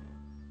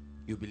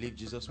 You believe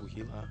Jesus will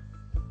heal her.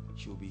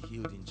 She will be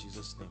healed in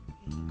Jesus'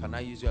 name. Can I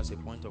use you as a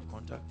point of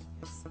contact?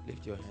 Yes.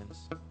 Lift your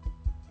hands.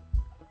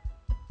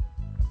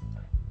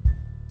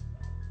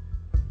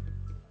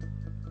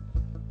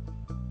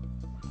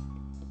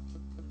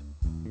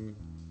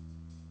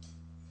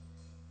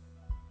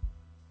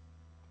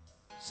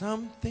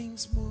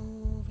 Something's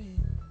moving,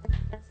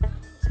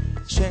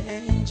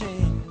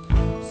 changing.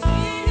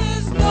 See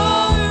His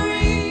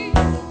glory,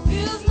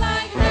 feels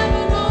like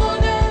heaven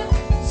on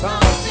earth.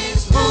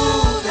 Something's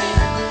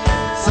moving,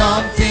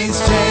 Something's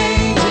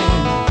changing.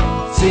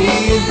 See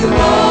His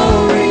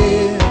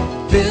glory.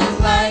 Feels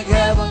like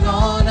heaven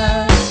on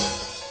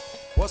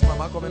earth. What's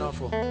Mama coming out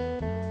for?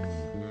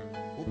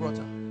 Who brought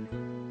her?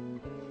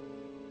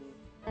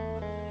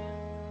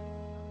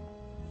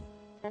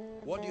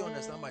 What do you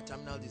understand by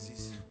terminal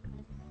disease?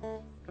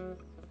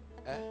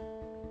 Eh?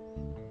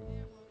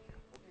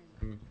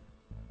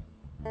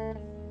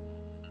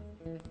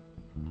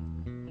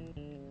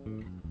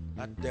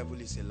 That devil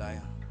is a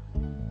liar.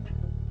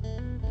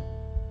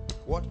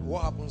 What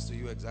happens to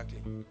you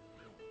exactly?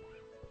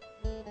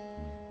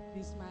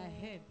 It's my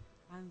head,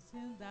 and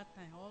since that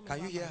time, all Can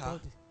over you hear my her?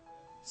 body.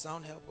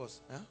 Sound, help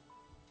us. Huh?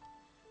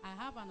 I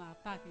have an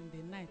attack in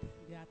the night.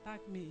 They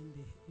attack me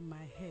in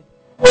my head.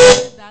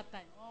 Since that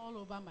time, all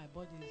over my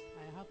body,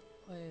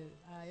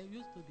 I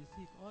used to be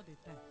sick all the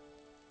time.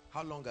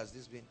 How long has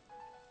this been?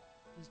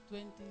 It's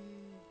since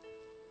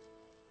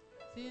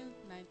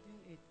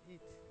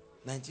 1988.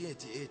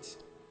 1988.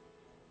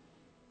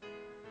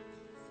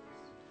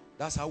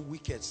 That's how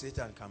wicked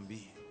Satan can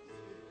be.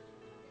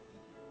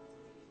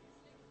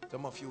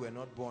 Some of you were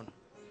not born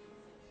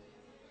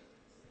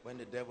when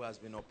the devil has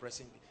been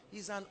oppressing.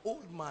 He's an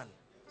old man.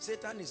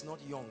 Satan is not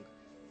young.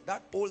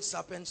 That old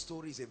serpent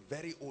story is a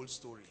very old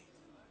story.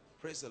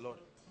 Praise the Lord.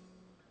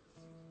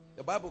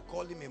 The Bible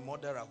called him a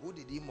murderer. Who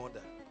did he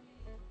murder?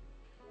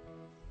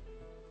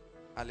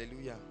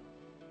 Hallelujah.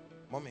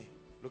 Mommy,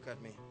 look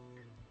at me.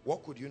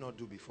 What could you not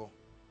do before?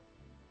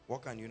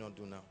 What can you not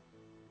do now?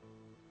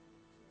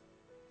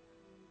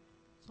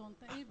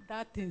 Sometimes if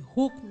that thing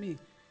hook me,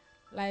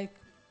 like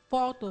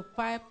 4 to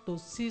 5 to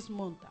 6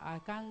 months, I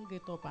can't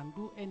get up and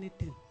do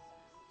anything.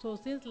 So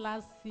since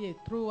last year,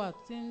 throughout,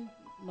 since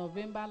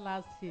November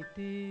last year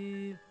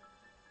till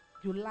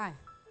July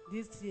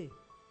this year,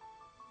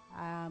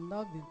 I have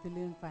not been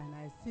feeling fine.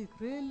 I sick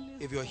really.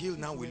 If you're healed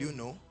now, will you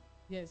know?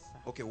 Yes, sir.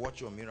 Okay,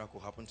 watch your miracle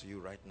happen to you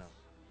right now.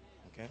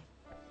 Okay?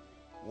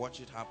 Watch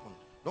it happen.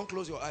 Don't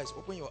close your eyes.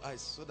 Open your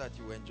eyes so that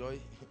you enjoy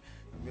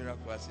the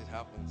miracle as it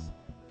happens.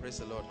 Praise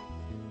the Lord.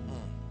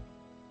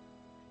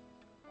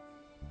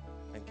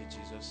 Thank you,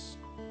 Jesus.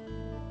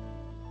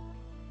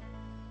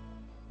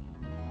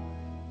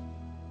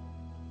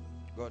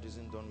 God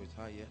isn't done with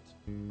her yet.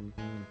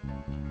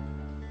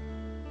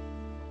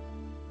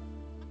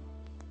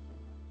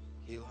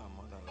 Heal her,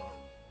 mother, Lord.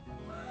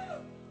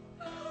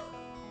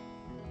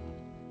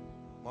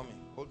 Mommy,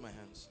 hold my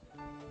hands.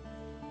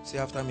 Say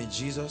after me,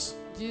 Jesus,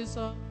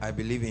 Jesus, I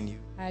believe in you.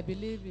 I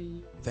believe in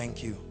you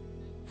Thank you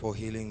for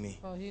healing me.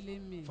 for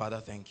healing me.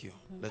 Father, thank you.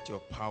 Let your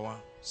power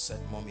set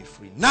mommy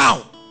free.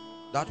 Now,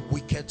 that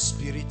wicked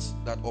spirit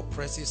that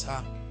oppresses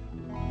her,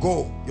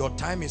 go. Your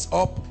time is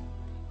up.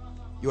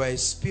 You are a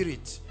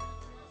spirit.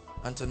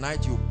 And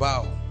tonight you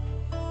bow.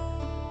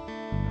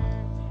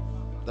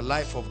 The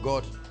life of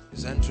God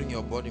is entering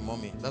your body,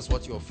 mommy. That's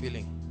what you're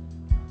feeling.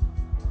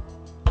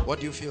 What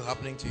do you feel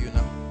happening to you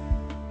now?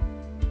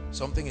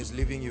 Something is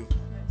leaving you.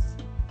 Yes.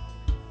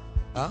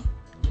 Huh?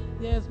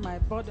 Yes, my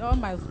body, all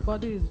my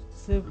body is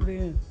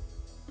suffering.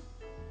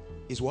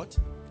 Is what?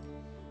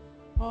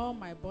 All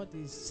my body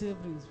is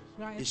shivering.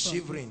 Right It's from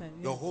shivering. inside,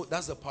 The yes. whole,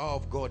 that's the power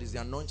of God, is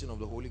the anointing of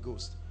the Holy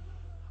Ghost.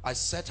 I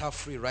set her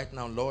free right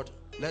now, Lord.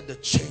 Let the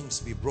chains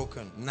be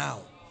broken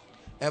now.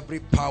 Every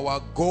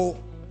power go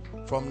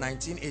from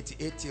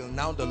 1988 till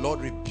now. The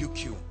Lord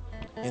rebuke you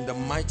in the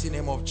mighty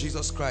name of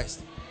Jesus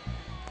Christ.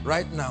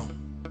 Right now.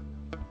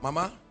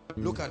 Mama,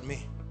 look at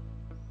me.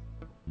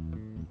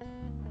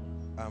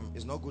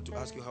 It's not good to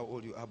ask you how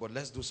old you are, but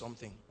let's do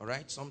something, all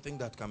right? Something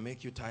that can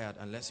make you tired,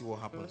 and let's see what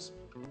happens.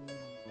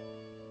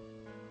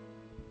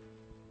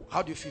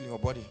 How do you feel in your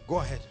body? Go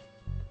ahead.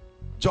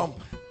 Jump.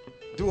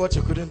 Do what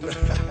you couldn't do.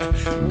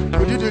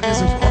 Could you do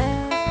this before?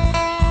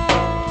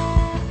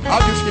 How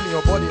do you feel in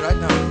your body right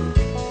now?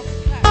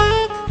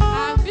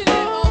 I'm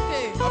feeling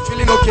okay. I'm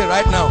feeling okay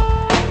right now.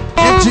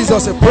 Give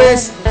Jesus a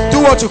praise.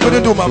 Do what you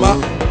couldn't do, Mama.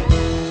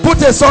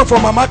 Put a song for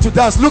Mama to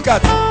dance. Look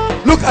at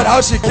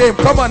how she came.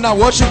 Come on now,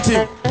 worship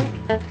team.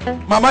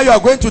 Mama, you are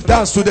going to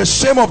dance to the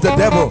shame of the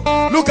devil.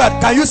 Look at,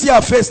 can you see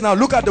her face now?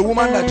 Look at the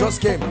woman that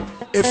just came.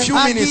 A few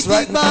minutes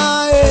right now.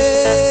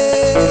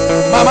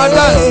 Mama,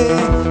 dance.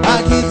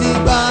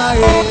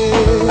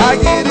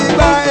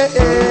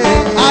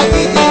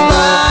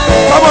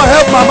 Come on,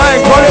 help Mama,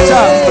 encourage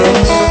her.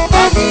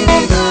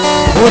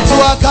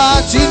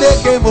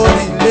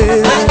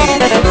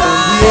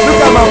 Look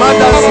at Mama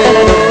dancing.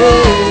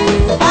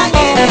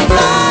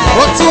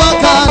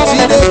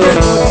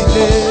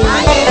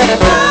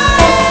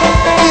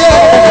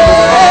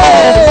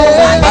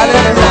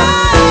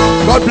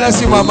 God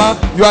bless you, Mama.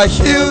 You are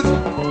healed.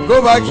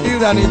 Go back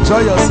healed and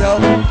enjoy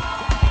yourself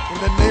in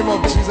the name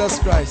of Jesus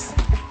Christ.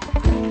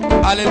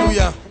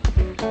 Hallelujah.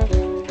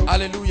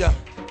 Hallelujah.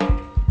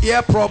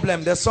 Ear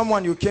problem. There's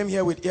someone, you came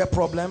here with ear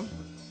problem.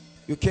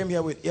 You came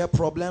here with ear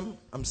problem.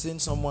 I'm seeing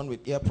someone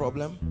with ear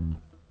problem.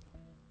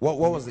 What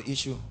was the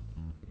issue?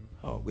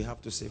 Oh, we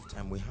have to save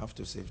time. We have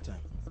to save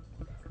time.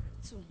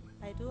 So,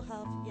 I do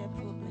have ear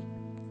problem.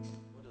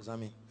 What does that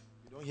mean?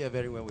 You don't hear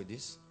very well with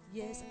this?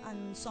 Yes,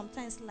 and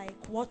sometimes like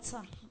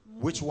water.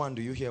 Which one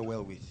do you hear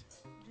well with?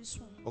 This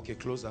one. Okay,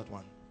 close that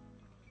one.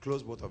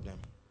 Close both of them.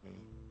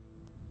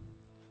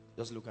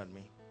 Just look at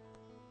me.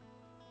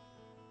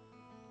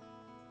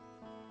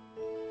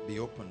 Be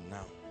open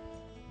now.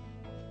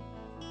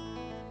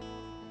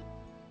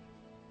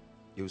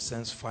 You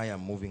sense fire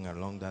moving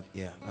along that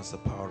ear. That's the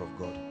power of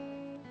God.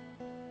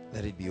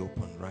 Let it be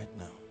open right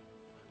now.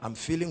 I'm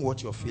feeling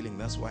what you're feeling.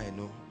 That's why I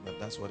know that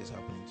that's what is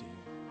happening to you.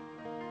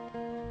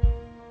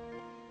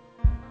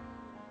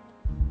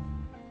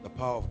 The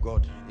power of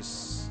God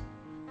is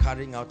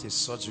carrying out his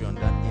surgery on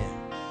that ear.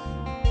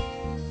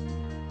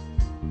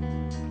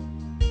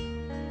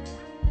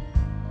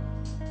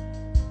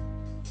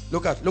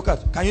 Look at,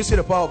 can you see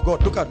the power of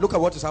God? Look at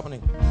what is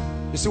happening.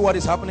 You see what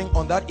is happening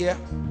on that ear?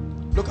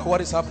 Look at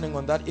what is happening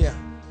on that ear.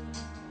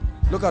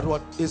 Look at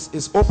what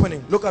is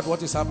opening. Look at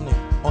what is happening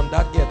on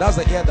that ear. That's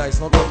the ear that is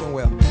not working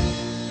well.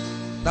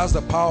 That's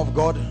the power of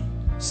God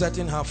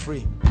setting her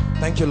free.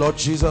 Thank you, Lord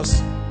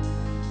Jesus.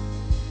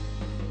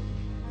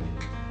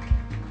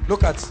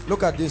 Look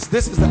at this.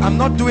 This is I'm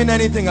not doing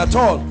anything at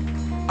all.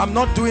 I'm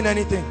not doing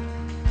anything.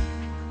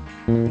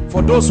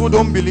 For those who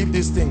don't believe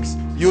these things,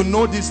 you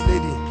know this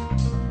lady.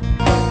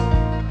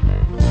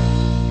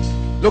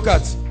 Look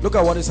at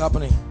what is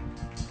happening.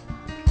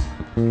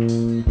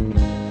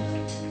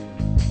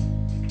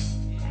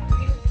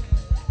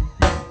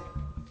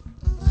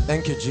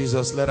 Thank you,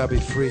 Jesus. Let her be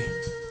free.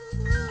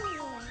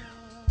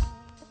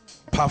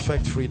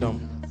 Perfect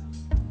freedom.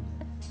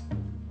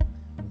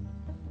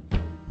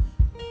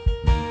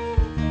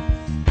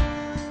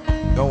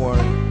 Don't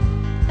worry.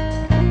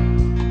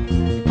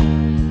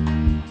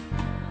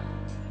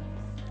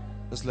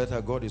 Just let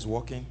her. God is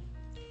working.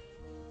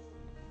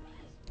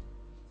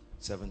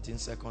 17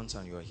 seconds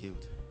and you are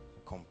healed.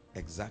 Come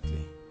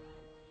exactly.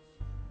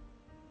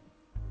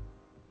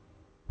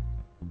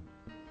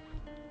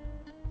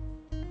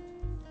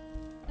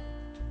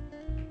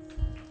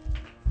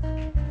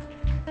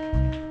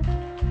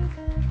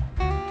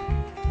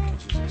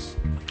 Jesus.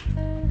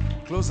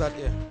 Close that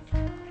ear.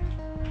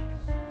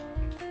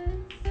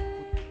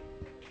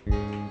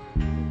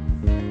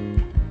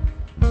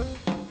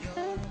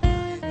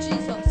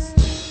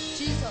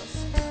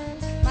 Jesus,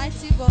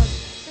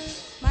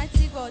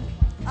 mighty God,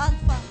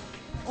 Alpha,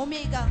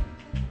 Omega,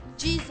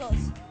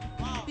 Jesus,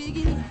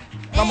 beginning.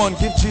 Come on,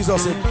 give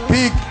Jesus a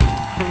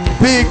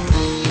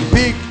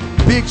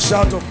big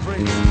shout of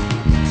praise.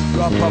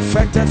 You are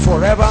perfected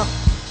forever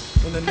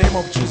in the name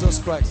of Jesus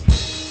Christ.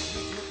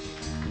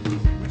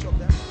 Which of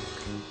them?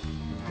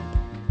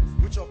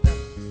 Which of them?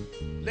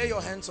 Lay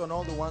your hands on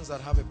all the ones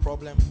that have a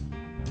problem.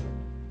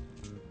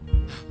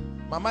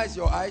 Mama, is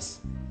your eyes?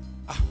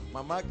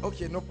 Mama,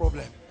 okay, no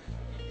problem.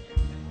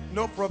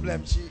 No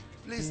problem.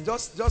 Please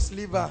just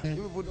leave her.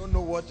 You people don't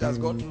know what she has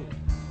gone through.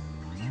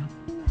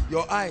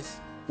 Your eyes.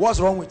 What's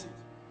wrong with it?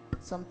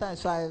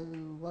 Sometimes I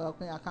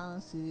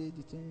can't see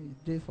the thing you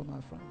do for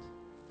my front.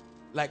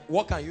 Like,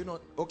 what can you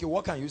not? Okay,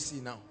 what can you see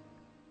now?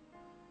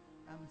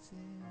 I'm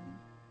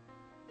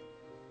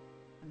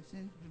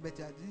seeing, but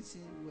I didn't see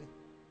well.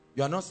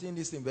 You are not seeing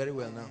this thing very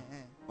well now.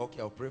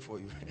 Okay, I'll pray for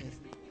you.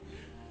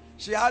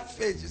 She had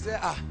faith. She said,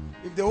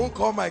 if they won't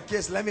call my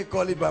case, let me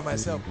call it by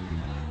myself.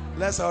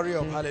 Let's hurry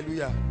up.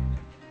 Hallelujah.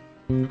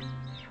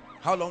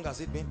 How long has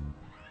it been?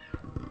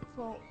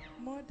 For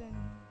more than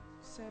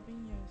 7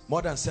 years.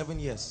 More than 7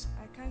 years.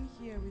 I can't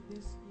hear with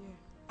this ear.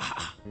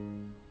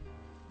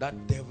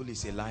 That devil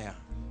is a liar.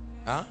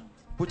 Huh?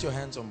 Put your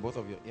hands on both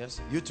of your ears.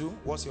 You too.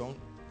 What's your own?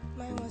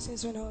 Mine was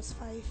since when I was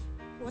 5.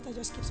 Water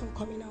just keeps on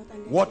coming out.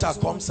 And then Water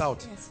comes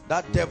out. Yes.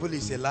 That devil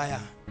is a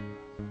liar.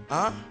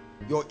 Huh?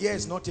 Your ear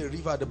is not a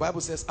river. The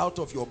Bible says out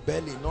of your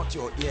belly, not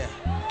your ear.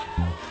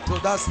 So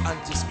that's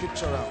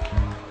anti-scriptural.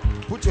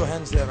 Put your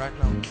hands there right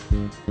now.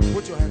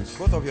 Put your hands,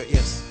 both of your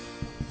ears.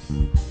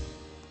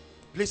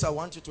 Please, I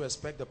want you to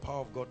expect the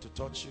power of God to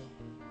touch you.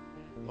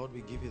 Lord,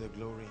 we give you the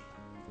glory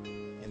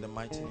in the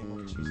mighty name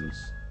of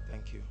Jesus.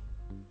 Thank you.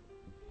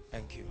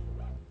 Thank you.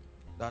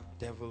 That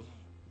devil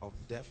of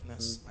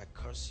deafness, I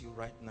curse you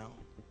right now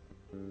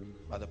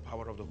by the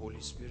power of the Holy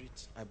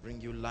Spirit. I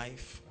bring you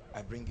life.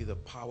 I bring you the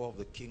power of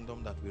the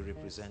kingdom that we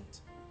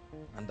represent.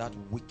 And that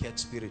wicked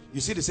spirit.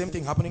 You see the same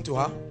thing happening to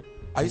her?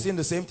 Are you seeing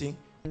the same thing?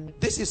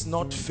 This is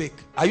not fake.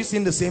 Are you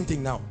seeing the same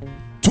thing now?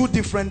 Two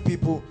different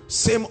people,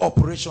 same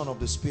operation of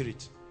the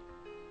spirit.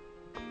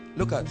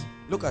 Look at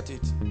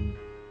it.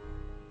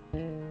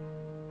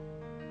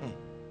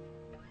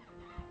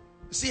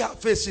 See her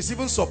face. She's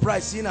even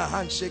surprised seeing her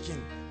hand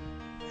shaking.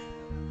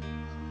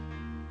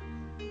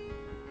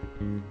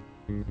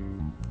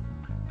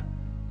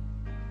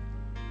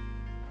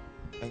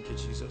 Thank you,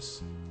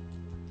 Jesus.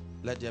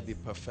 Let there be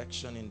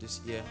perfection in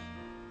this ear.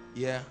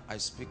 Ear, I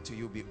speak to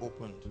you, be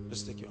opened.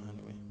 Just take your hand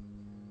away.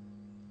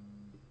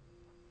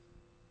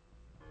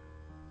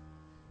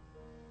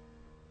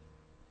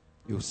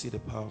 You'll see the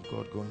power of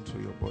God going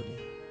through your body.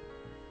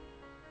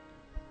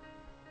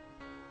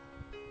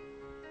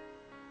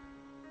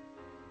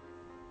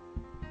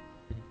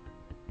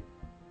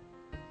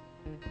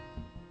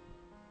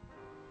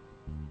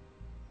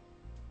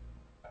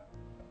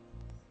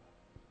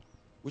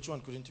 Which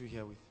one couldn't you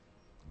hear with?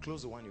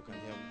 Close the one you can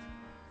hear with.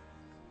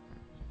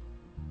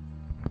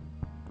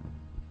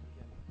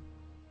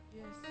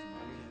 Yes, sir.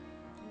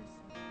 Yes,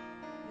 sir.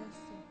 Yes,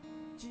 sir.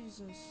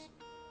 Jesus.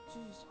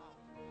 Jesus.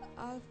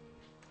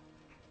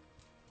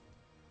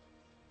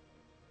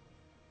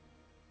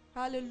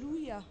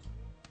 Hallelujah.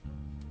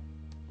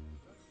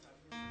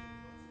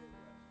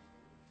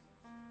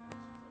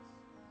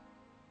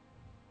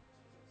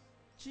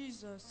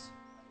 Jesus.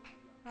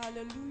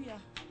 Hallelujah.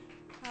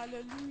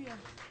 Hallelujah.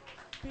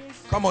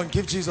 Praise Come on,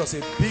 give Jesus a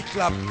big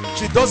clap.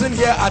 She doesn't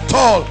hear at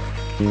all.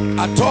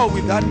 At all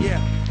with that ear.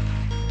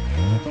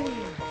 In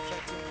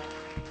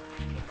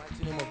the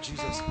mighty name of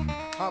Jesus.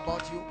 How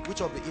about you?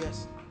 Which of the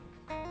ears?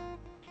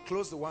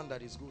 Close the one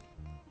that is good.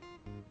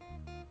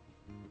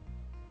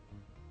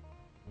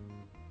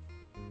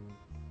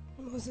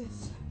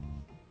 Moses,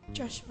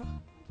 Joshua,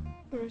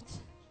 Ruth,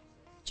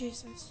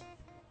 Jesus,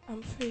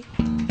 I'm free.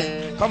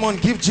 Come on,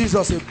 give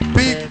Jesus a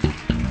big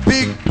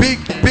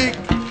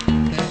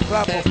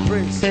clap of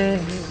praise.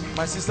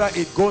 My sister,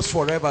 it goes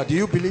forever. Do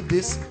you believe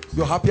this?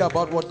 You're happy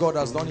about what God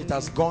has done? It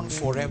has gone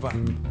forever.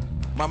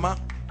 Mama,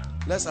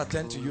 let's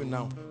attend to you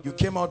now. You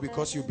came out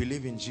because you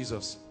believe in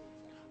Jesus.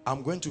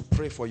 I'm going to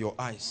pray for your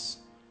eyes,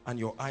 and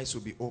your eyes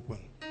will be open.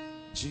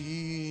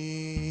 Jesus,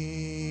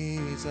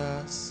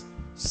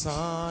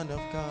 Son of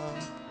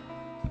God,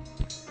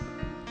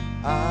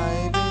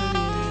 I believe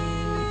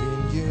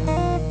in you.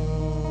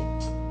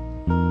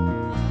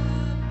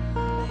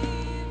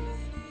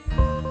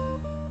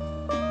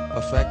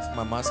 Affect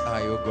Mama's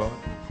eye, oh God.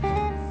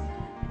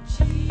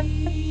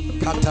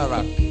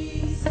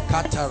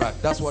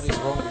 Cataract. That's what is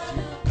wrong with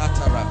you.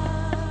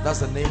 Cataract. That's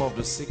the name of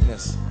the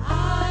sickness.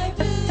 I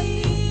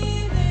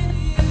believe in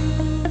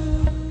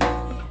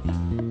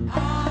you.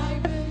 I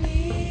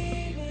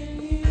believe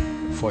in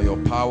you. For your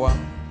power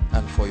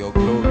and for your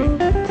glory.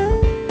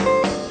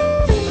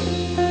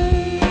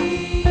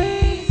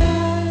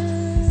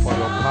 For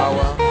your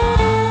power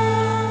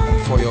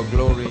and for your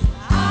glory.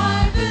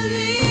 I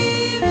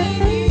believe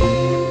in you.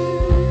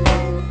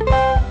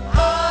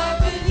 I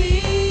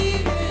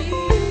believe in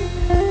you.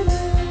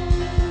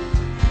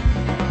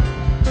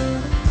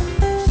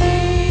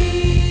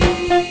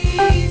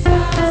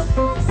 Jesus,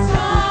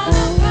 Son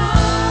of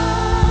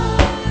God,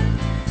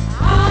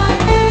 I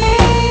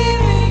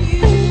believe in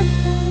you.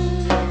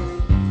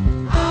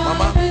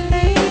 Mama, I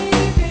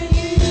believe in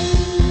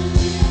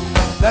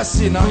you. let's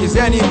see now. Is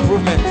there any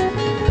improvement?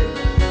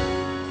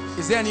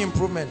 Is there any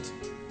improvement?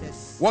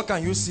 Yes. What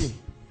can you see?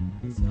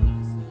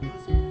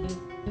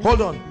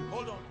 Hold on,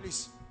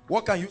 please.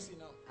 What can you see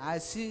now? I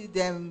see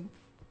them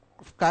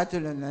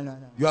cattle. No.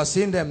 You are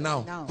seeing them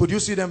now. Now. Could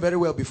you see them very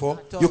well before?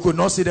 At all. You could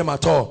not see them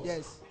at all.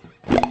 Yes.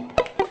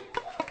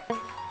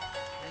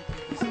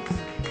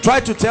 Try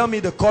to tell me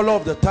the color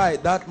of the tie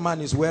that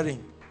man is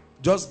wearing.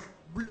 Just This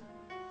one.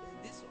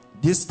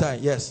 this tie,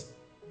 yes.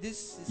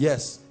 This is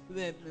Yes.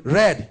 red.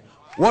 Red.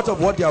 What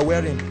of what they are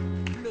wearing?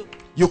 Blue.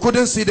 You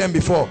couldn't see them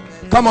before.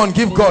 Come on,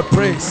 give God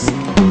praise.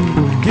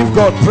 Give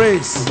God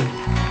praise.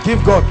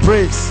 Give God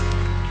praise.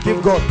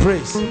 Give God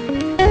praise.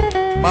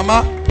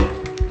 Mama,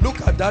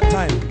 look at that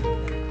time.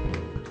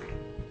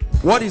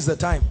 What is the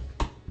time?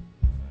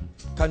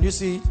 Can you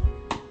see it?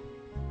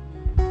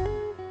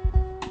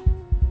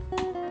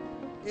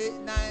 8,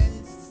 9.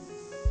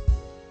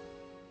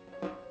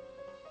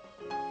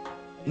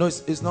 No,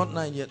 it's not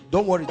 9 yet.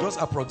 Don't worry, just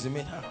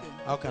approximate.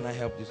 How can I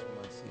help this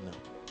woman see now?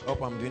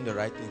 Hope I'm doing the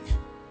right thing.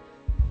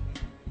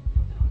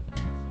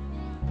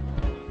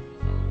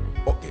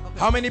 Okay.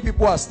 How many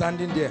people are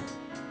standing there?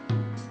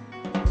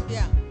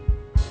 Yeah.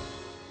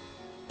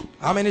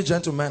 How many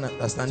gentlemen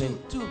are standing?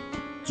 Two.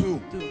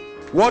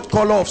 What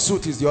color of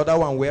suit is the other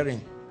one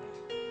wearing?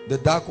 The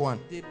dark one.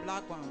 The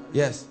black one.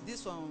 Yes.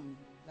 This one,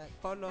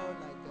 like color,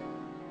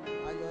 like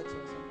violet or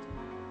something.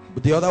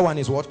 But the other one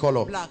is what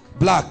color? Black.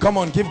 Black. Come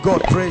on, give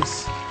God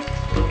praise.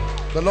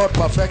 The Lord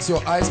perfects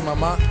your eyes,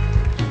 Mama,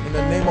 in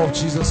the name of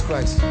Jesus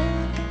Christ.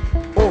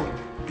 Oh,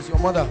 it's your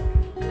mother.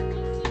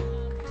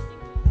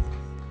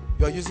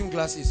 You are using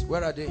glasses.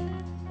 Where are they?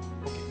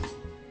 Okay.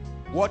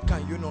 What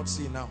can you not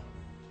see now?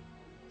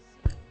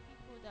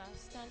 People that are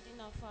standing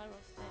afar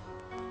of them,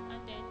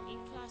 and then in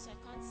class I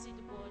can't see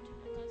the board.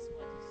 I can't see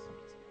what is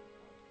written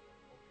on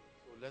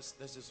the board. So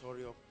let's just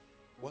hurry up.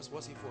 What's it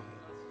for here?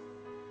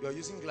 You are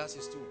using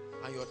glasses too,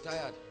 and you're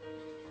tired.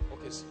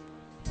 Okay.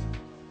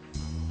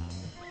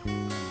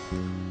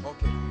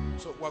 Okay.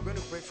 So we're going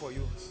to pray for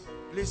you.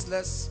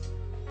 Please,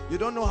 you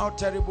don't know how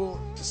terrible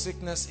the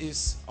sickness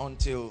is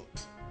until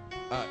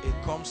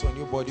it comes on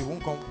you, but it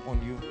won't come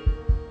on you.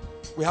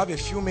 We have a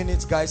few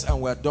minutes, guys,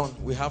 and we're done.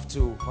 We have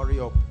to hurry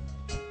up.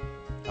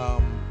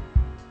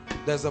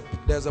 There's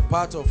a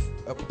part of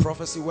a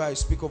prophecy where I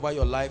speak over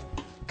your life.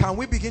 Can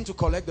we begin to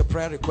collect the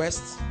prayer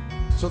requests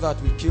so that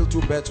we kill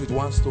two birds with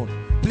one stone?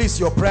 Please,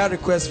 your prayer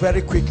requests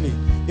very quickly.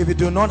 If you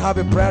do not have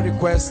a prayer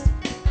request,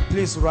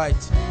 please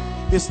write.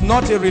 It's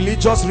not a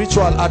religious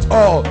ritual at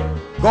all.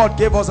 God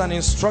gave us an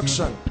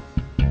instruction.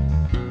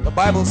 The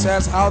Bible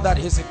says how that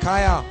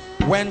Hezekiah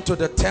went to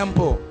the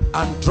temple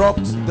and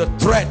dropped the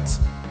threat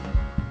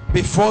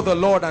before the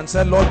Lord and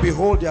said, Lord,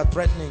 behold their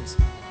threatenings.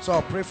 So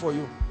I'll pray for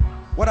you.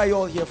 What are you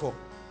all here for?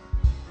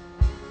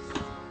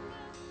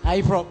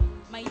 Eye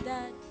problem. My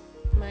dad.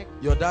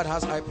 Your dad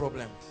has eye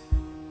problem.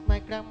 My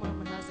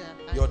grandmama has an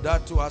eye. Your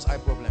dad too has eye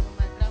problem.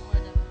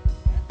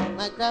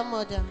 My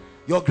grandmother.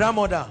 Your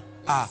grandmother.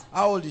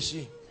 How old is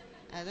she?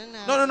 I don't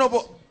know. No,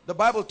 but the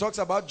Bible talks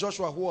about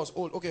Joshua who was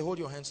old. Okay, hold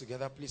your hands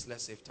together, please.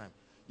 Let's save time.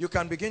 You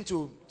can begin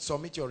to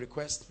submit your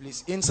request,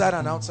 please. Inside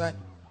and outside.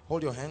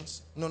 Hold your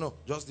hands. No,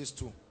 just these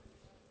two.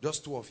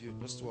 Just two of you.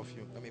 Just two of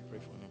you. Let me pray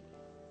for you.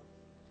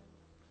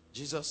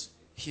 Jesus,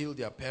 heal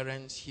their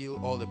parents. Heal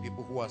all the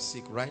people who are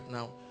sick right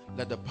now.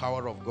 Let the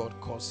power of God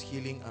cause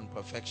healing and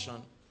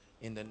perfection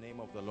in the name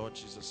of the Lord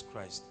Jesus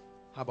Christ.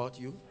 How about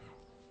you?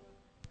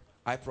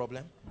 Eye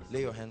problem?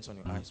 Lay your hands on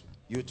your eyes.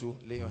 You too,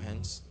 lay your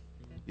hands.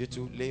 You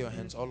too, lay your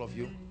hands. All of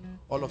you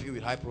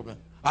with eye problem.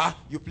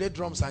 You play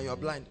drums and you're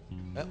blind.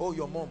 Oh,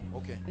 your mom.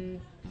 Okay.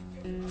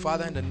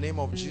 Father, in the name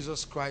of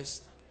Jesus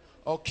Christ.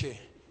 Okay.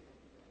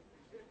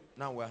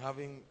 Now we're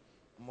having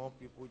more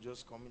people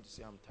just coming to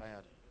say, I'm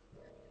tired.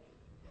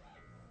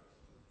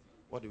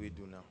 What do we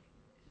do now?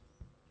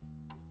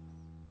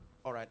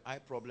 All right, eye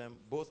problem,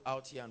 both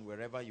out here and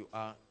wherever you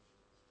are.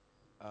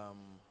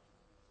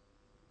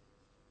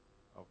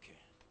 Okay.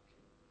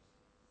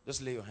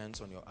 Just lay your hands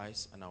on your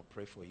eyes and I'll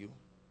pray for you.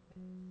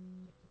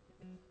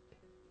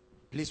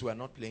 Please, we're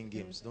not playing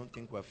games. Don't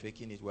think we're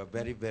faking it. We're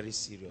very, very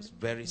serious.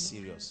 Very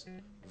serious.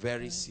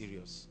 Very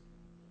serious.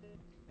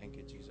 Thank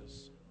you,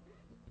 Jesus.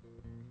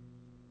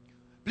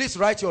 Please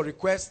write your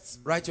requests.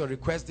 Write your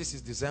requests. This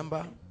is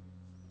December.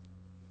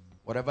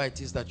 Whatever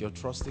it is that you're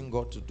trusting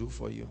God to do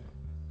for you.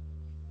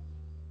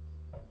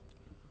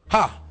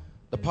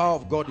 The power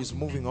of God is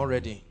moving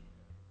already.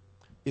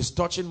 It's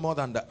touching more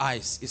than the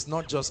eyes. It's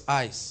not just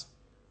eyes.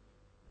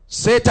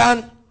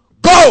 Satan,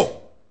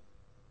 go!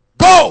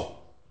 Go!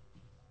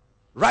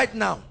 Right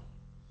now.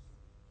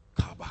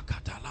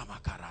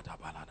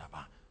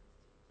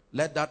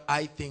 Let that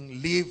eye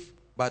thing live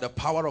by the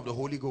power of the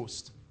Holy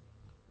Ghost.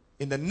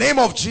 In the name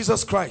of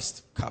Jesus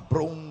Christ.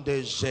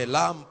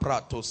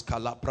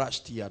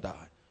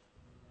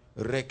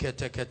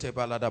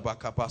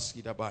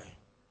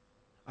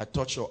 I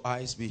touch your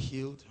eyes. Be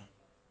healed.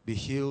 Be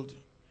healed.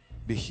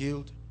 Be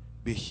healed.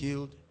 Be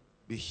healed.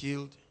 Be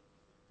healed.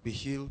 Be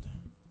healed.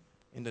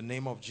 In the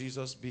name of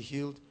Jesus, be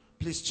healed.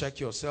 Please check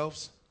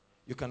yourselves.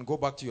 You can go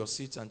back to your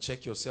seats and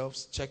check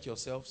yourselves. Check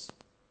yourselves.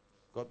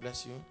 God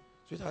bless you.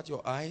 Sweetheart,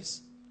 your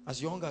eyes,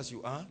 as young as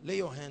you are, lay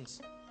your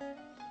hands.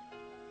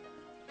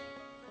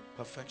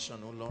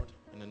 Perfection, oh Lord,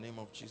 in the name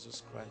of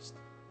Jesus Christ.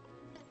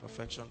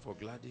 Perfection for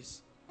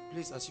Gladys.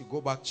 Please, as you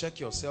go back, check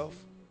yourself.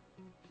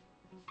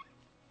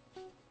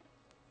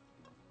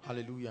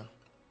 Hallelujah.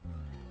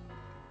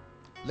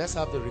 Let's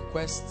have the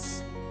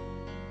requests.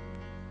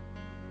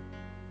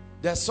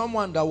 There's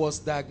someone that was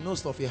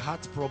diagnosed of a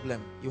heart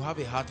problem. You have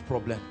a heart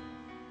problem.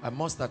 I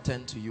must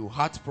attend to you.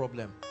 Heart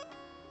problem.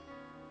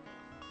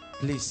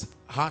 Please,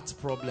 heart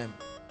problem.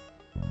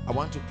 I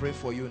want to pray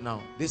for you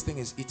now. This thing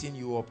is eating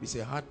you up. It's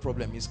a heart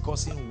problem. It's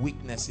causing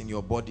weakness in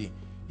your body.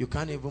 You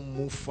can't even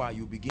move far.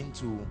 You begin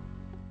to...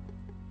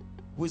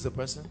 Who is the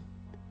person?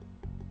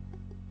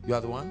 You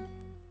are the one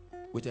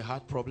with a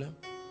heart problem?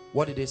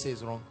 What did they say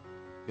is wrong?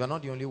 You are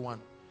not the only one.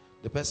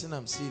 The person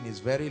I'm seeing is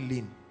very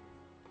lean.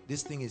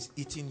 This thing is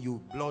eating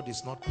you. Blood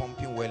is not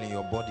pumping well in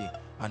your body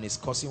and it's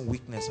causing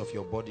weakness of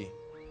your body.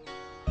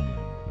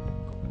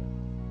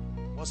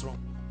 What's wrong?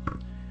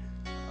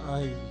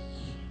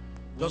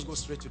 Just go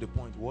straight to the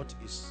point. What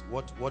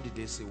did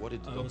they say? What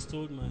did the doctor? I was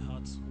told my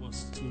heart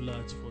was too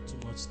large for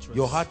too much stress.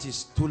 Your heart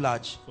is too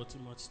large? For too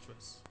much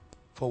stress.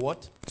 For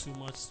what? Too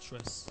much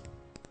stress.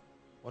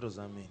 What does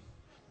that mean?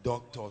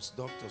 Doctors,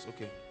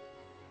 okay.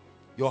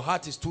 Your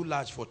heart is too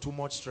large for too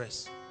much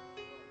stress.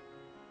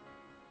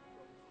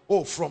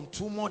 Oh, from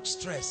too much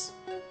stress.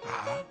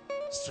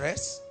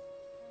 Stress?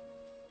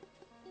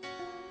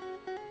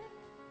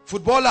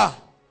 Footballer,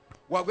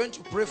 we are going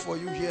to pray for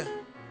you here.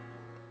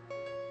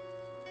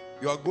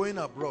 You are going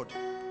abroad.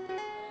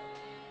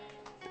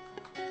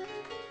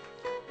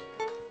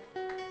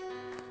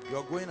 You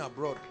are going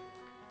abroad.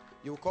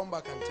 You will come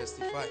back and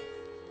testify.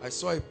 I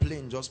saw a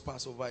plane just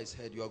pass over his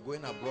head. You are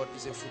going abroad.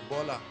 He's a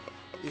footballer.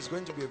 He's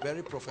going to be a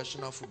very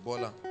professional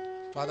footballer.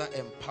 Father,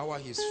 empower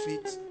his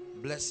feet.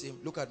 Bless him.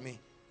 Look at me.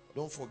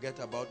 Don't forget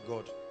about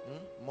God.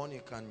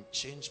 Money can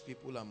change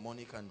people and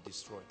money can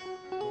destroy.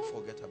 Don't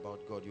forget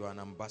about God. You are an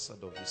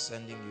ambassador. He's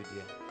sending you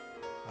there.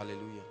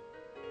 Hallelujah.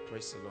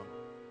 Praise the Lord.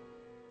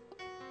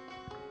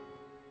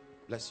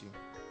 Bless you.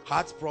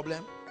 Heart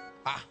problem?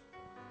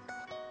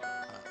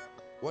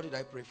 What did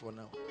I pray for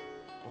now?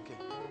 Okay.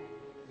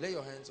 Lay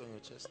your hands on your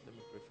chest. Let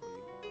me pray for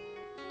you.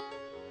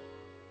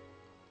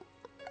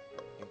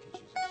 Thank you,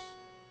 Jesus.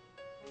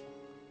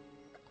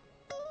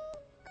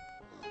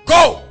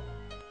 Go!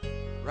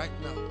 Right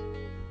now.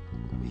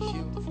 Be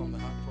healed from the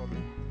heart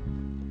problem.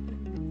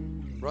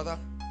 Brother,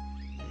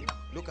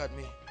 look at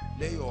me.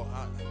 Lay your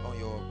hand on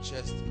your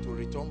chest to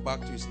return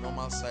back to its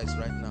normal size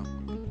right now.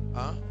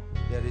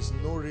 There is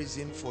no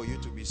reason for you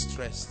to be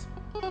stressed.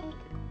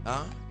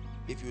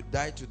 If you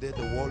die today,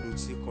 the world will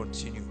still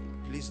continue.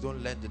 Please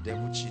don't let the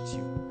devil cheat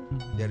you.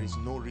 There is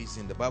no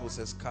reason. The Bible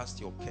says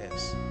cast your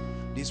cares.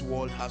 This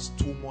world has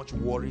too much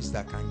worries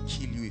that can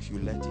kill you if you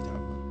let it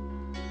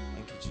happen.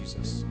 Thank you,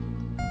 Jesus.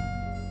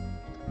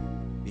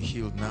 Be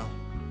healed now.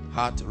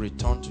 Heart,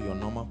 return to your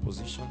normal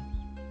position.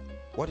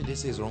 What did they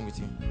say is wrong with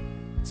you?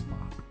 It's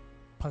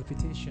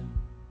palpitation.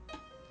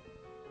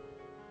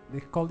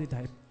 They called it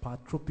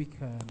hypertrophic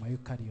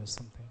myocardia or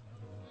something.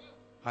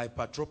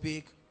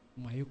 Hypertrophic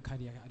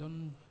myocardia. I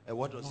don't.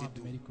 What does it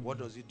do? What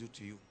does it do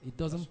to you? It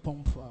doesn't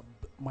pump.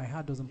 My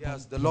heart doesn't pump.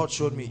 Yes, the Lord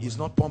showed me. It's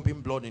not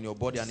pumping blood in your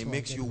body, and it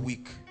makes you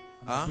weak.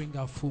 I bring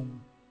out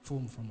foam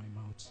from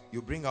my mouth.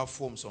 You bring out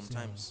foam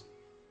sometimes.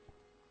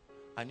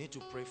 I need to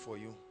pray for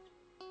you.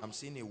 I'm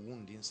seeing a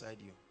wound inside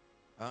you.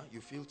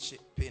 You feel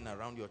pain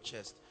around your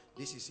chest.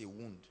 This is a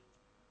wound.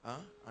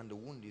 And the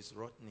wound is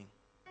rotting.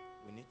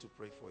 We need to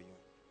pray for you.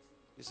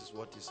 This is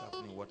what is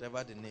happening.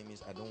 Whatever the name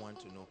is, I don't want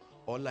to know.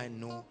 All I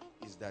know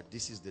is that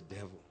this is the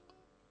devil.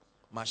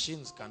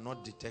 Machines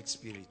cannot detect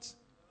spirits.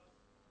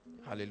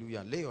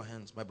 Hallelujah. Lay your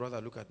hands. My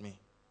brother, look at me.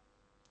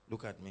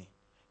 Look at me.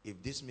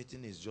 If this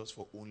meeting is just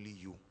for only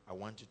you, I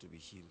want you to be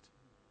healed.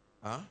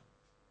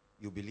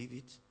 You believe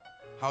it?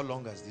 How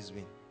long has this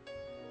been?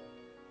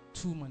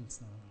 2 months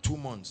now. 2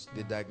 months.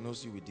 They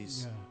diagnosed you with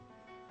this.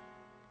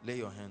 Yeah. Lay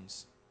your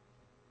hands.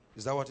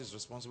 Is that what is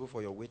responsible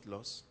for your weight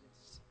loss?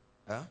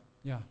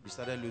 Yeah. You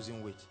started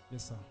losing weight.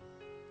 Yes, sir.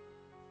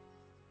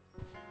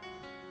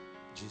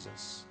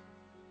 Jesus.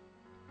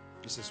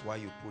 This is why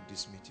you put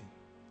this meeting.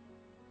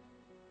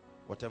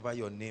 Whatever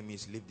your name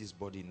is, leave this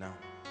body now.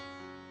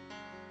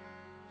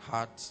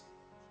 Heart,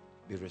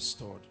 be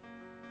restored.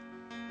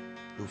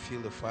 You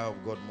feel the fire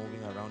of God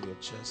moving around your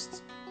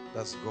chest.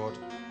 That's God.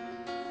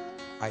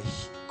 I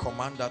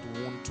command that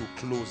wound to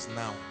close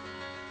now.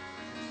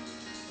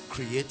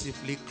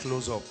 Creatively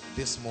close up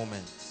this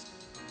moment.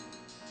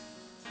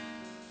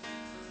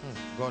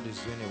 God is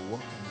doing a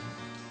work.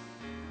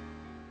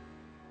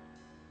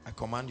 I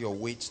command your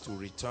weight to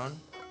return.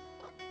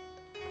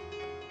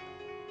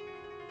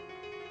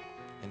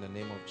 In the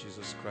name of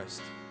Jesus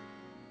Christ.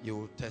 You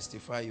will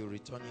testify. You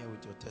return here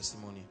with your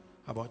testimony.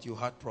 How about you?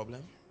 Heart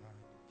problem?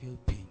 I feel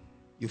pain.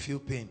 You feel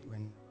pain? When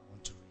I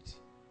want to read.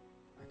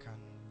 I can't.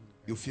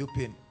 You feel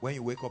pain when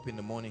you wake up in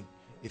the morning.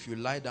 If you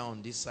lie down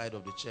on this side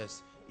of the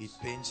chest, it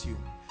pains you.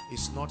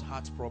 It's not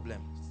heart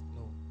problem.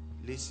 No.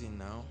 Listen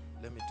now.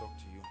 Let me talk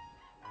to you.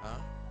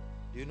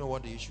 Do you know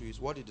what the issue is?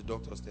 What did the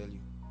doctors tell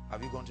you?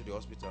 Have you gone to the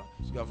hospital?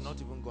 You have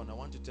not even gone. I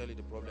want to tell you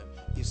the problem.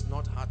 It's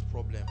not heart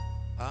problem.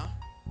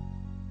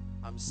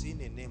 I'm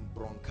seeing a name,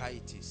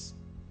 bronchitis.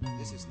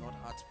 This is not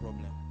heart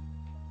problem.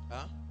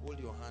 Hold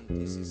your hand.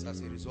 This is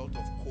as a result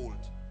of cold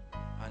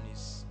and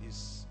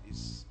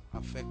is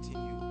affecting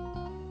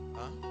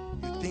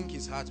you. You think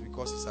it's heart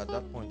because it's at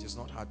that point. It's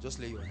not heart. Just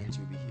lay your hands,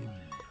 you'll be healed.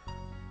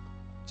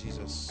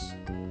 Jesus.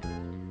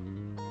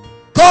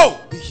 Go!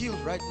 Be healed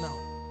right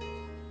now.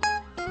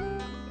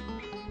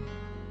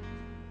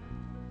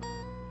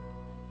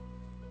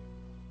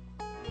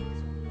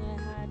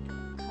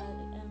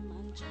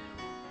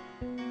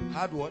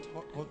 Had what?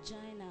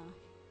 Angina.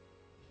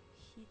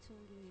 He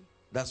told me.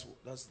 That's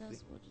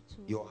what he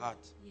told your me.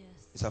 heart.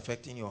 Yes. It's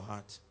affecting your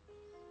heart.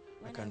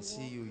 When I can I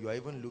see walk- you. You are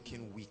even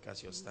looking weak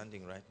as you're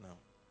standing right now.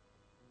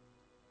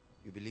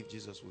 You believe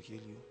Jesus will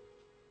heal you?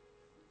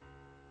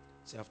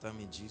 Say after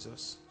me,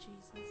 Jesus,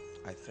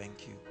 I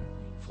thank you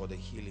for the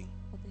healing.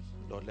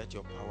 Lord, let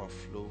your power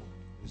flow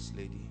this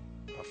lady.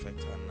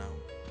 Perfect her now.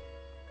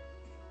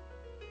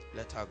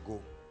 Let her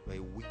go. By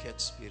a wicked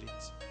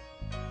spirit,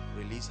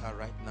 release her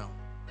right now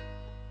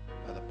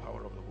by the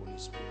power of the Holy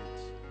Spirit.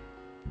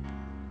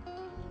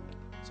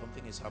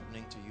 Something is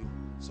happening to you.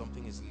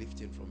 Something is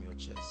lifting from your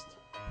chest.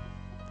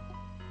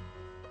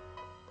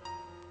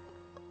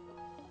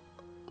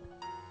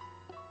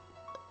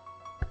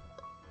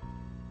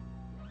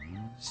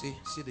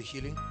 See the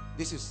healing?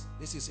 This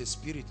is a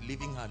spirit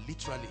leaving her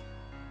literally.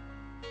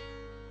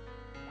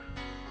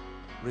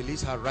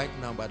 Release her right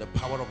now by the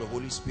power of the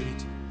Holy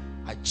Spirit.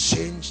 I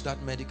change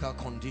that medical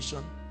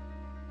condition.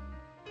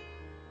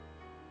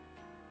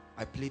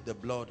 I plead the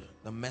blood,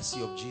 the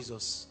mercy of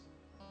Jesus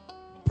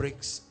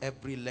breaks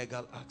every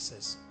legal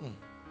access.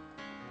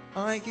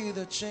 I hear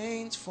the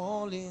chains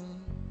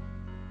falling.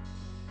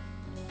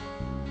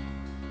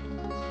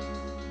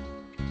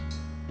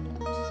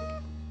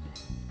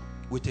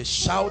 With a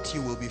shout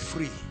you will be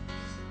free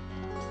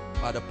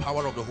by the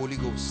power of the Holy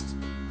Ghost.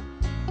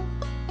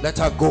 Let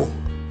her go.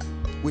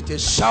 With a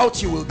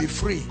shout you will be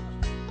free.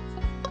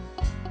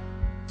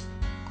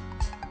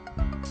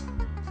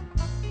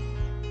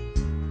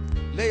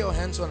 Lay your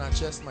hands on her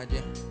chest, my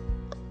dear.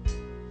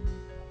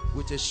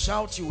 With a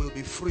shout you will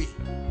be free.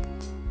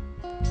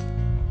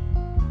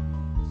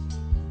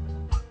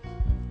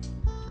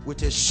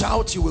 With a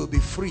shout you will be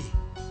free.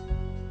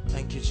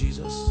 Thank you,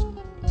 Jesus.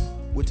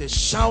 With a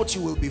shout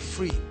you will be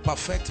free.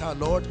 Perfect her,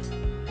 Lord.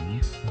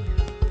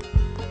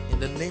 In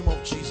the name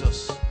of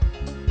Jesus.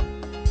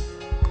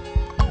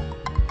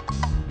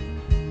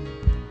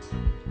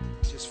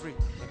 She's free.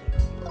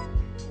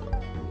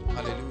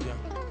 Hallelujah.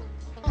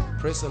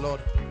 Praise the Lord.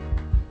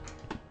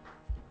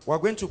 We're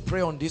going to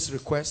pray on these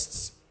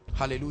requests.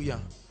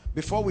 Hallelujah.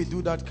 Before we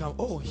do that, come.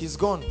 Oh, he's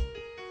gone.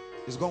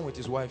 He's gone with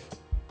his wife.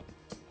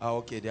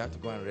 Okay, they have to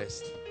go and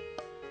rest.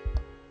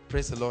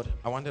 Praise the Lord.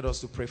 I wanted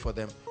us to pray for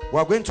them. We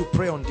are going to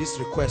pray on this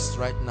request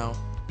right now.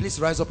 Please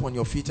rise up on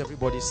your feet,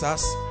 everybody.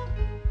 Sas,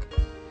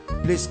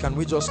 please, can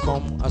we just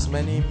come? As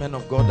many men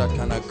of God that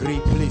can agree,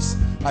 please.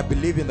 I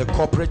believe in the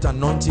corporate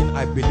anointing.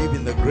 I believe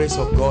in the grace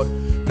of God.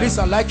 Please,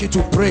 I'd like you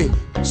to pray.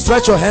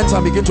 Stretch your hands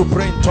and begin to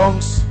pray in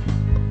tongues.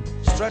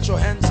 Stretch your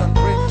hands and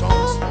pray in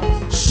tongues.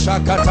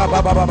 Shakata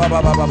baba baba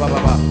baba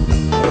baba.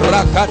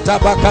 Rakata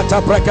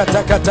bakata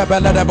prakata kata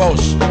belada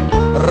bosh.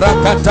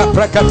 Rakata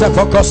prakata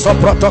fokoso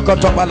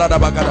protokoto balada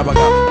bagada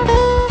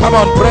baga. Come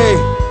on, pray.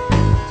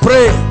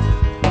 Pray.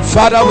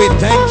 Father, we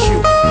thank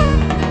you.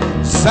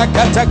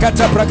 Sakata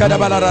kata prakada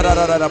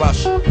balada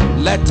bash.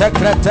 Lete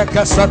krete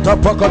kasato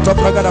pokoto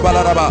prakada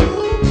balada ba.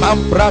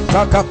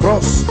 Mambrata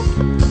kapros.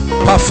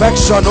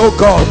 Perfection, oh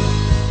God.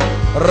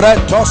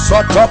 Reto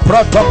soto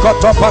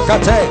protokoto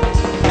pakate.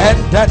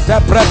 Ende de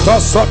preto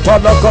soto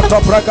lokoto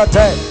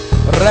prakate.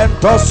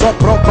 Rento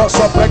soproko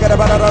sopregada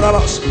balada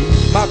bash.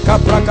 Maka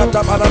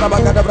prakata balada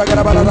bagada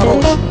bagada balada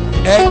bash.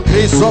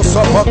 Enkriso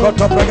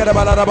sopokoto prakada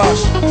balada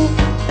bash.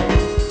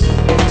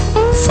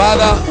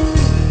 Father,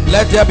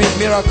 let there be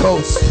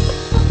miracles,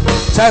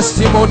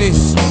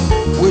 testimonies.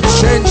 We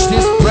change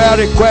this prayer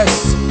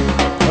request.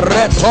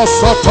 Reto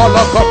soto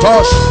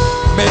lokotosh.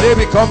 May they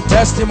become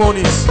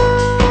testimonies.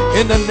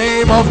 In the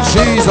name of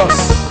Jesus,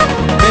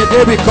 may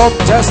they become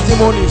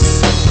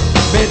testimonies.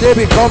 May they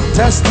become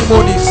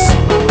testimonies.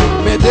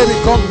 May they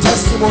become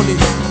testimonies.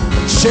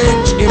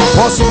 Change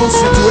impossible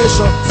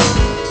situations.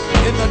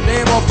 In the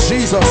name of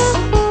Jesus,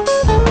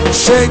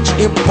 change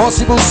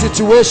impossible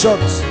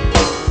situations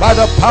by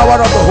the power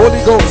of the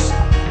Holy Ghost.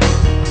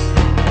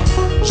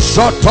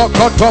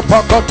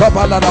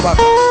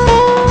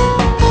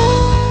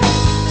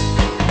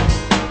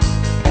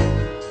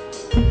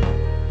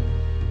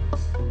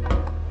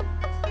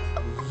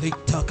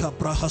 Liktaka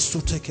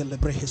brahasuteke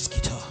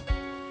lebreheskita.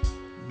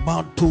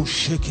 Mantu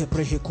sheke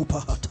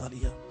brehekupa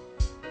hatalia.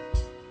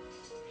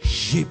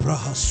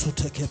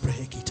 Jibrahasuteke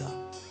brehekita.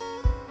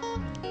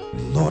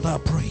 Lord, I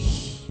pray,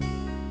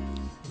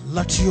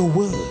 let your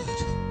word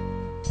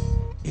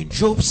in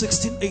Job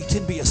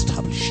 16:18 be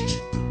established.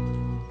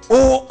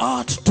 O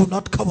earth, do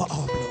not cover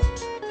our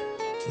blood.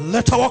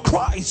 Let our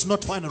cries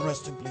not find a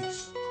resting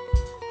place.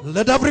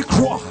 Let every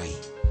cry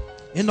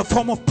in the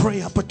form of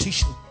prayer,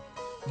 petition,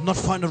 not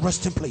find a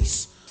resting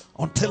place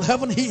until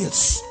heaven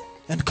hears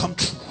and come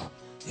true.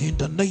 In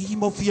the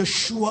name of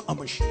Yeshua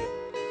HaMashiach,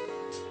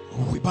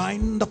 we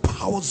bind the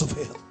powers of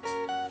hell.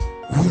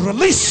 We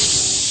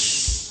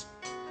release.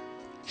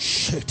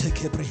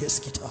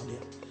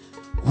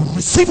 We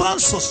receive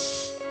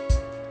answers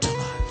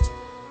tonight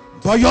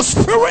by your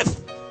spirit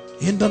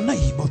in the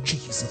name of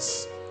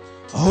Jesus.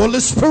 Holy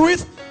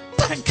Spirit,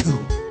 thank you.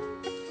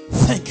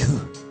 Thank you.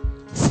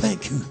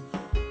 Thank you.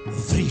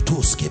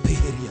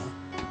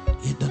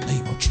 In the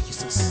name of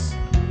Jesus.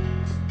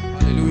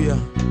 Hallelujah.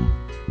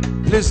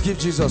 Please give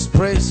Jesus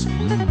praise.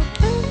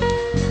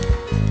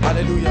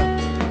 Hallelujah.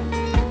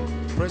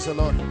 Praise the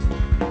Lord.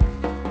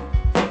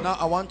 Now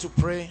I want to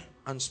pray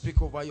and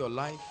speak over your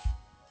life.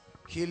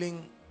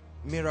 Healing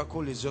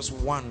miracle is just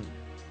one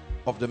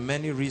of the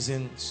many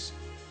reasons.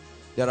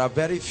 There are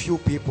very few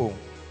people.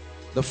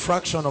 The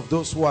fraction of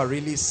those who are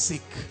really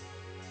sick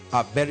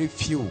are very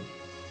few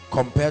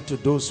compared to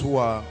those who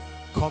are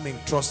coming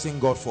trusting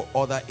God for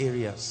other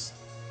areas.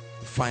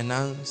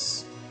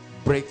 Finance,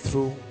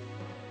 breakthrough,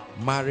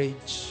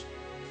 marriage.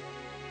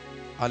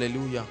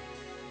 Hallelujah.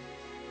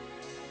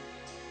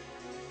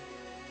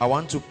 I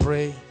want to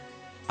pray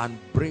and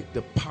break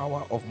the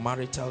power of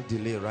marital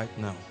delay right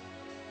now.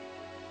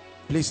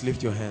 Please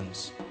lift your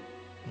hands.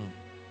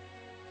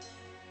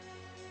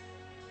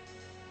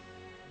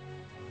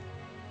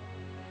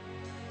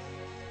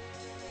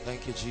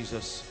 Thank you,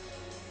 Jesus.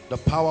 The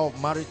power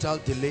of marital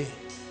delay.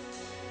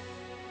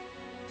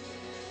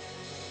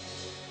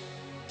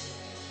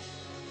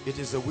 It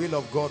is the will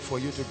of God for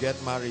you to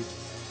get married.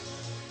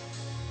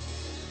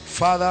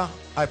 Father,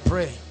 I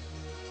pray.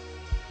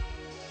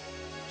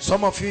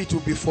 Some of you, it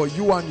will be for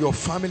you and your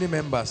family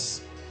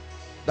members.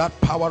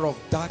 That power of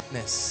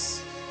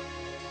darkness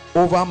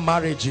over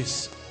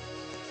marriages.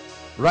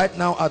 Right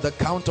now, at the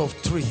count of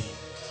 3,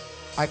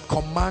 I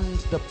command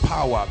the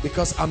power,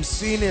 because I'm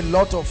seeing a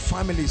lot of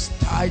families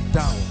tied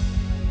down.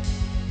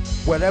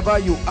 Wherever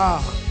you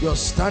are, you're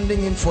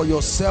standing in for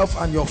yourself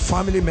and your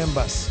family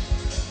members.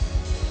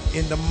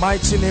 In the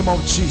mighty name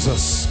of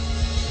Jesus,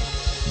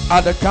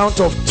 at the count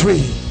of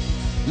 3,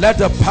 let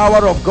the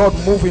power of God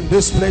move in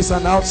this place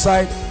and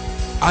outside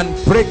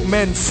and break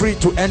men free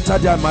to enter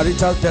their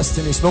marital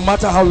destinies, no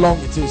matter how long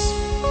it is.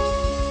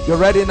 You're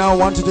ready now? I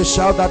want you to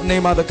shout that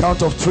name at the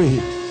count of 3.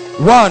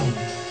 1,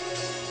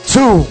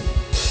 2,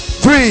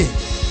 3.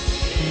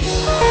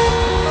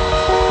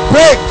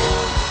 Break,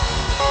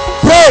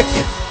 break,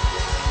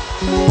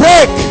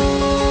 break,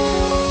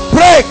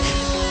 break,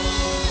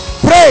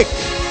 break,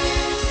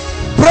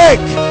 break,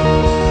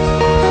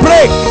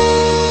 break.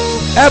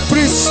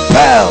 Every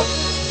spell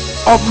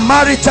of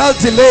marital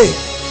delay,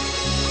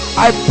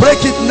 I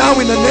break it now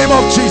in the name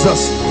of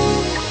Jesus.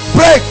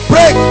 Break,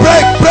 break,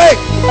 break, break.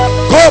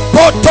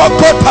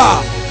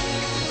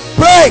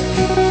 Break,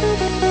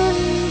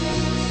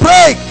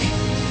 break.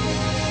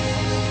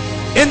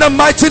 In the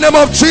mighty name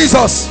of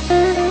Jesus,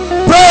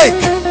 break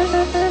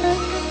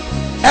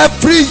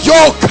every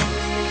yoke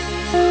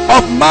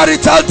of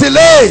marital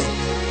delay.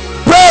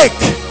 Break,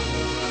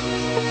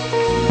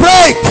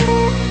 break,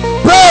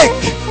 break,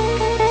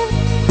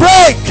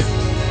 break.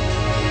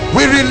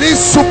 We release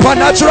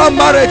supernatural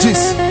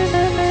marriages.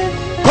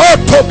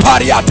 Koto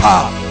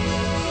pariata,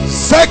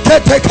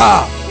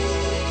 seketeka,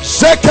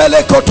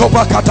 sekele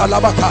kotoba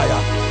katalabakaya.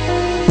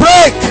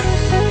 Break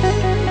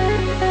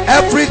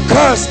every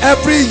curse,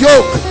 every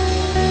yoke.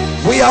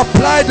 We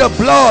apply the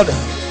blood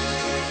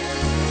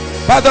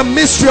by the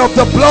mystery of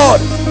the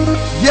blood.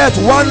 Yet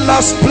one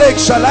last plague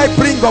shall I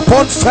bring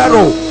upon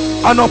Pharaoh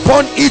and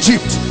upon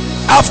Egypt.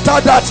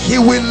 After that he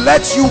will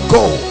let you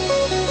go.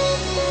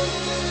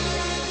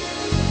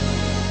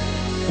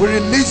 We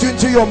release you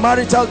into your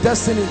marital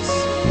destinies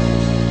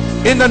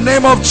in the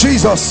name of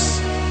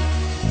Jesus.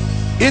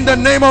 In the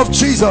name of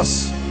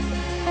Jesus.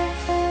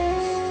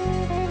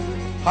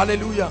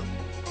 Hallelujah.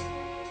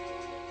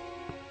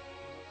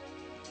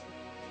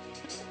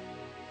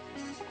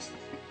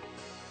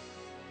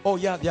 Oh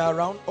yeah, they are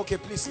around. Okay,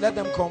 please let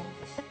them come.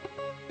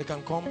 They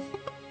can come.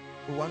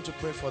 We want to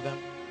pray for them.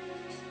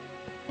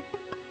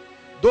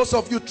 Those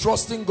of you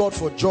trusting God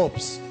for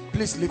jobs,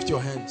 please lift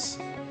your hands.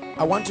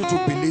 I want you to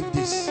believe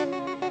this.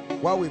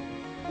 While we'll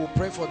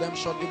pray for them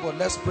shortly, but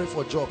let's pray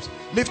for jobs.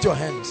 Lift your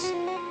hands.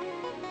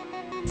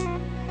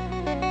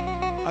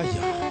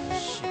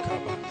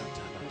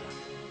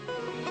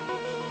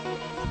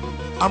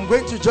 I'm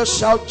going to just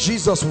shout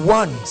Jesus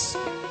once,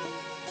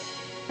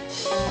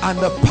 and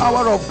the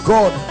power of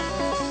God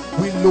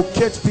will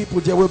locate people.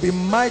 There will be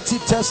mighty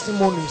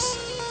testimonies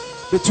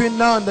between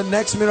now and the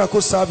next miracle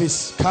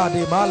service.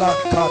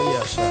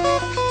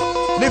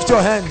 Lift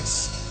your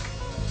hands.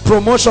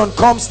 Promotion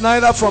comes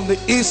neither from the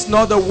east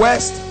nor the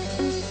west.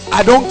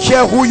 I don't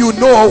care who you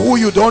know or who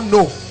you don't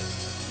know.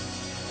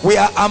 We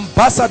are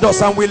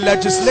ambassadors and we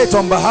legislate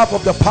on behalf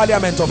of the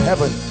parliament of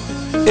heaven.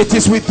 It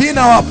is within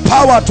our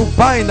power to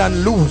bind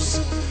and loose.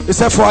 He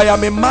said, for I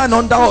am a man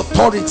under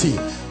authority,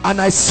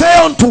 and I say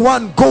unto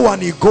one, go,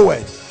 and he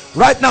goeth.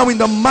 Right now, in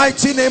the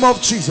mighty name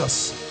of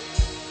Jesus,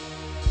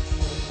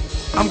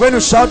 I'm going to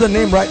shout the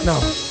name right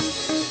now.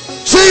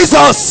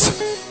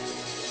 Jesus,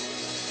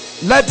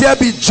 let there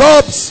be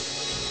jobs.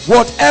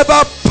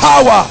 Whatever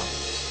power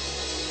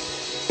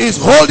is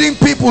holding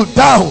people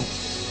down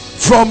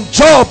from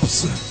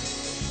jobs,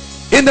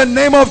 in the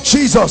name of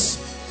Jesus,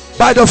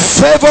 by the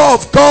favor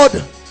of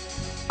God,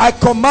 I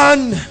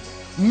command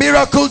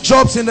miracle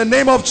jobs in the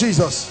name of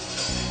Jesus.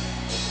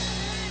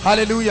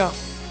 Hallelujah.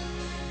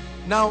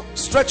 Now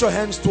stretch your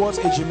hands towards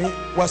Ejimi.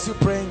 We're still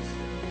praying.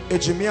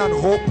 Ejimi and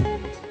Hope.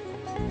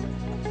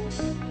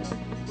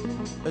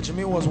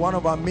 Jimmy was one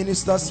of our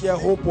ministers here.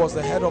 Hope was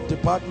the head of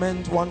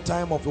department one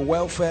time of the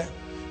welfare.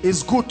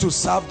 It's good to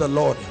serve the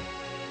Lord.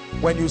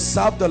 When you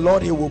serve the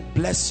Lord, he will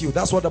bless you.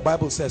 That's what the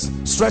Bible says.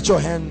 Stretch your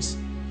hands.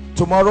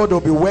 Tomorrow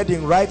there'll be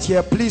wedding right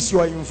here. Please, you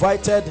are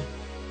invited.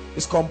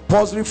 It's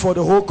compulsory for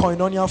the whole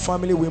Koinonia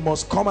family. We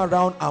must come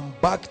around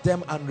and back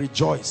them and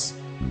rejoice.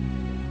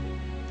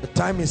 The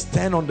time is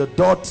 10 on the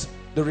dot.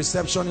 The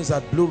reception is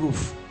at Blue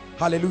Roof.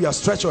 Hallelujah.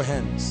 Stretch your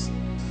hands.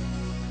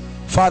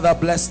 Father,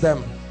 bless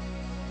them.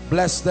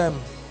 Bless them.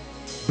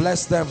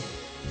 Bless them.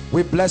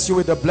 We bless you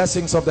with the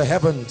blessings of the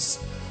heavens.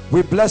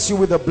 We bless you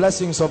with the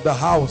blessings of the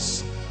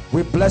house.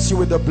 We bless you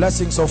with the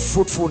blessings of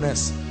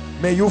fruitfulness.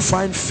 May you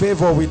find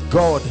favor with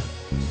God.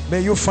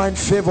 May you find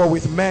favor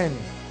with men.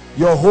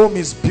 Your home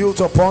is built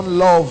upon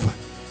love.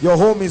 Your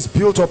home is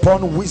built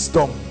upon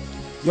wisdom.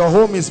 Your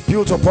home is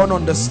built upon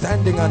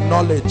understanding and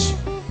knowledge.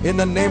 In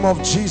the name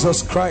of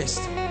Jesus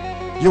Christ,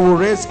 you will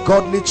raise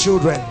godly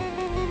children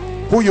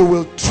who you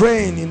will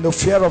train in the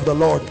fear of the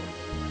Lord,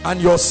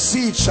 and your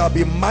seed shall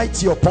be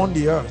mighty upon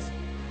the earth.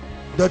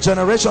 The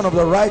generation of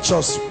the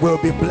righteous will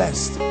be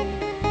blessed.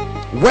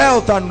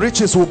 Wealth and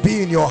riches will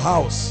be in your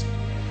house.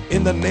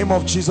 In the name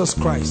of Jesus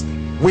Christ,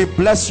 we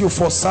bless you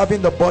for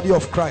serving the body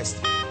of Christ.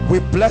 We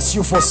bless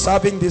you for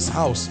serving this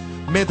house.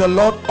 May the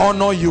Lord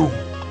honor you.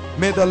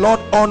 May the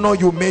Lord honor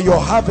you. May your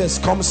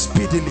harvest come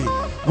speedily.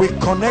 We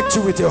connect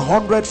you with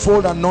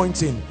 100-fold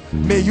anointing.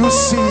 May you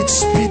see it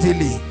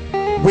speedily.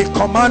 We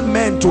command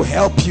men to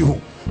help you.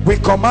 We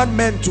command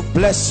men to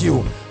bless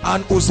you.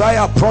 And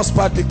Uzziah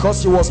prospered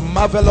because he was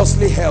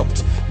marvelously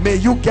helped. May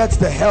you get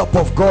the help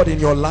of God in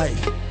your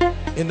life.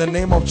 In the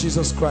name of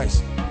Jesus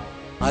Christ.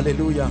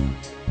 Hallelujah.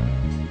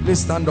 Please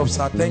stand up,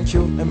 sir. Thank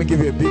you. Let me give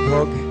you a big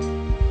hug.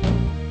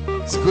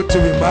 It's good to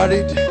be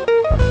married.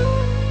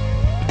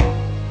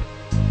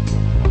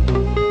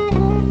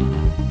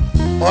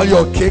 All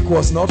your cake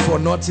was not for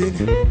nothing.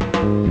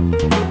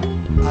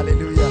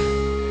 Hallelujah.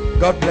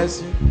 God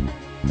bless you.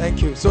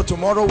 Thank you. So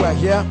tomorrow we're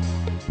here.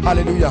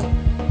 Hallelujah.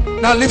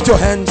 Now lift your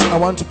hands. I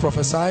want to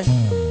prophesy.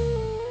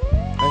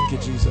 Thank you,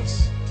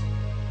 Jesus.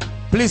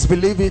 Please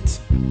believe it.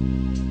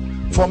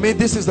 For me,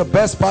 this is the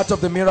best part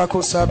of the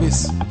miracle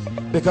service,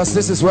 because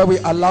this is where we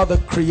allow the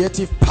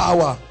creative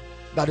power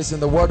that is in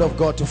the word of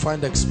God to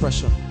find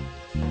expression.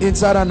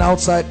 Inside and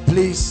outside,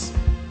 please.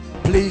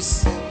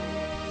 Please.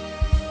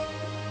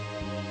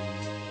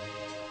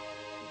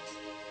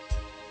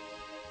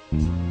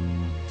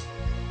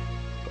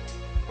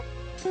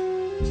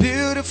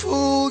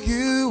 Beautiful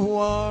you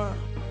are,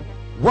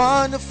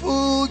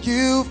 wonderful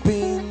you've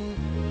been,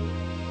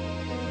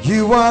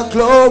 you are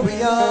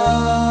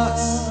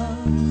glorious,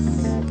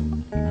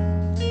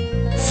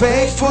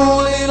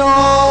 faithful in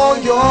all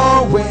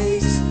your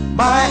ways,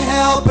 my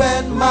help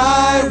and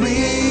my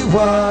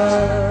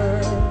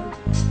reward.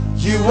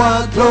 You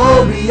are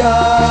glorious,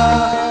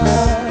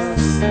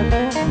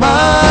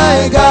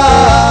 my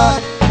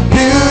God.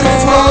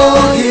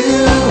 Beautiful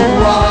you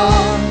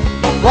are,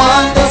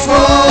 wonderful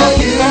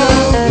you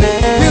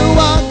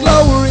are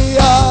glorious,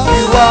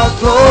 you are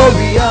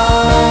glorious,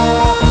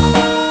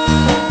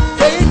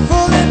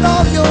 faithful in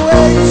all your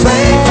ways,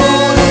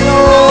 faithful in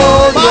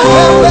all my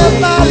help and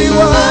my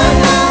reward.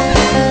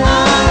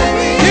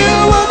 You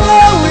are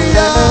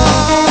glorious,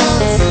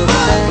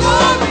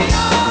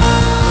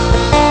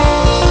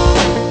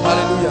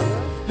 hallelujah.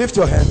 Lift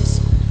your hands.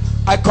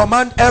 I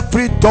command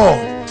every door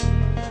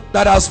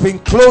that has been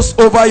closed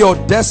over your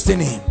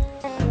destiny,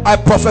 I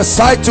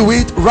prophesy to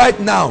it right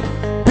now,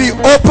 be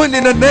open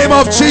in the name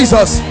of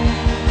Jesus.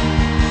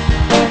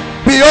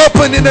 Be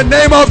open in the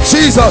name of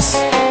Jesus.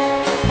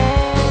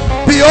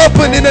 Be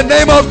open in the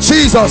name of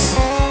Jesus.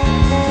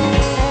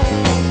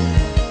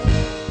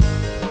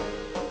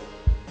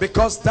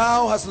 Because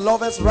thou hast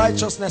loved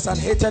righteousness and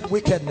hated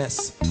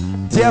wickedness,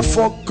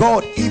 therefore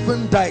God,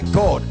 even thy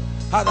God,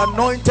 hath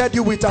anointed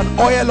you with an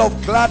oil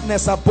of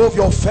gladness above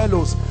your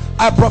fellows.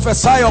 I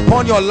prophesy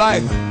upon your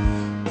life,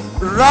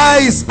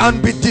 rise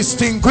and be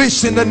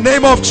distinguished in the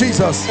name of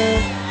Jesus.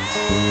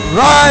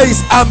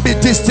 Rise and be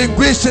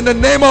distinguished in the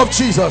name of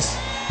Jesus.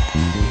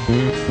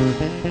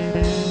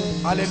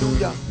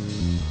 Hallelujah.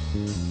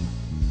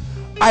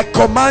 I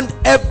command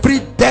every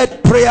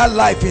dead prayer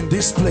life in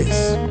this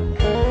place,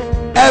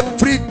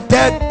 every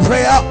dead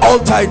prayer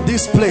altar in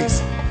this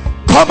place,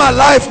 come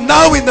alive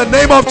now in the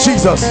name of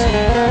Jesus.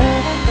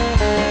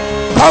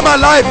 Come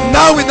alive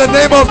now in the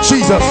name of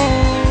Jesus.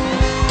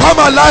 Come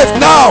alive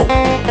now.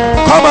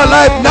 Come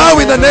alive now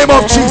in the name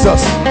of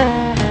Jesus.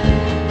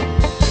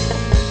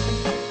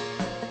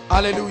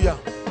 Hallelujah.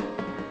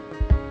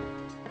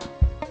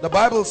 The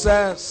Bible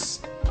says,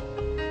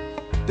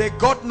 they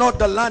got not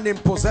the land in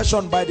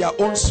possession by their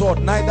own sword,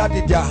 neither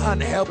did their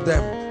hand help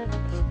them,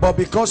 but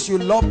because you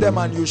loved them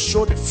and you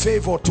showed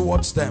favor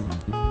towards them.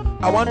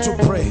 I want to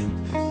pray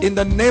in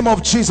the name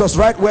of Jesus,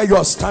 right where you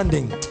are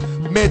standing.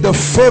 May the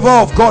favor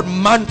of God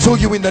mantle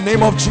you in the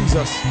name of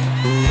Jesus.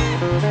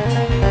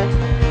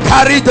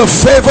 Carry the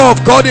favor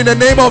of God in the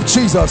name of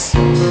Jesus.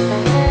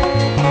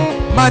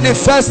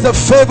 Manifest the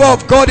favor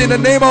of God in the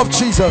name of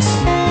Jesus.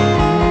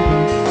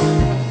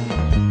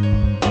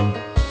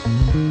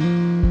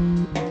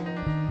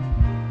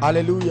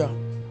 Hallelujah.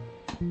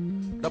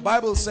 The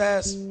Bible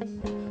says,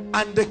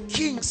 and the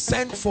king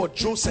sent for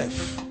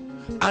Joseph,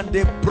 and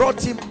they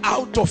brought him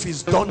out of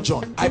his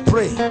dungeon. I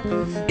pray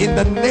in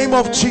the name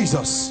of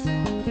Jesus,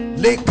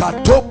 I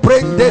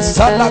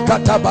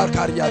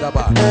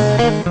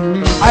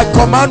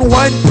command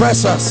wine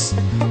pressers,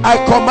 I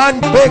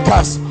command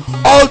bakers,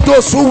 all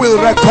those who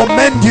will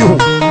recommend you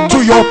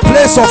to your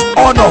place of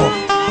honor,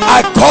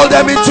 I call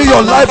them into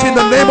your life in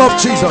the name of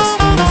Jesus.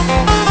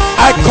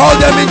 I call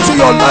them into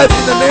your life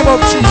in the name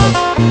of Jesus.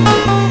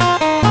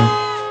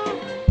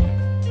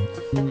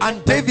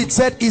 And David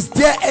said, is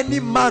there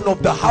any man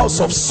of the house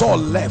of Saul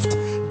left,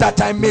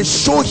 that I may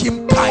show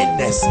him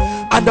kindness?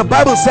 And the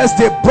Bible says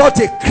they brought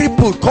a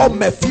cripple called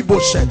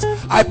Mephibosheth.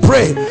 I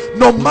pray,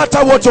 no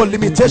matter what your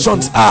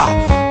limitations are,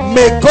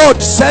 may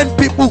God send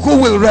people who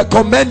will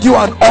recommend you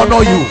and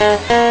honor you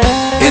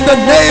in the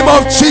name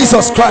of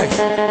Jesus Christ.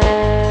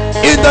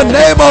 In the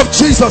name of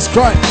Jesus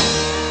Christ.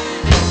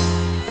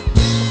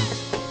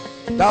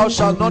 Thou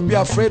shalt not be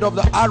afraid of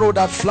the arrow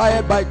that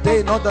flieth by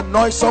day, nor the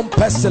noisome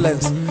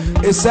pestilence.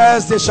 It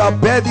says they shall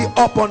bear thee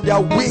up on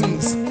their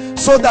wings,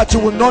 so that you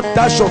will not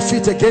dash your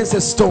feet against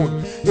a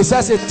stone. It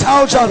says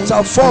 1,000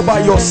 shall fall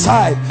by your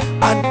side,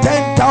 and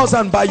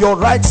 10,000 by your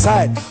right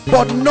side,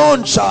 but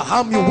none shall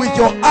harm you. With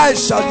your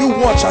eyes shall you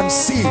watch and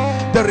see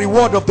the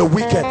reward of the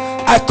wicked.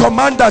 I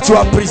command that you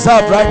are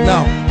preserved right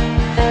now.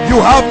 You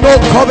have no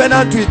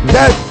covenant with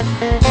death.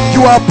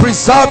 You are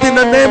preserved in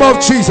the name of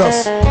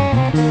Jesus.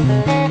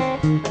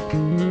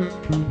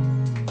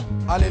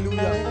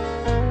 Hallelujah.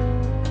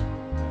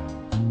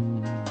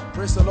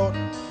 Praise the Lord.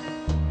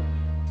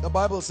 The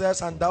Bible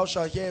says, and thou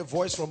shalt hear a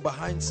voice from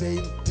behind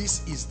saying,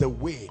 this is the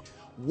way,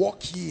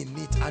 walk ye in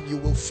it, and you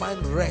will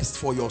find rest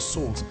for your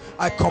souls.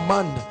 I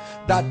command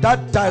that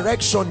that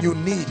direction you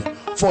need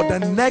for the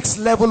next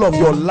level of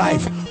your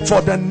life,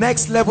 for the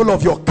next level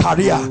of your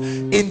career,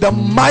 in the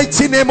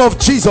mighty name of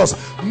Jesus,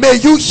 may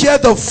you hear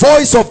the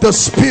voice of the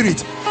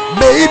Spirit.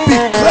 May it be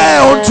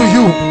clear unto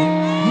you.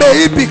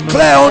 May it be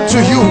clear unto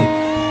you.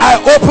 I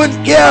open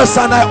ears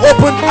and I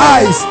open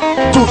eyes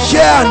to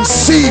hear and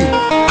see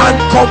and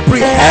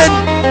comprehend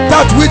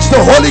that which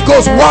the Holy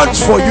Ghost wants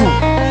for you,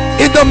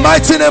 in the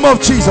mighty name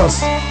of Jesus.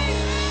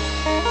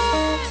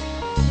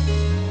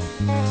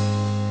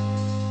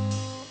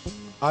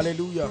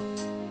 Hallelujah.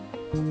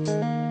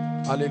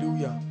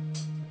 Hallelujah.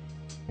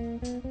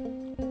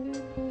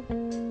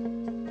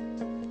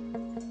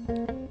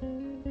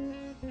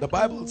 The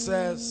Bible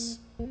says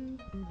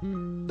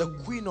the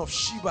Queen of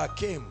Sheba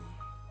came,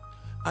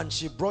 and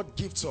she brought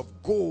gifts of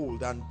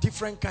gold and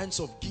different kinds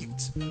of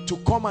gifts to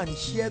come and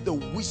hear the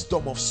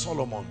wisdom of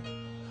Solomon.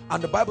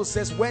 And the Bible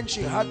says when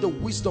she heard the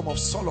wisdom of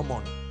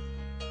Solomon,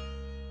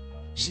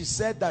 she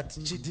said that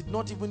she did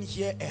not even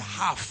hear a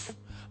half.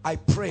 I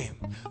pray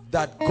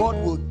that God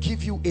will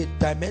give you a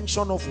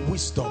dimension of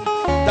wisdom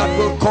that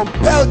will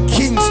compel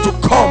kings to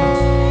come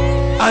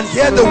and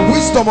hear the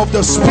wisdom of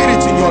the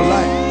Spirit in your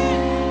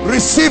life.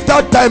 Receive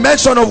that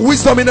dimension of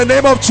wisdom in the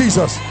name of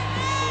Jesus.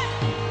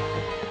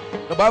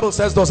 The Bible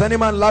says, does any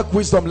man lack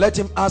wisdom? Let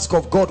him ask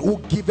of God, who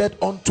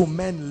giveth unto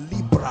men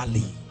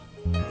liberally.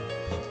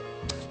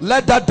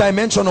 Let that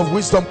dimension of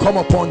wisdom come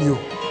upon you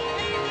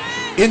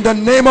in the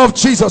name of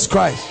Jesus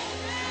Christ.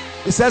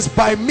 It says,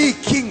 by me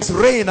kings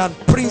reign and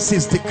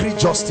princes decree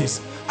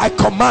justice. I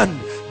command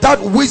that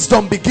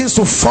wisdom begins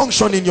to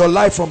function in your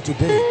life from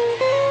today.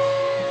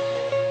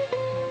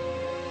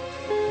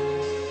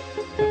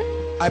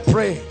 I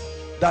pray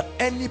that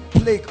any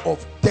plague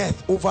of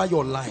death over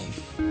your life,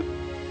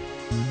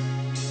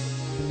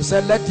 he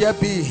said, let there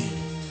be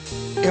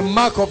a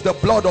mark of the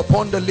blood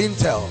upon the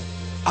lintel,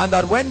 and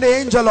that when the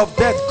angel of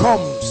death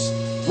comes,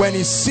 when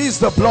he sees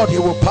the blood, he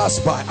will pass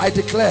by. I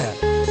declare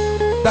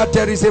that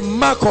there is a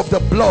mark of the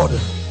blood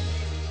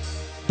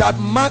that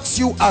marks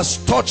you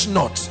as touch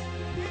not.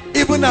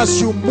 Even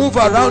as you move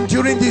around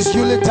during this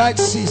Yuletide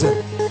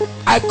season,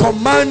 I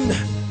command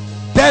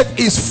death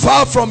is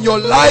far from your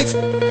life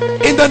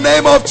in the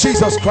name of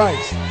Jesus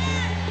Christ.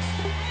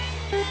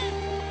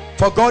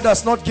 For God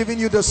has not given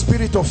you the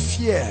spirit of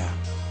fear,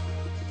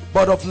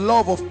 but of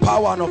love, of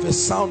power, and of a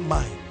sound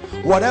mind.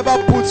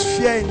 Whatever puts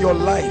fear in your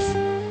life,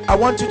 I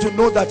want you to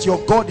know that your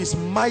God is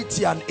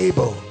mighty and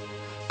able.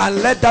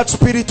 And let that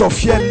spirit of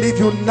fear leave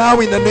you now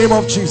in the name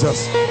of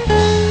Jesus.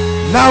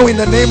 Now in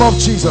the name of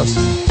Jesus.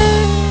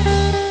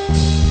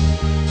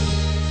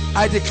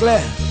 I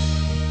declare,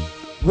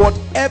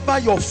 whatever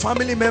your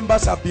family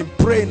members have been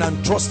praying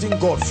and trusting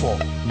God for,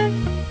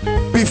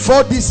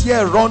 before this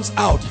year runs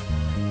out,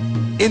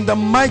 in the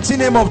mighty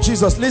name of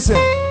Jesus. Listen,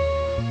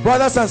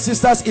 brothers and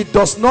sisters, it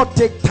does not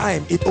take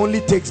time, it only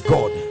takes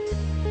God.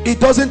 It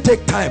doesn't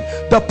take time.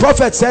 The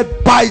prophet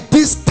said, by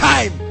this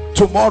time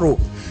tomorrow.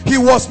 He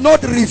was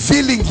not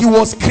revealing, he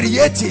was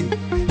creating.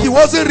 He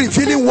wasn't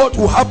revealing what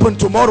will happen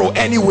tomorrow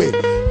anyway.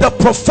 The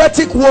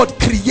prophetic word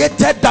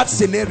created that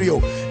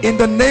scenario. In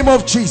the name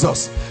of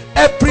Jesus,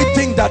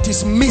 everything that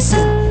is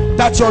missing,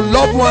 that your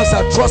loved ones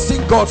are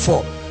trusting God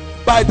for,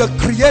 by the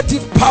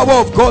creative power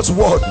of God's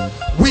word,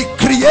 we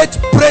create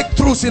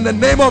breakthroughs in the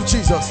name of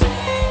Jesus.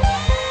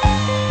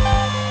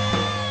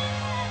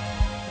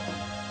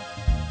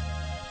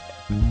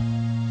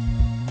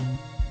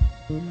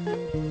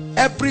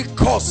 every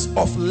cause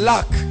of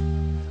lack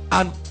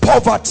and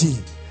poverty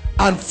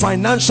and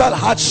financial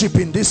hardship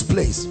in this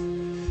place,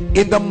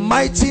 in the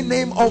mighty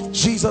name of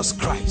Jesus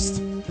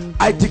Christ,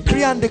 I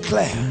decree and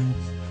declare,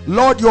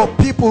 Lord, your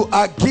people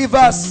are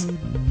givers,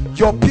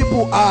 your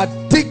people are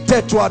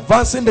addicted to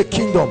advancing the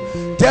kingdom.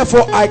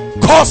 Therefore, I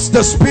curse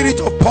the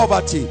spirit of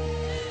poverty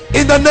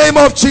in the name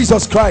of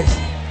Jesus Christ.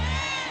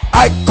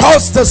 I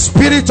curse the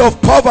spirit of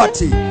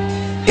poverty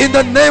in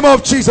the name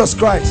of Jesus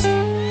Christ.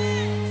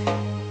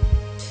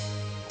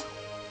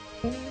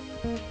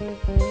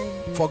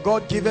 For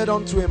God giveth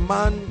unto a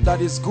man that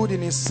is good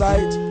in his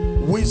sight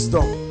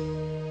wisdom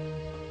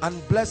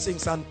and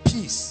blessings and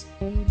peace,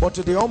 but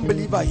to the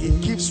unbeliever he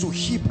gives to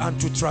heap and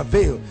to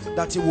travail,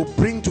 that he will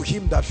bring to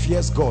him that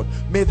fears God.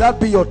 May that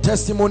be your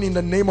testimony in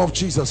the name of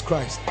Jesus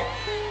Christ.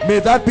 May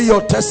that be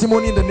your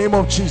testimony in the name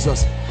of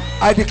Jesus.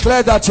 I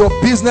declare that your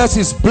business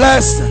is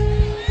blessed.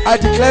 I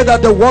declare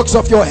that the works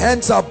of your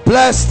hands are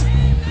blessed.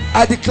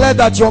 I declare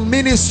that your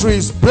ministry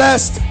is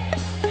blessed.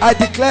 I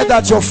declare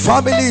that your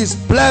family is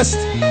blessed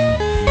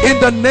in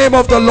the name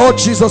of the Lord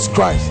Jesus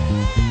Christ.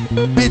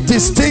 Be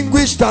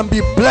distinguished and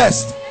be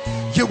blessed.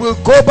 You will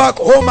go back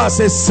home as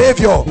a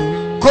savior.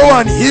 Go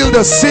and heal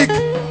the sick.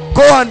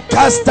 Go and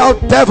cast out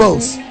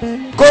devils.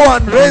 Go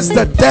and raise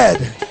the dead.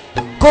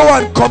 Go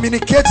and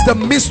communicate the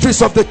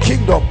mysteries of the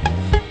kingdom.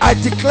 I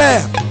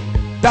declare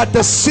that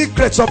the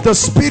secrets of the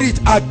Spirit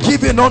are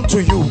given unto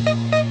you,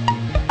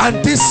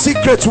 and these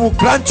secrets will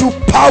grant you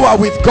power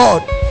with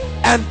God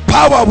and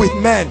power with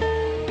men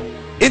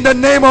in the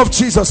name of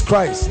Jesus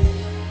Christ.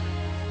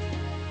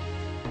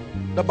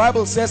 The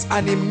Bible says,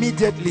 and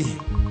immediately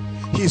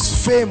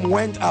his fame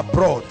went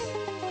abroad.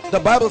 The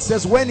Bible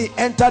says when he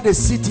entered the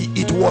city,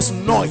 it was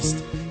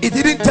noised. It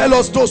didn't tell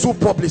us those who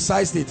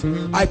publicized it.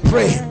 I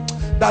pray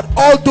that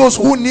all those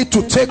who need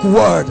to take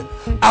word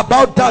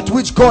about that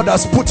which God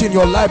has put in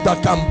your life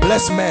that can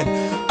bless men,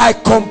 I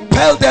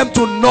compel them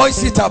to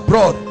noise it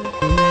abroad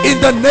in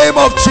the name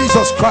of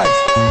Jesus Christ.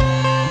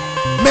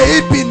 May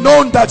it be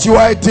known that you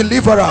are a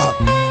deliverer.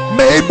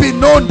 May it be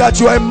known that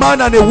you are a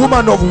man and a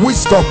woman of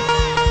wisdom.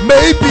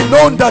 May it be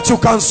known that you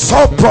can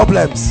solve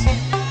problems.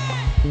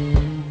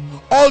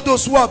 All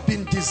those who have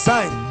been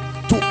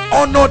designed to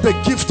honor the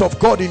gift of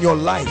God in your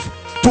life,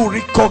 to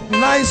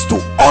recognize, to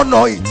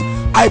honor it,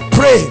 I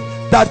pray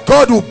that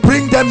God will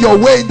bring them your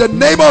way in the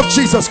name of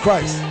Jesus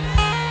Christ.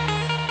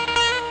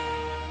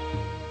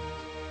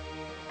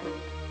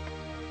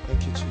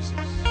 Thank you,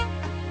 Jesus.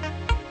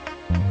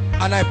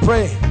 And I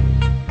pray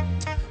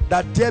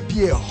that there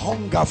be a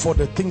hunger for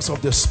the things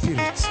of the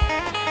Spirit.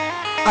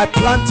 I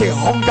plant a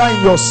hunger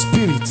in your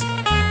spirit,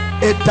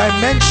 a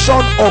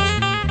dimension of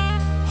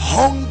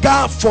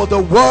hunger for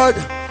the word,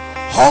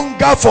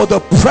 hunger for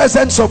the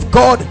presence of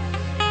God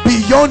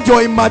beyond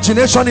your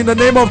imagination in the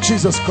name of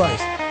Jesus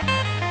Christ.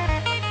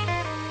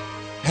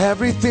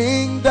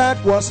 Everything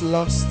that was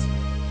lost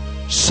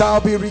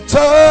shall be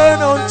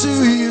returned unto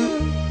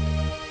you.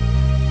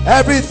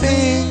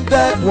 Everything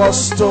that was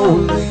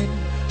stolen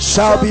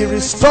shall be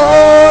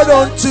restored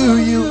unto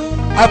you.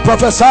 I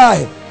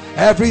prophesy,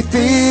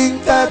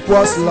 everything that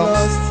was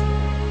lost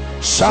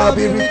shall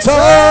be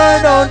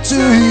returned unto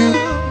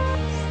you.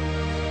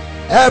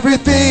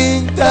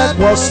 Everything that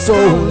was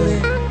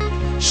stolen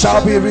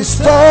shall be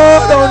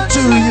restored unto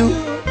you.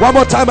 One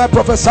more time, I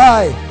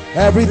prophesy,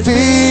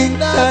 everything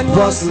that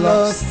was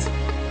lost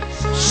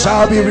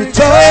shall be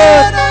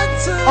returned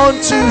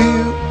unto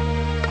you.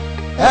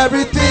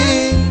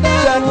 Everything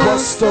that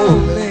was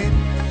stolen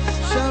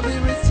shall be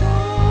returned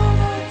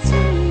unto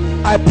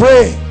you. I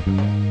pray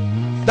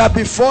that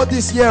before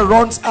this year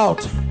runs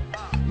out,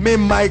 may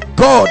my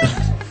God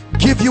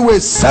give you a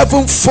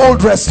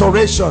sevenfold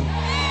restoration.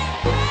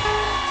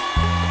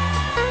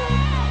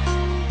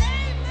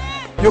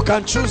 You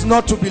can choose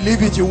not to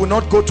believe it, you will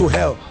not go to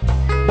hell,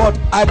 but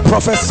I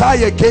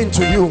prophesy again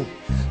to you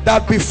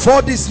that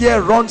before this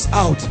year runs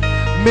out,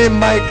 may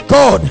my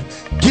God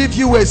give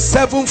you a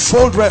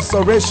sevenfold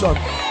restoration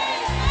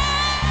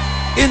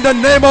in the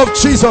name of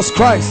Jesus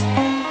Christ.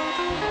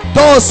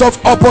 Doors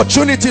of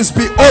opportunities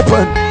be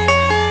opened,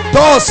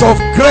 doors of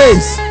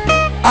grace.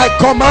 I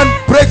command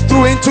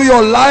breakthrough into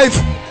your life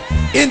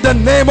in the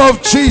name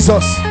of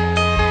Jesus.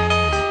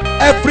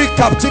 Every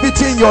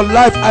captivity in your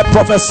life, I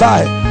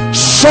prophesy,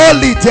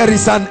 surely there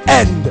is an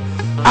end,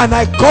 and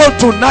I call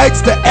tonight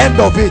the end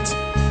of it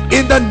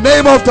in the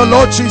name of the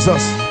Lord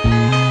Jesus.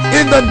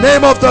 In the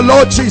name of the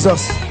Lord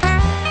Jesus.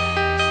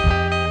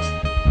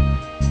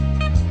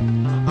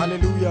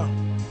 Hallelujah.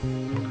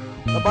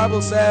 The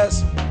Bible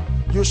says,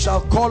 you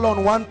shall call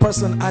on one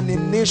person and a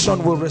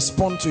nation will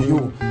respond to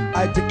you.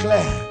 I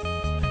declare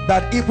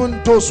that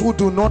even those who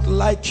do not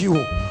like you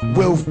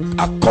will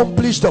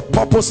accomplish the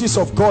purposes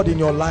of God in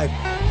your life.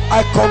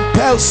 I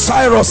compel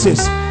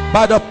Cyruses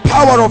by the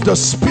power of the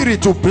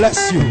Spirit to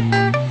bless you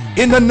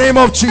in the name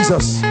of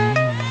Jesus.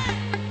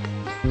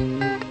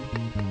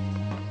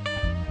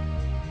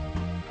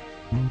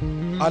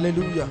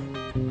 Hallelujah.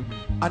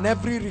 And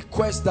every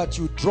request that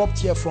you dropped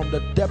here from the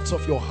depths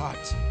of your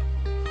heart,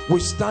 we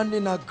stand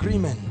in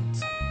agreement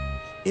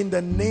in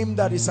the name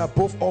that is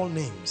above all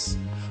names.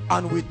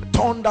 And we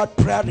turn that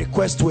prayer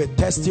request to a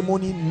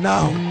testimony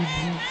now.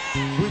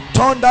 We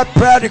turn that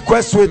prayer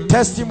request to a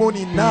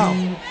testimony now.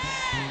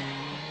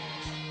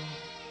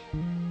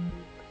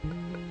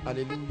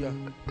 Hallelujah.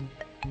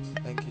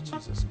 Thank you,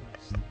 Jesus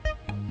Christ.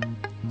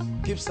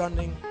 Keep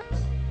standing.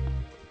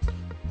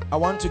 I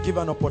want to give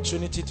an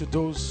opportunity to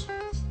those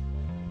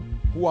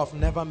who have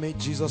never made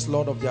Jesus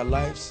Lord of their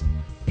lives.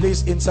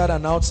 Please, inside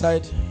and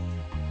outside,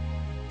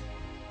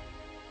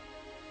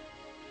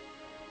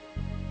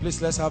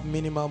 please, let's have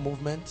minimal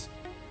movement.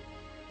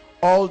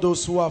 All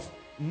those who have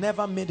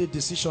never made a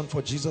decision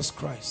for Jesus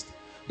Christ.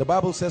 The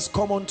Bible says,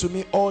 come unto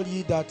me all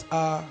ye that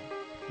are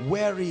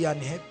weary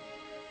and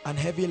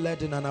heavy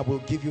laden, and I will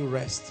give you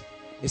rest.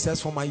 It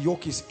says, for my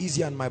yoke is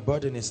easy and my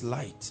burden is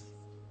light.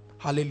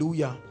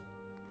 Hallelujah.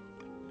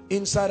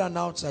 Inside and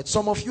outside,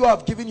 some of you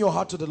have given your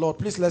heart to the Lord.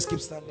 Please, let's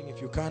keep standing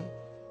if you can.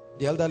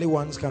 The elderly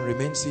ones can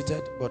remain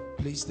seated, but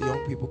please, the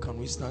young people, can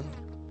we stand?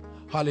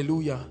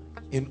 Hallelujah.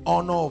 In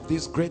honor of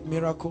this great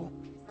miracle.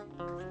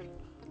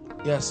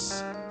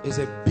 Yes, it's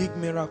a big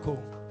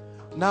miracle.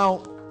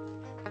 Now,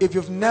 if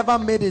you've never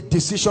made a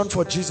decision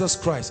for Jesus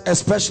Christ,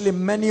 especially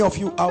many of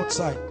you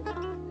outside,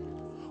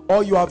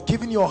 or you have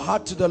given your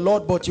heart to the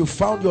Lord but you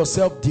found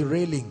yourself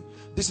derailing,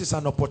 this is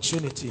an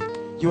opportunity.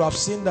 You have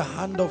seen the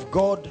hand of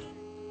God,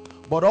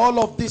 but all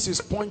of this is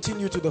pointing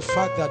you to the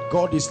fact that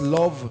God is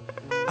love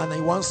and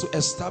He wants to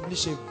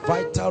establish a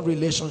vital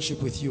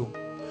relationship with you.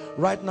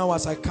 Right now,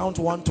 as I count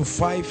 1 to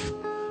 5,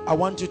 I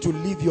want you to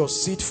leave your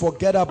seat.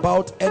 Forget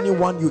about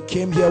anyone you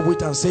came here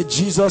with and say,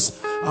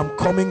 Jesus, I'm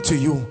coming to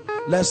you.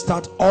 Let's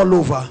start all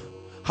over.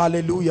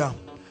 Hallelujah.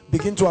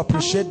 Begin to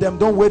appreciate them.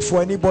 Don't wait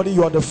for anybody.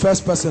 You are the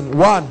first person.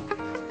 1.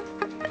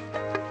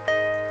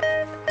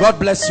 God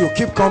bless you.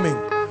 Keep coming.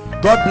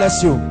 God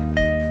bless you.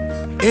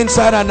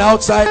 Inside and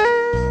outside,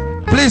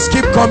 please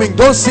keep coming.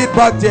 Don't sit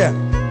back there.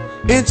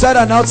 Inside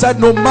and outside,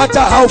 no matter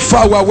how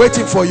far, we're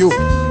waiting for you.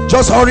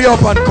 Just hurry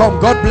up and come.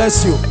 God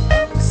bless you.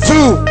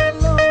 2.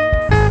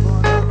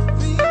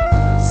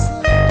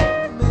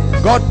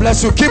 God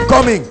bless you. Keep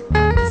coming.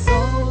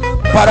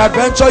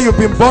 Peradventure, you've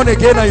been born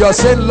again and you're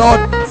saying, Lord,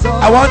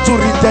 I want to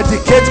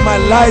rededicate my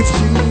life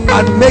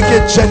and make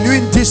a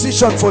genuine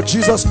decision for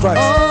Jesus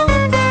Christ.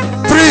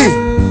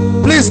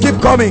 3. Please keep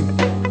coming.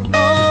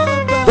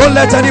 Don't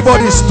let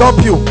anybody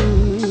stop you.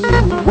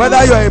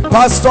 Whether you're a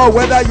pastor,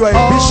 whether you're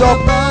a bishop,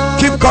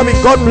 keep coming.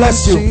 God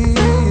bless you.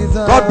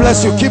 God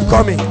bless you. Keep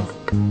coming.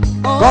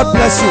 God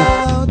bless you.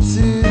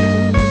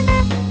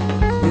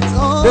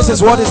 This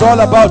is what it's all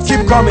about.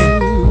 Keep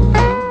coming.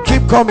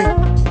 Keep coming.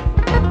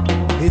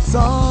 It's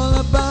all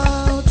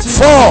about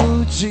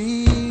 4.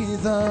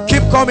 Jesus.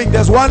 Keep coming.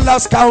 There's one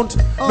last count.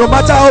 No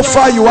matter how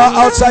far you are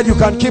outside, you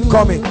can keep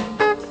coming.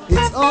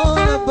 It's all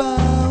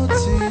about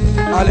you.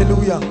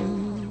 Hallelujah.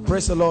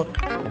 Praise the Lord.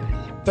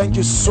 Thank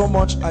you so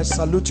much. I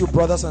salute you,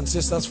 brothers and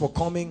sisters, for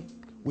coming.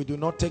 We do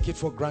not take it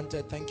for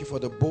granted. Thank you for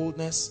the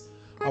boldness.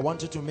 I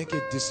want you to make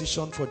a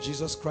decision for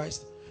Jesus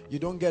Christ. You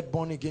don't get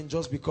born again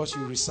just because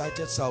you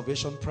recited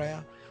salvation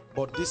prayer,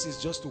 but this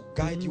is just to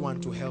guide you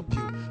and to help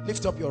you.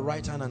 Lift up your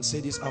right hand and say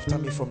this after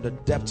me from the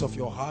depths of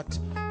your heart.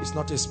 It's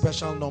not a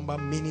special number.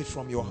 Mean it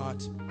from your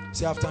heart.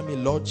 Say after me,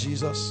 Lord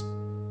Jesus,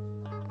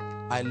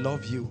 I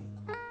love you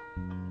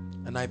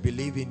and I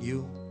believe in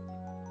you.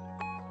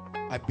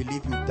 I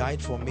believe you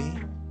died for me.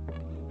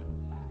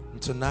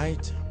 And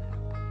tonight,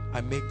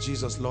 I make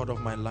Jesus Lord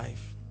of my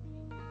life.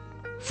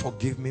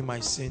 Forgive me my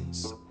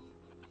sins.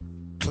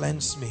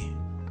 Cleanse me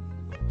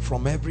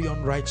from every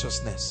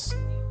unrighteousness.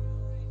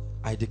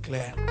 I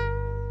declare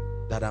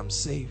that I'm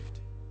saved.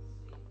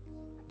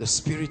 The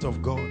Spirit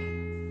of God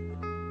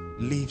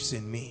lives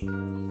in me.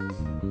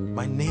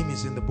 My name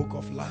is in the book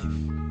of life.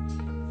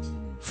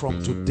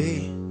 From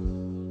today,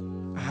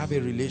 I have a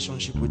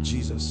relationship with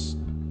Jesus.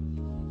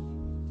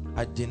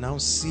 I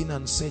denounce sin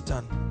and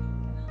Satan,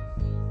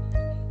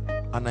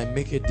 and I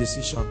make a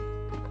decision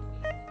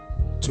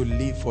to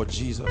live for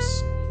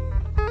Jesus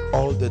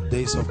all the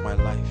days of my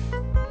life.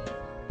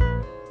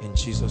 In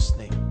Jesus'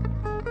 name.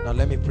 Now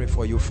let me pray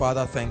for you.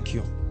 Father, thank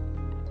you.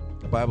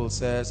 The Bible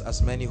says,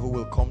 as many who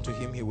will come to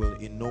him, he will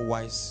in no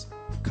wise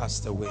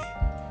cast away.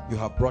 You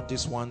have brought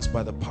these ones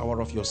by the power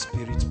of your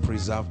Spirit.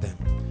 Preserve them.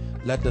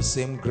 Let the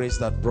same grace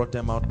that brought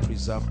them out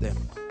preserve them.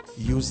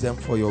 Use them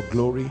for your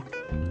glory.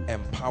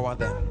 Empower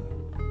them.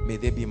 May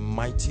they be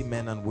mighty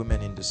men and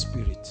women in the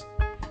Spirit.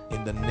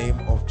 In the name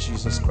of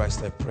Jesus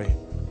Christ I pray.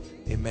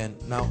 Amen.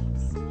 Now,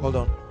 hold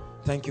on.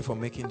 Thank you for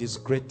making this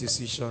great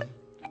decision.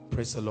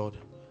 Praise the Lord.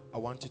 I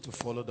want you to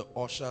follow the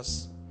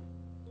ushers.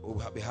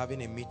 We'll be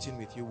having a meeting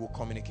with you. We'll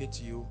communicate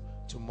to you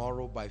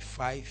tomorrow by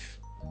 5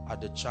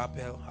 at the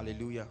chapel.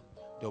 Hallelujah.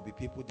 There'll be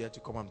people there to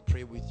come and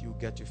pray with you,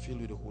 get you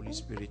filled with the Holy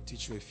Spirit,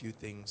 teach you a few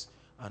things.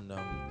 And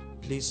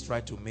please try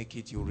to make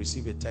it. You'll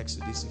receive a text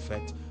to this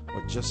effect,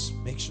 but just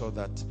make sure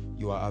that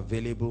you are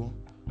available.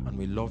 And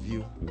we love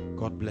you.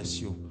 God bless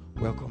you.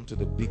 Welcome to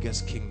the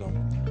biggest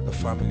kingdom, the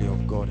family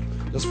of God.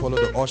 Just follow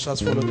the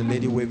ushers. Follow the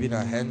lady waving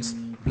her hands.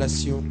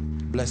 Bless you.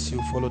 Bless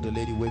you. Follow the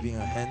lady waving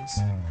her hands.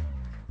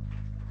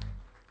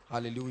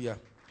 Hallelujah.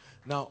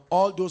 Now,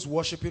 all those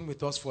worshiping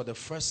with us for the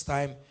first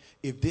time,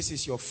 if this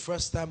is your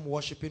first time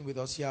worshiping with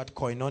us here at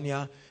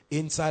Koinonia,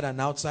 inside and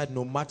outside,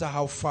 no matter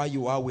how far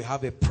you are, we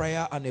have a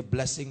prayer and a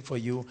blessing for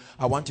you.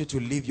 I want you to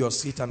leave your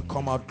seat and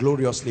come out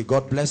gloriously.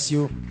 God bless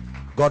you.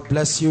 God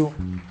bless you.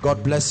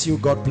 God bless you.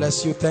 God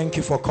bless you. Thank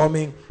you for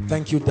coming.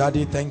 Thank you,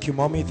 Daddy. Thank you,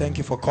 Mommy. Thank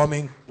you for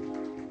coming.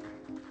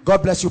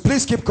 God bless you.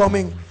 Please keep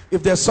coming.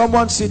 If there's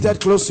someone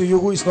seated close to you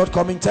who is not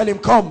coming, tell him,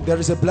 come. There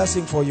is a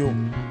blessing for you.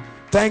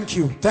 Thank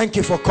you. Thank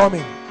you for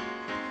coming.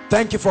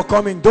 Thank you for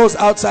coming. Those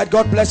outside,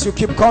 God bless you.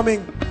 Keep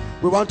coming.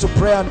 We want to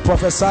pray and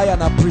prophesy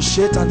and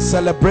appreciate and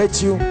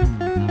celebrate you.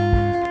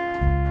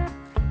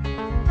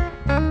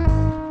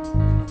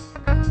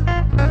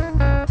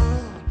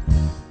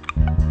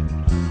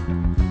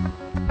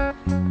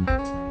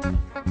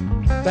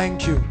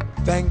 Thank you.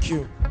 Thank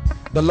you.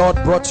 The Lord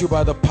brought you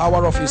by the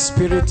power of His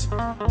Spirit.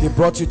 He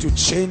brought you to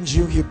change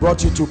you. He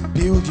brought you to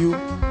build you.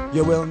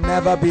 You will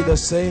never be the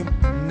same.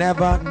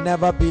 Never,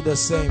 never be the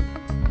same.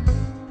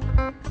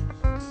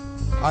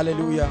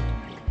 Hallelujah.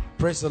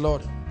 Praise the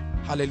Lord.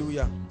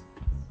 Hallelujah.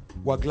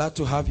 We're glad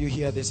to have you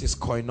here. This is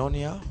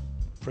Koinonia.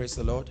 Praise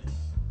the Lord.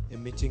 A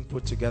meeting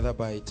put together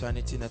by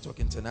Eternity Network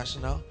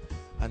International.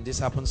 And this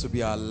happens to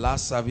be our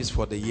last service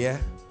for the year.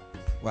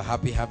 We're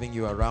happy having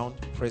you around.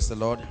 Praise the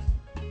Lord.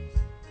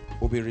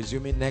 We'll be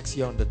resuming next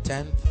year on the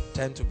 10th.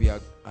 10th to be our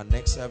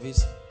next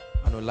service.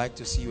 And we'd like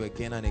to see you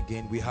again and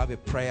again. We have a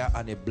prayer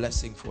and a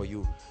blessing for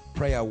you.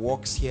 Prayer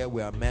works here.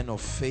 We are men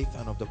of faith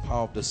and of the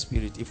power of the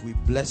Spirit. If we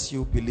bless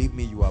you, believe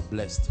me, you are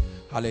blessed.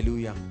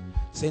 Hallelujah.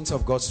 Saints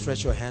of God,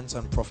 stretch your hands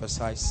and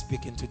prophesy.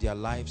 Speak into their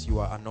lives. You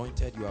are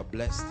anointed. You are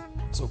blessed.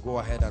 So go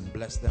ahead and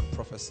bless them.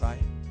 Prophesy.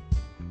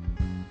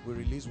 We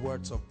release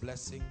words of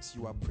blessings.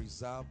 You are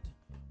preserved.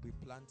 We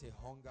plant a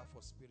hunger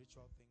for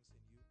spiritual things.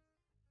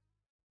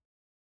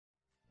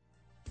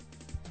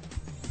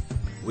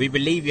 We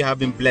believe you have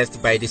been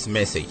blessed by this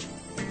message.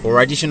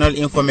 For additional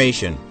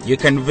information, you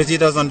can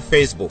visit us on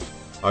Facebook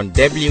on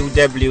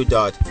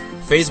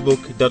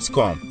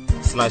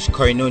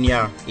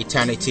www.facebook.com/Koinonia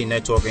Eternity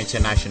Network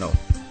International,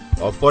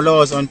 or follow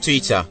us on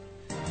Twitter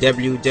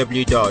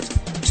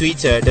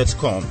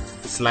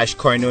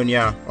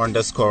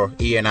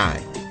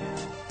www.twitter.com/Koinonia_ENI.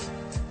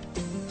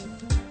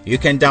 You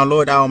can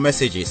download our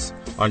messages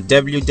on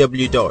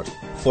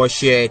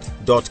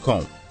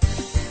www.forshared.com.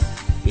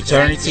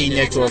 Eternity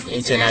Network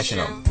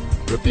International,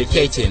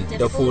 replicating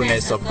the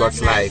fullness of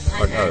God's life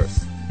on earth.